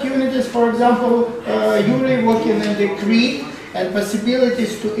opportunities, for example, Yuri working in the Crete and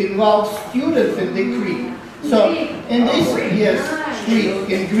possibilities to involve students in the Crete. So in this, yes, Crete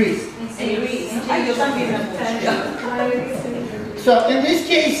in Greece. So in this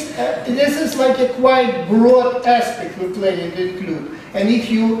case, this is like a quite broad aspect we're planning to include. And if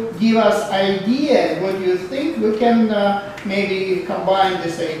you give us idea what you think, we can maybe combine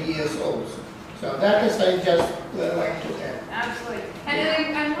these ideas also. So that is I just like to add. Absolutely.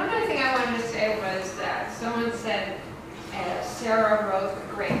 And one other thing I wanted to say was that someone said, Sarah wrote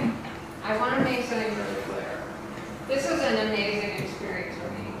the grant. I want to make something really clear. This was an amazing experience for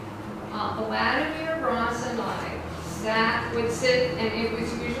me. Vladimir, Ross, and I would sit, and it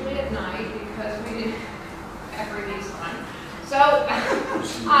was usually at night because we didn't ever need sun. So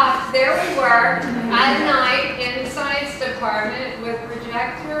there we were at night in the science department with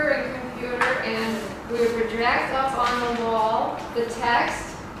projector and computer, and we would project up on the wall the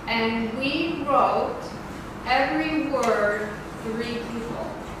text, and we wrote every word 3 people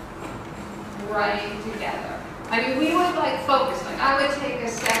writing together. I mean, we would like focus. Like I would take a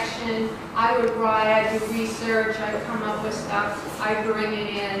section, I would write, I'd do research, I'd come up with stuff, I'd bring it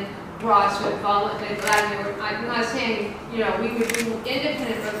in. Ross would follow it, I'm not saying, you know, we would do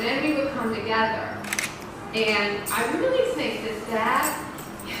independent, but then we would come together. And I really think that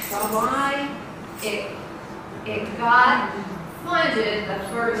is why it got funded the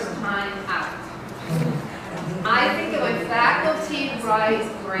first time out. I think that when faculty write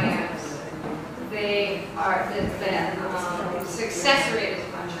grants, they are, the success rate is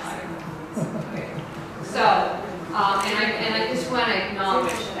much higher. So, and I just want to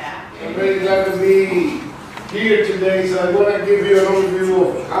acknowledge that. I'm very glad to be here today, so I want to give you an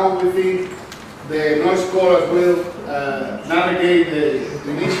overview of how we think the noise scholars will navigate the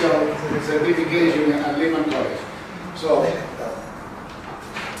initial certification at Lehman College. So,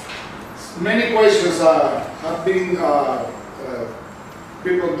 many questions have been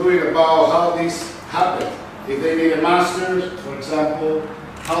people doing about how this happened. If they need a master's, for example,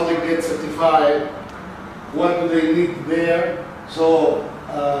 how they get certified, what do they need there. So,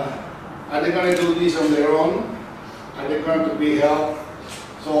 are they going to do this on their own? Are they going to be helped?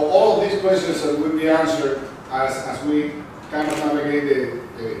 So all of these questions will be answered as we kind of navigate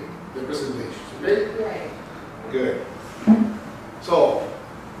the presentations, okay? Right. Good. So,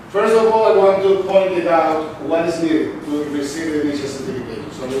 first of all, I want to point it out what is needed to receive the initial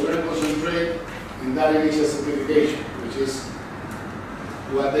certification. So we're going to concentrate in that initial certification, which is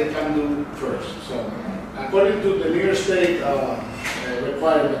what they can do first. So, according to the New York State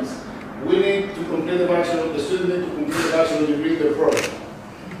requirements, we need to complete the bachelor, the student need to complete the bachelor degree in the program.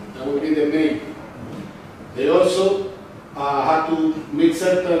 That would be the main. They also have to meet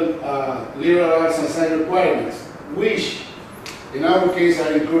certain liberal arts and science requirements, which in our case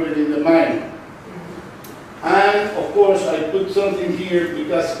are included in the minor. And of course, I put something here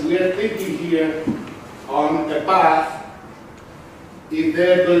because we are thinking here on a path if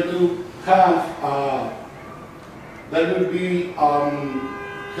they're going to have that will be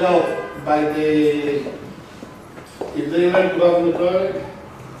helped by the, if they like to have the product,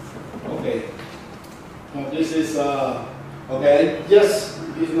 okay. Now this is, okay, just,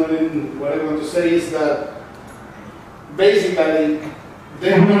 this is not in, what I want to say is that basically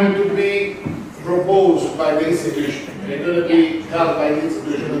they're going to be proposed by the institution. They're going to be held by the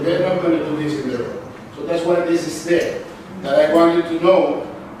institution, but they're not going to do this in their own. So that's why this is there. That I want you to know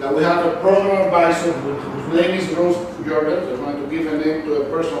that we have a program advisor whose name is Rose Jordan. I want to give a name to a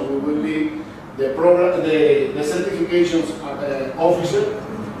person who will be the program, the certifications officer,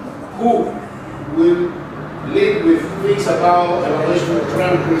 who will lead with things about evaluation of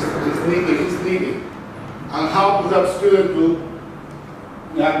transcripts is needed, and how to help students to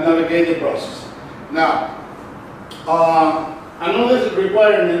navigate the process. Now, another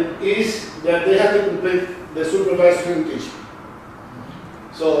requirement is that they have to complete the supervised student teaching.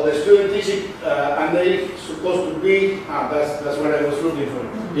 So the student teaching, and they supposed to be, that's what I was looking for,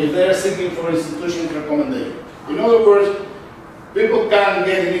 if they are seeking for institution recommendation. In other words, people can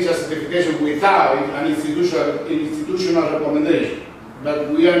get initial certification without an institutional recommendation, but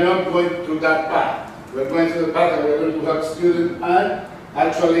we are not going through that path. We're going through the path that we're going to have students and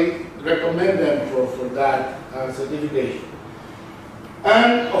actually recommend them for that certification.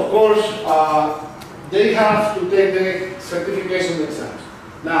 And of course, they have to take the certification exams.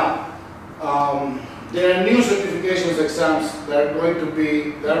 Now, there are new certifications exams that are going to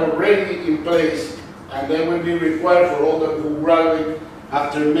be, that are already in place, and they will be required for all those who graduate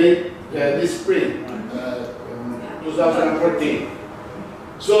after May this spring, 2014.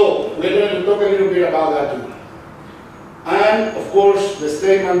 So we're going to talk a little bit about that too. and of course the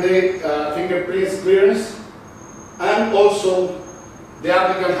state mandate fingerprints clearance, and also the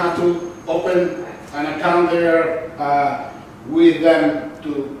applicant had to open an account there with them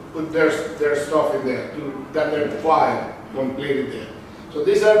to put their stuff in there, to get their file completed there. So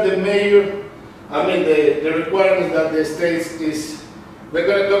these are the major, the requirements that the state is. We're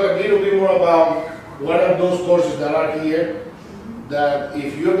going to talk a little bit more about what are those courses that are here, that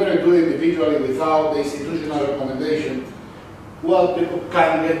if you're going to do it individually without the institutional recommendation, well, people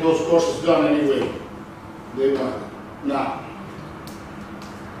can get those courses done anyway they want. Now,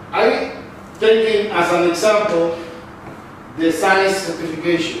 I taking as an example the science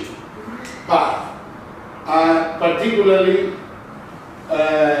certification path, particularly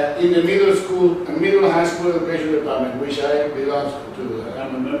in the middle school and middle and high school education department, which I belong to.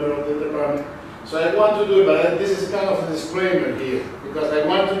 I'm a member of the department. So I want to do it, but this is kind of a disclaimer here, because I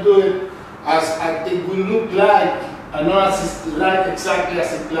want to do it as it will look like, and not as like exactly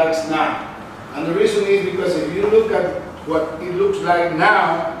as it looks now. And the reason is because if you look at what it looks like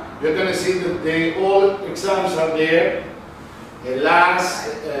now, you're going to see that all exams are there. The last,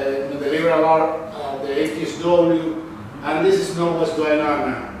 the liberal art, the HSW, and this is not what's going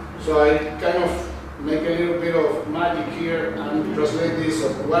on now. So I kind of make a little bit of magic here and translate this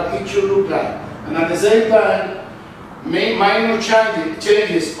of what it should look like. And at the same time, minor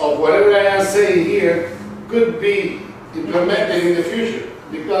changes of whatever I am saying here could be implemented in the future,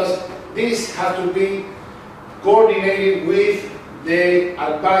 because this has to be coordinated with the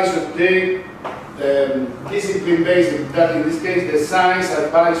advice of the discipline-based, that in this case the science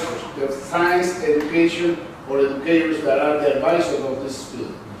advisors, the science education or educators that are the advisors of this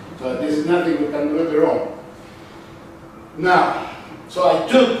field. So this is nothing we can do on their own. Now, so I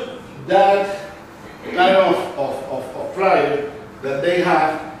took that kind of flyer that they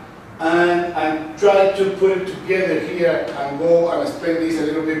have and tried to put it together here and go and explain this a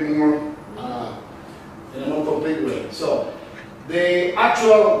little bit more in a more complete way. So the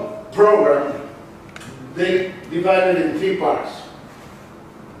actual program, they divided in 3 parts.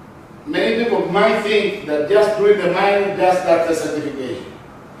 Many people might think that just doing the minor, just that's the certification.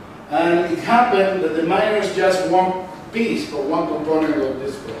 And it happened that the minor is just one piece or one component of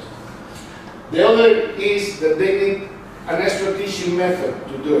this course. The other is that they need an extra teaching method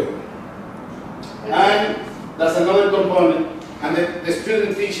to do it. And that's another component, and the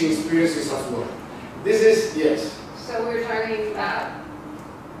student teaching experiences as well. This is, yes. So we're talking about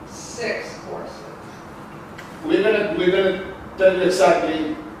 6 courses. We're gonna tell you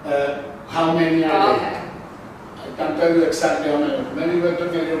exactly how many are there. Okay. I can tell you exactly how many. Maybe we're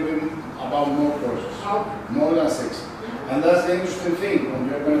talking a little bit about more courses, more than 6. And that's the interesting thing when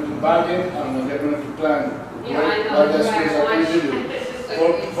you're going to budget and when you're going to plan. Yeah, I know. What the schools are going to do.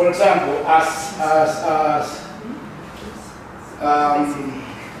 For example,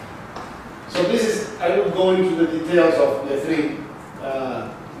 so this is, I will go into the details of the 3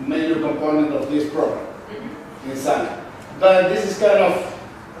 major components of this program inside. But this is kind of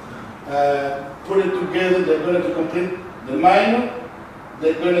put it together. They're going to complete the minor.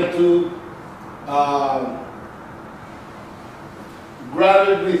 They're going to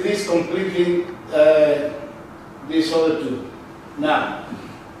graduate with this completing these other 2. Now,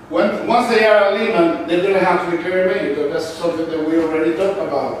 once they are a layman, they're going to have to declare a major, because that's something that we already talked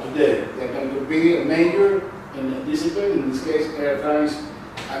about today. They're going to be a major in a discipline, in this case, science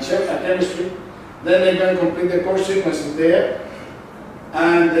and chemistry. Then they're going to complete the course sequences there,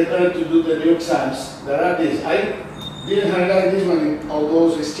 and they're going to do the new exams that are this. I didn't highlight this one,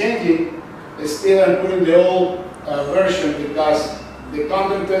 although it's changing. Still, I'm putting the old version because the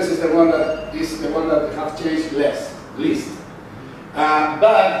content test is the one that have changed least.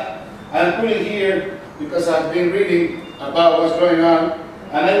 But I'm putting here because I've been reading about what's going on,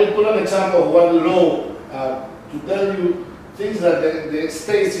 and I will put an example of what the law to tell you things that the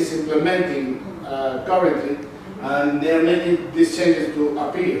state is implementing currently, and they are making these changes to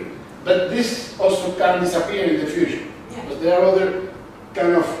appear. But this also can disappear in the future, because there are other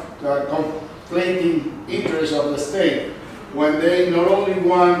kind of conflicting interests of the state when they not only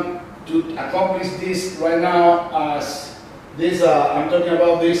want to accomplish this right now as this, I'm talking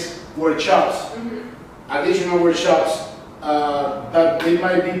about these workshops, additional workshops, that they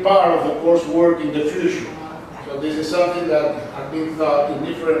might be part of the coursework in the future. So this is something that has been thought in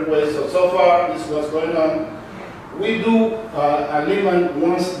different ways. So far, this is what's going on. We do, a layman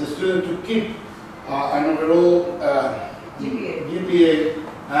wants the student to keep an overall GPA,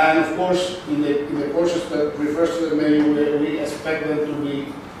 and of course, in the courses that refers to the major, we expect them to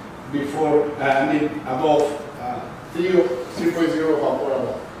be above 3.0 or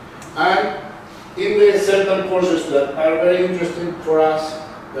above. And in the certain certain courses that are very interesting for us.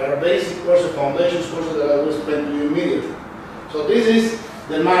 There are basic courses, foundations courses that I will explain to you immediately. So this is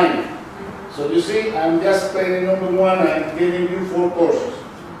the minor. So you see, I'm just explaining number one, I'm giving you 4 courses.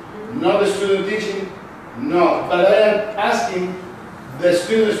 Not the student teaching, no, but I am asking the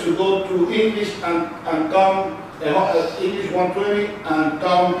students to go to English and come, English 120 and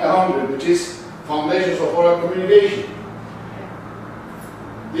come 100, which is Foundations of Oral Communication.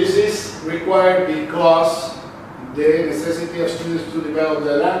 This is required because the necessity of students to develop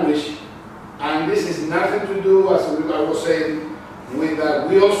their language, and this is nothing to do, as I was saying, with that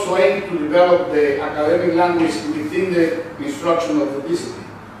we also aim to develop the academic language within the instruction of the discipline.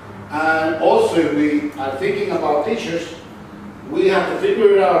 And also, if we are thinking about teachers, we have to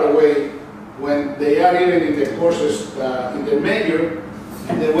figure out a way when they are even in the courses, in the major,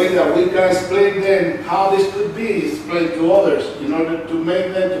 in the way that we can explain them how this could be explained to others in order to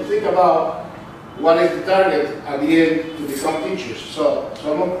make them to think about what is the target at the end to become teachers. So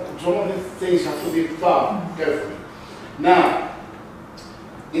some of these things have to be thought carefully. Now,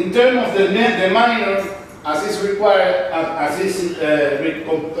 in terms of the minor, as is required, as is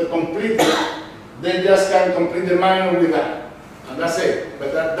completed, they just can complete the minor with that. And that's it.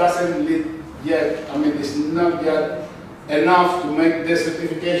 But that doesn't lead yet, I mean, it's not yet enough to make the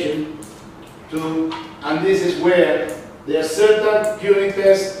certification to, and this is where there are certain Turing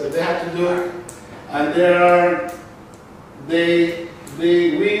tests that they have to do, and there are, we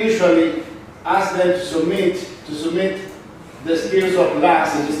usually ask them to submit the skills of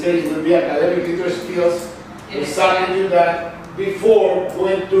LAS, in this case will be academic literacy skills, to start to do that before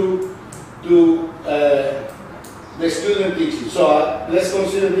going to the student teaching. So let's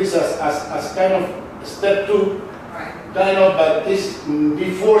consider this as kind of step 2, kind of, but it's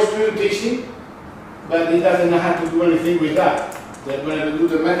before student teaching, but it doesn't have to do anything with that. They're going to do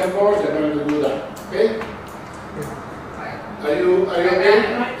the method course, they're going to do that, okay? Are you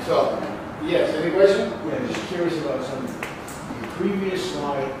okay? So, yes, any question? Yeah, just curious about something. The previous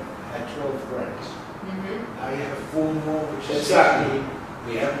slide had 12 credits. Now you have 4 more, which is Exactly. 16.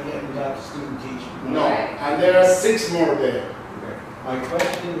 We haven't yet got the student teaching. No, and there are 6 more there. Okay. My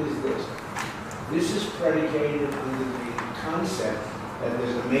question is this. This is predicated under the concept that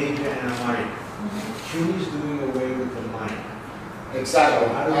there's a major and a minor. CUNY's doing away with the minor. Exactly.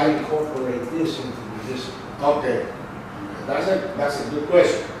 So how do I incorporate this into the discipline? Okay, that's a good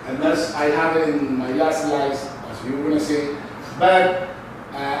question, and that's I have it in my last slides, as you were going to say, but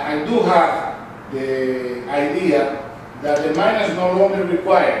I do have the idea that the minor is no longer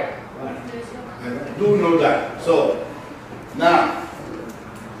required. I do know that. So now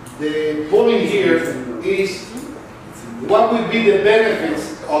the point here is what would be the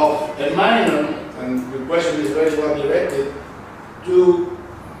benefits of a minor, and the question is very well directed,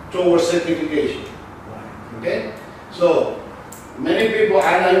 towards certification. Okay? So, many people,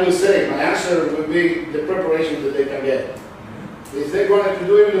 and I will say, my answer will be the preparation that they can get. If they're going to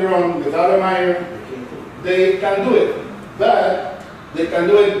do it on their own without a minor, they can do it. But, they can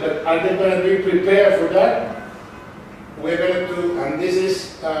do it, but are they going to be prepared for that? We're going to, and this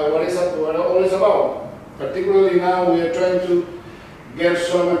is what all is about. Particularly now, we are trying to get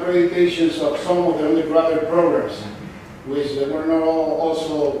some accreditations of some of the undergraduate programs, which were not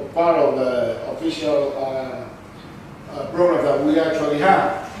also part of the official program that we actually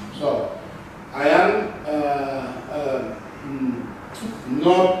have. So I am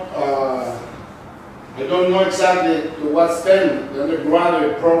I don't know exactly to what extent the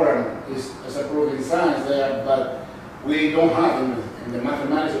undergraduate program is approved in science there, but we don't have in the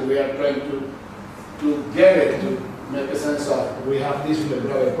mathematics. We are trying to get it, to make a sense of we have this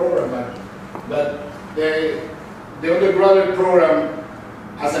undergraduate program, but the undergraduate program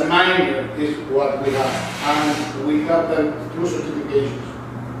as a minor is what we have, and we have them through certifications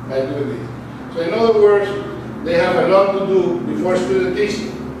by doing this. So in other words, they have a lot to do before student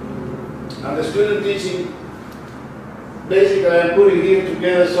teaching. And the student teaching, basically I'm putting here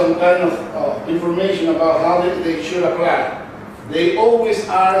together some kind of information about how they should apply. They always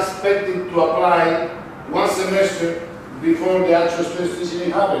are expected to apply 1 semester before the actual student teaching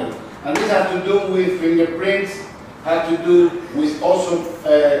is happening. And this has to do with fingerprints, has to do with also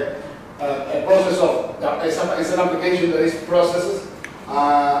a process of, it's an application that is processes,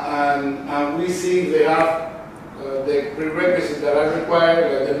 and we see they have the prerequisites that are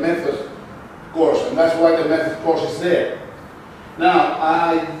required, the method course, and that's why the method course is there. Now,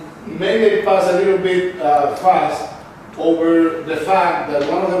 I maybe pass a little bit fast over the fact that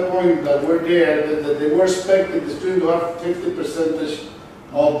one of the points that were there, that they were expecting the student to have 50%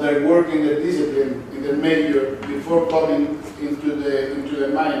 of their work in the discipline, in the major, before coming into the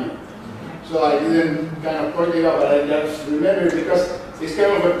minor. so I didn't kind of point it out, but I just remember it because it's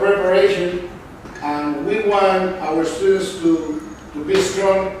kind of a preparation, and we want our students to be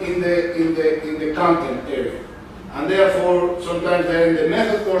strong in the content area. And therefore, sometimes they're in the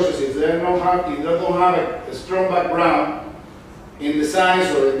method courses, if they don't have a strong background in the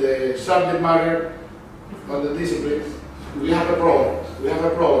science or in the subject matter or the disciplines, we have a problem. We have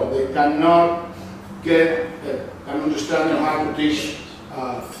a problem. They cannot get an understanding of how to teach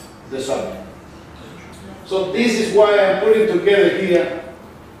the subject. So this is why I'm putting together here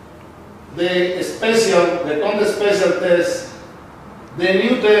the content special test, the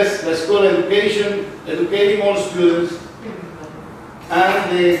new test that's called educating all students,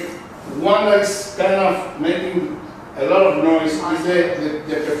 and the one that's kind of making a lot of noise is the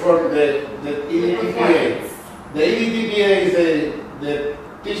EDTPA. The EDTPA is the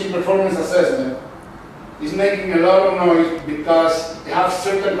teaching performance assessment. Is making a lot of noise because it has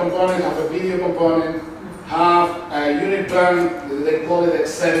certain components, have a video component, have a unit plan, they call it a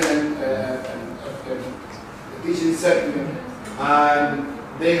segment, a teaching segment, and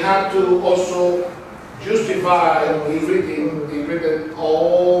they have to also justify in written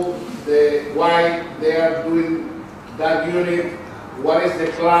all the why they are doing that unit, what is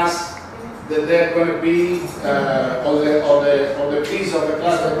the class that they're going to be, or the piece of the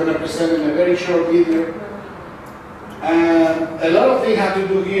class they're going to present in a very short video. And a lot of things have to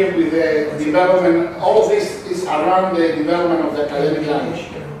do here with the development. All of this is around the development of the academic language.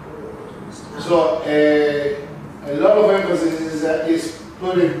 So a lot of emphasis is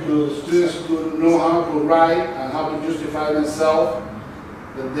put into students to know how to write and how to justify themselves,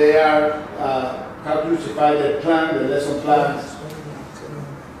 that they are, how to justify their plan, their lesson plans,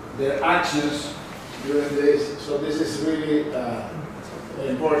 their actions during this. So this is really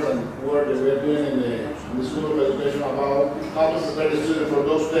important work that we are doing in the School of Education about how to prepare the student for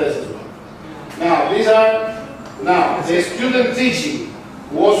those tests as well. Now, the student teaching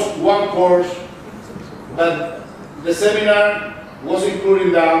was one course, but the seminar was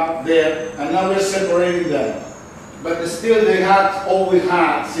including down there, and now we're separating them. But still, they always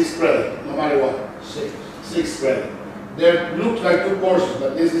had 6 credits, no matter what. 6 credits. They look like 2 courses,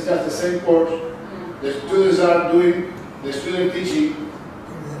 but this is just the same course. The students are doing the student teaching.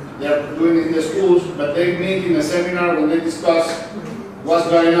 They are doing it in the schools, but they meet in a seminar when they discuss what's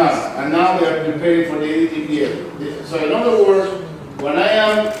going on. And now they are preparing for the EDTPA. So in other words, when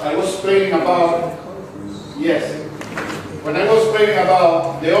I was explaining about, when I was explaining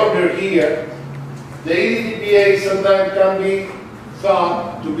about the order here, the EDTPA sometimes can be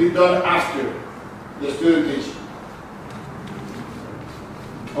thought to be done after the student teaching.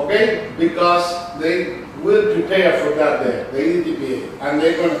 Okay? Because they will prepare for that day, the EDTPA. And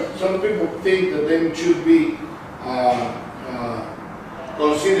some people think that they should be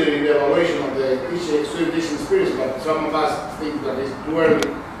considering the evaluation of the student teaching experience, but some of us think that it's too early.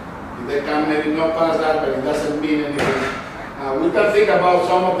 They can maybe not pass that, but it doesn't mean anything. We can think about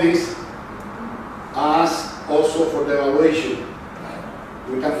some of these as also for the evaluation.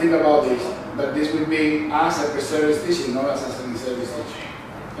 We can think about this, but this will be as a pre-service teaching, not as an in-service teaching.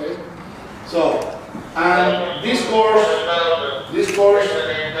 Okay? So, and this course,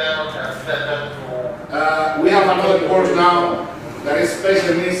 we have another course now that is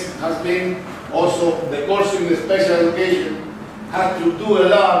special needs, has been also the course in the special education had to do a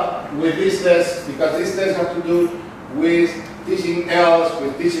lot with this test, because this test has to do with teaching else,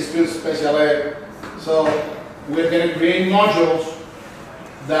 with teaching students special ed. So we're going to create modules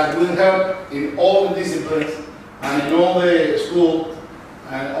that will help in all the disciplines and in all the school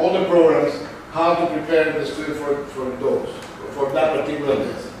and all the programs how to prepare the student for that particular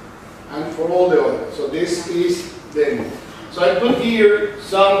test and for all the others. So this is the. So I put here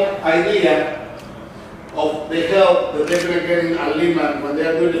some idea of the help that they're going to get in Lehman when they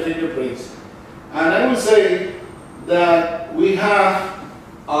are doing the fingerprints. And I will say that we have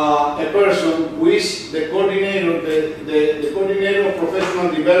a person who is the coordinator, the coordinator of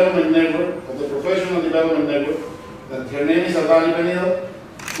Professional Development Network, that her name is Adani Benito,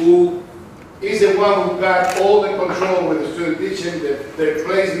 who is the one who got all the control with the student teaching, their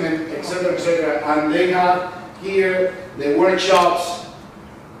placement, etc., and they have here the workshops,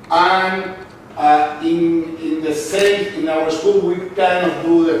 and in our school we kind of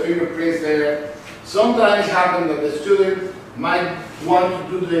do the fingerprints there. Sometimes it happens that the student might want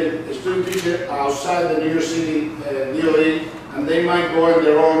to do the student teacher outside the New York City DOE, and they might go on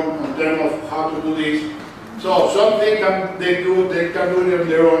their own in terms of how to do this. So something they can do it on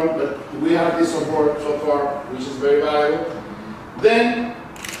their own, but we have this support so far, which is very valuable. Then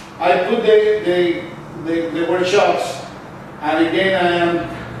I put the workshops, and again I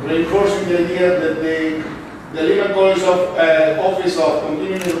am reinforcing the idea that the Lehman College Office of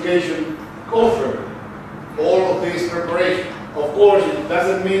Continuing Education offer all of this preparation. Of course, it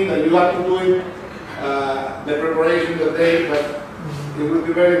doesn't mean that you have to do it, the preparation the day, but it will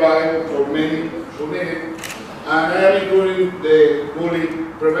be very valuable for many who need it. And I am including the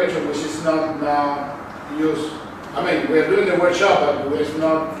bullying prevention, which is not now used. I mean, we are doing the workshop, but it's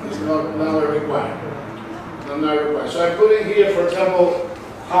not now required. Not required. So I put in here, for example,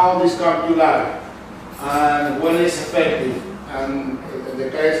 how this comes to life and when it's effective, and in the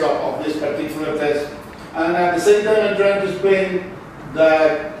case of this particular test. And at the same time, I'm trying to explain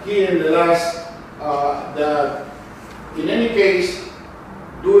that here in the last, that in any case,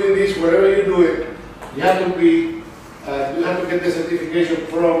 doing this, wherever you do it, you have to be, you have to get the certification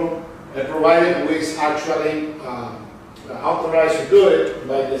from a provider who is actually authorized to do it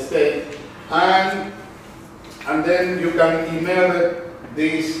by the state, and then you can email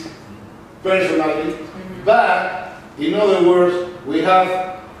this personally. But in other words, we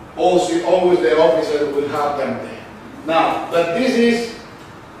have also always the officer will have them there. Now, but this is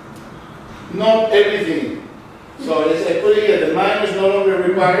not everything. So let's say put here the minor is no longer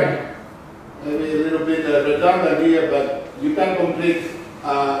required. Maybe a little bit redundant here, but you can complete.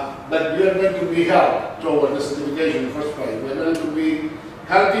 But you are going to be helped toward the certification in the first place. We are going to be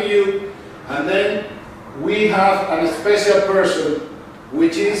helping you, and then we have a special person,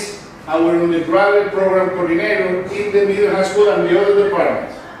 which is our undergraduate program coordinator in the middle high school and the other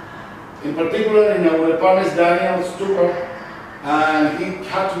departments. In particular, in our department, Daniel Stuart, and he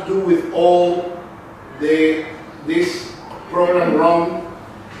had to do with all this program run.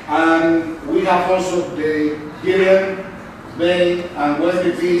 And we have also the Gillian, Benny, and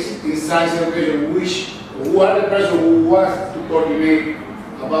Wesley Peace in science education, who are the person who was to coordinate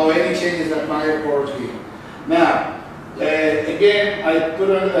about any changes that might occur here. Now, again, I put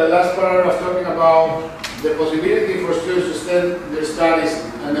a last paragraph talking about the possibility for students to extend their studies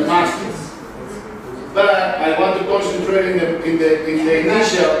and the masters. But I want to concentrate in the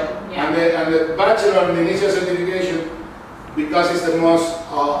initial and the bachelor and the initial certification, because it's the most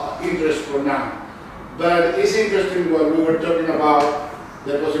interest for now. But it's interesting what we were talking about,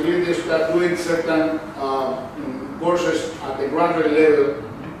 the possibility to start doing certain courses at the graduate level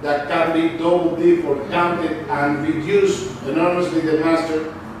that can be double dipped or counted and reduce enormously the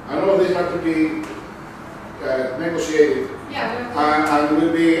master. And all of this has to be negotiated. Yeah, and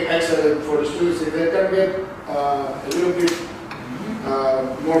will be excellent for the students if they can get a little bit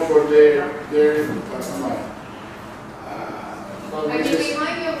more for their amount. I mean, we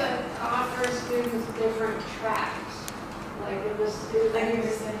might be able to offer students different tracks. Like if a student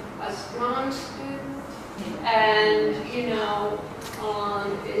is a strong student and, you know,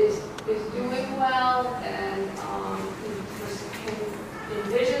 is doing well and can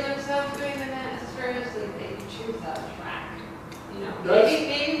envision themselves doing the masters, then they can choose that track. You know,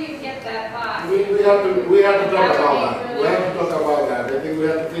 maybe we can get that by. We have to talk about that. We have to talk about that. I think we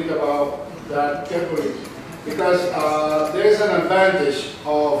have to think about that carefully. Because there is an advantage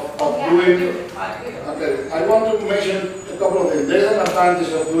of doing. Okay, I want to mention a couple of things. There is an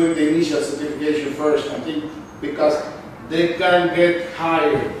advantage of doing the initial certification first, I think, because they can get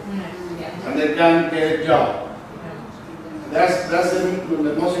hired and they can get a job. That's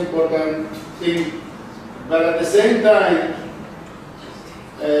the most important thing. But at the same time,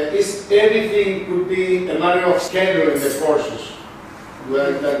 everything could be a matter of scheduling the courses,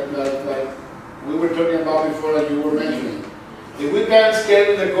 like we were talking about before and you were mentioning. If we can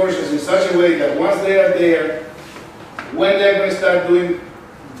schedule the courses in such a way that once they are there, when they're going to start doing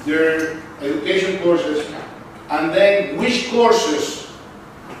their education courses, and then which courses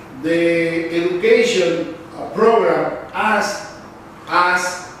the education program as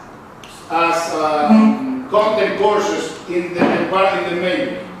content courses in the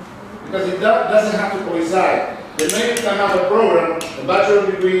menu. Because it doesn't have to coincide. The menu can have a program, a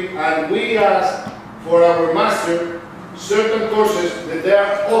bachelor degree, and we ask for our master certain courses that they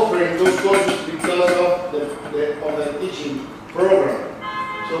are offering those courses because of the teaching program.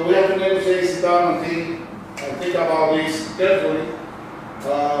 So we have to negotiate, sit down and think about this carefully.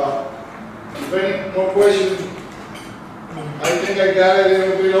 If any more questions, I think I got a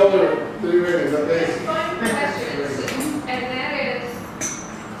little bit over 3 minutes, okay? One question, and that is,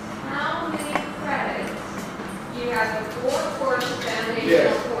 how many credits? You have the 4 courses,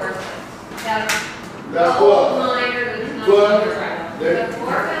 foundational courses. That's all minor, that's not undergrad. The 4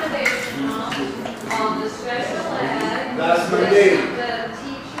 foundational, the special ed, that's my name. the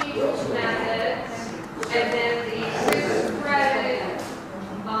teaching methods, and then the 6 credit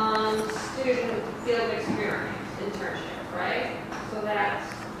student field experience internship, right? So that's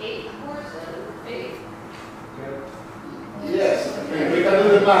 8 courses, 8. Yes, we can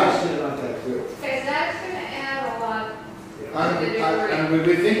do the math. Okay, so that's going to add a lot And, to the degree. and when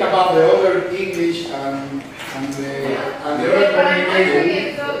we think about the other English and the other But I'm wondering communication,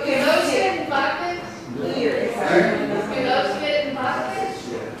 if those fit in buckets? Here, exactly. Do those fit in buckets?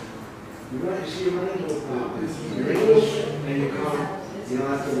 You're going to see your money go down. Your English and your comp, you don't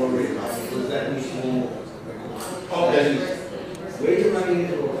have to worry about it, because that means more. okay, Where you're running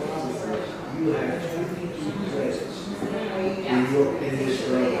into a problem is, you have 22 credits in this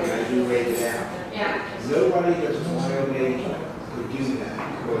program, as you laid it out. Yeah. Nobody that's a bio major could do that,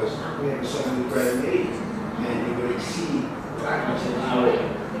 because we have a 70 credit major, and you would exceed practice an hour.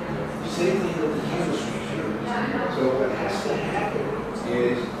 Same thing with the chemistry. So what has to happen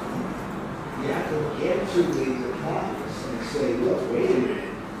is, you have to get to the departments and say, look, wait a minute.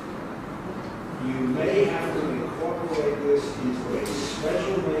 You may have to incorporate this into a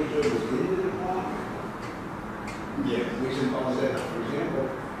special major within the department. yeah. Which involves that, for example,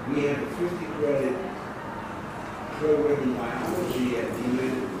 we have a 50 credit program in biology at DU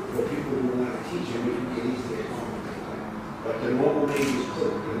for people who want to teach it, which we can easily accommodate that. But the normal majors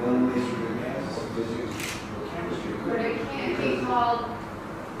could, the normal majors in math, physics, or chemistry could. But it can't be called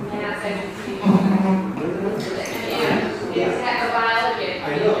math education. No, no, no. It's a biology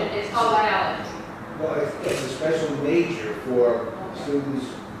I know. education. It's called biology. Well, it's a special major for students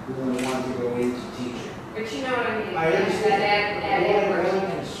who want to go into teaching. But you know what I mean? I understand. That What Edwards.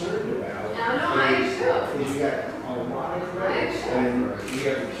 I'm concerned about. No, I understood. Is you got a lot of credits, and you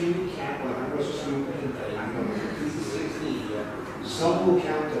got the CUNY cap, when I was a student, I'm going to 60, some will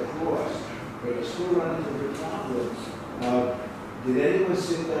count across, but it's still running into the problem. Did anyone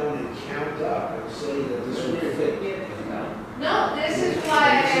sit down and count up and say that this would fit? No, this is why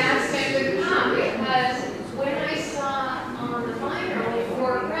I asked him to come, because when I saw on the flyer only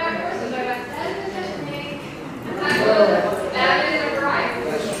 4 credit courses, I got, that doesn't make, that is a right.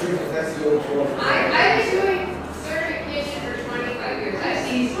 That's true, that's the old talk. I've been doing certification for 25 years. I've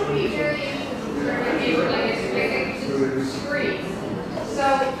seen so many variations of certification, like it's big screen. So,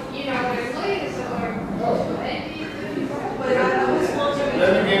 you know, when I played it, so But I was wondering.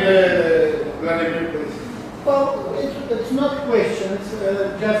 Let me give Vladimir, please. Well, it's not questions,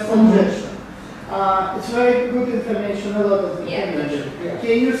 just suggestion. It's very good information, a lot of Yeah. information.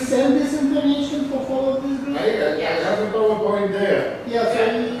 Can you send this information for all of this group? I have a PowerPoint there. Yes,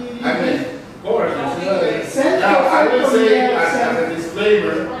 I mean, of course, Send now, I will from say there, as send- a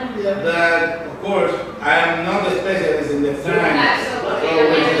disclaimer, Yeah. that, of course, I am not a specialist in the science. Absolutely. So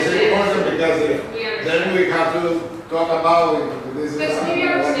which is important because We then understand. we have to talk about this is Because New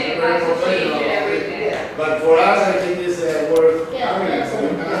York what State very likes to change professional it about every it. day. But for us, I think it's worth Yeah, having it, so we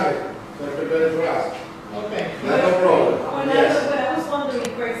absolutely. can have it. So prepare it for us. Okay. That's no problem. But I was wondering,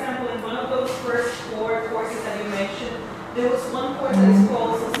 for example, in one of those first 4 courses that you mentioned, there was one course that is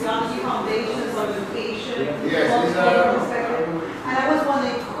called Sociology Foundations of Education. Yes, From these the are- perspective. And I was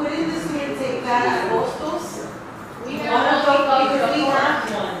wondering, couldn't the student take that at Hostos? We One have of those, one because we before.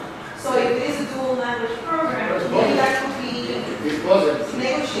 have one. So if it is a dual language program, maybe that could be It's positive.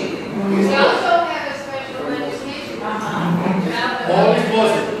 negotiated. We also have a special education. Uh-huh. All is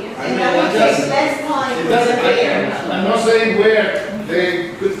positive. I And mean, that would it doesn't- take less time it for doesn't, the parents. I'm not saying where they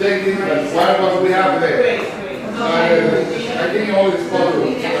could take it, but what we have there. Great, great. I think all is positive.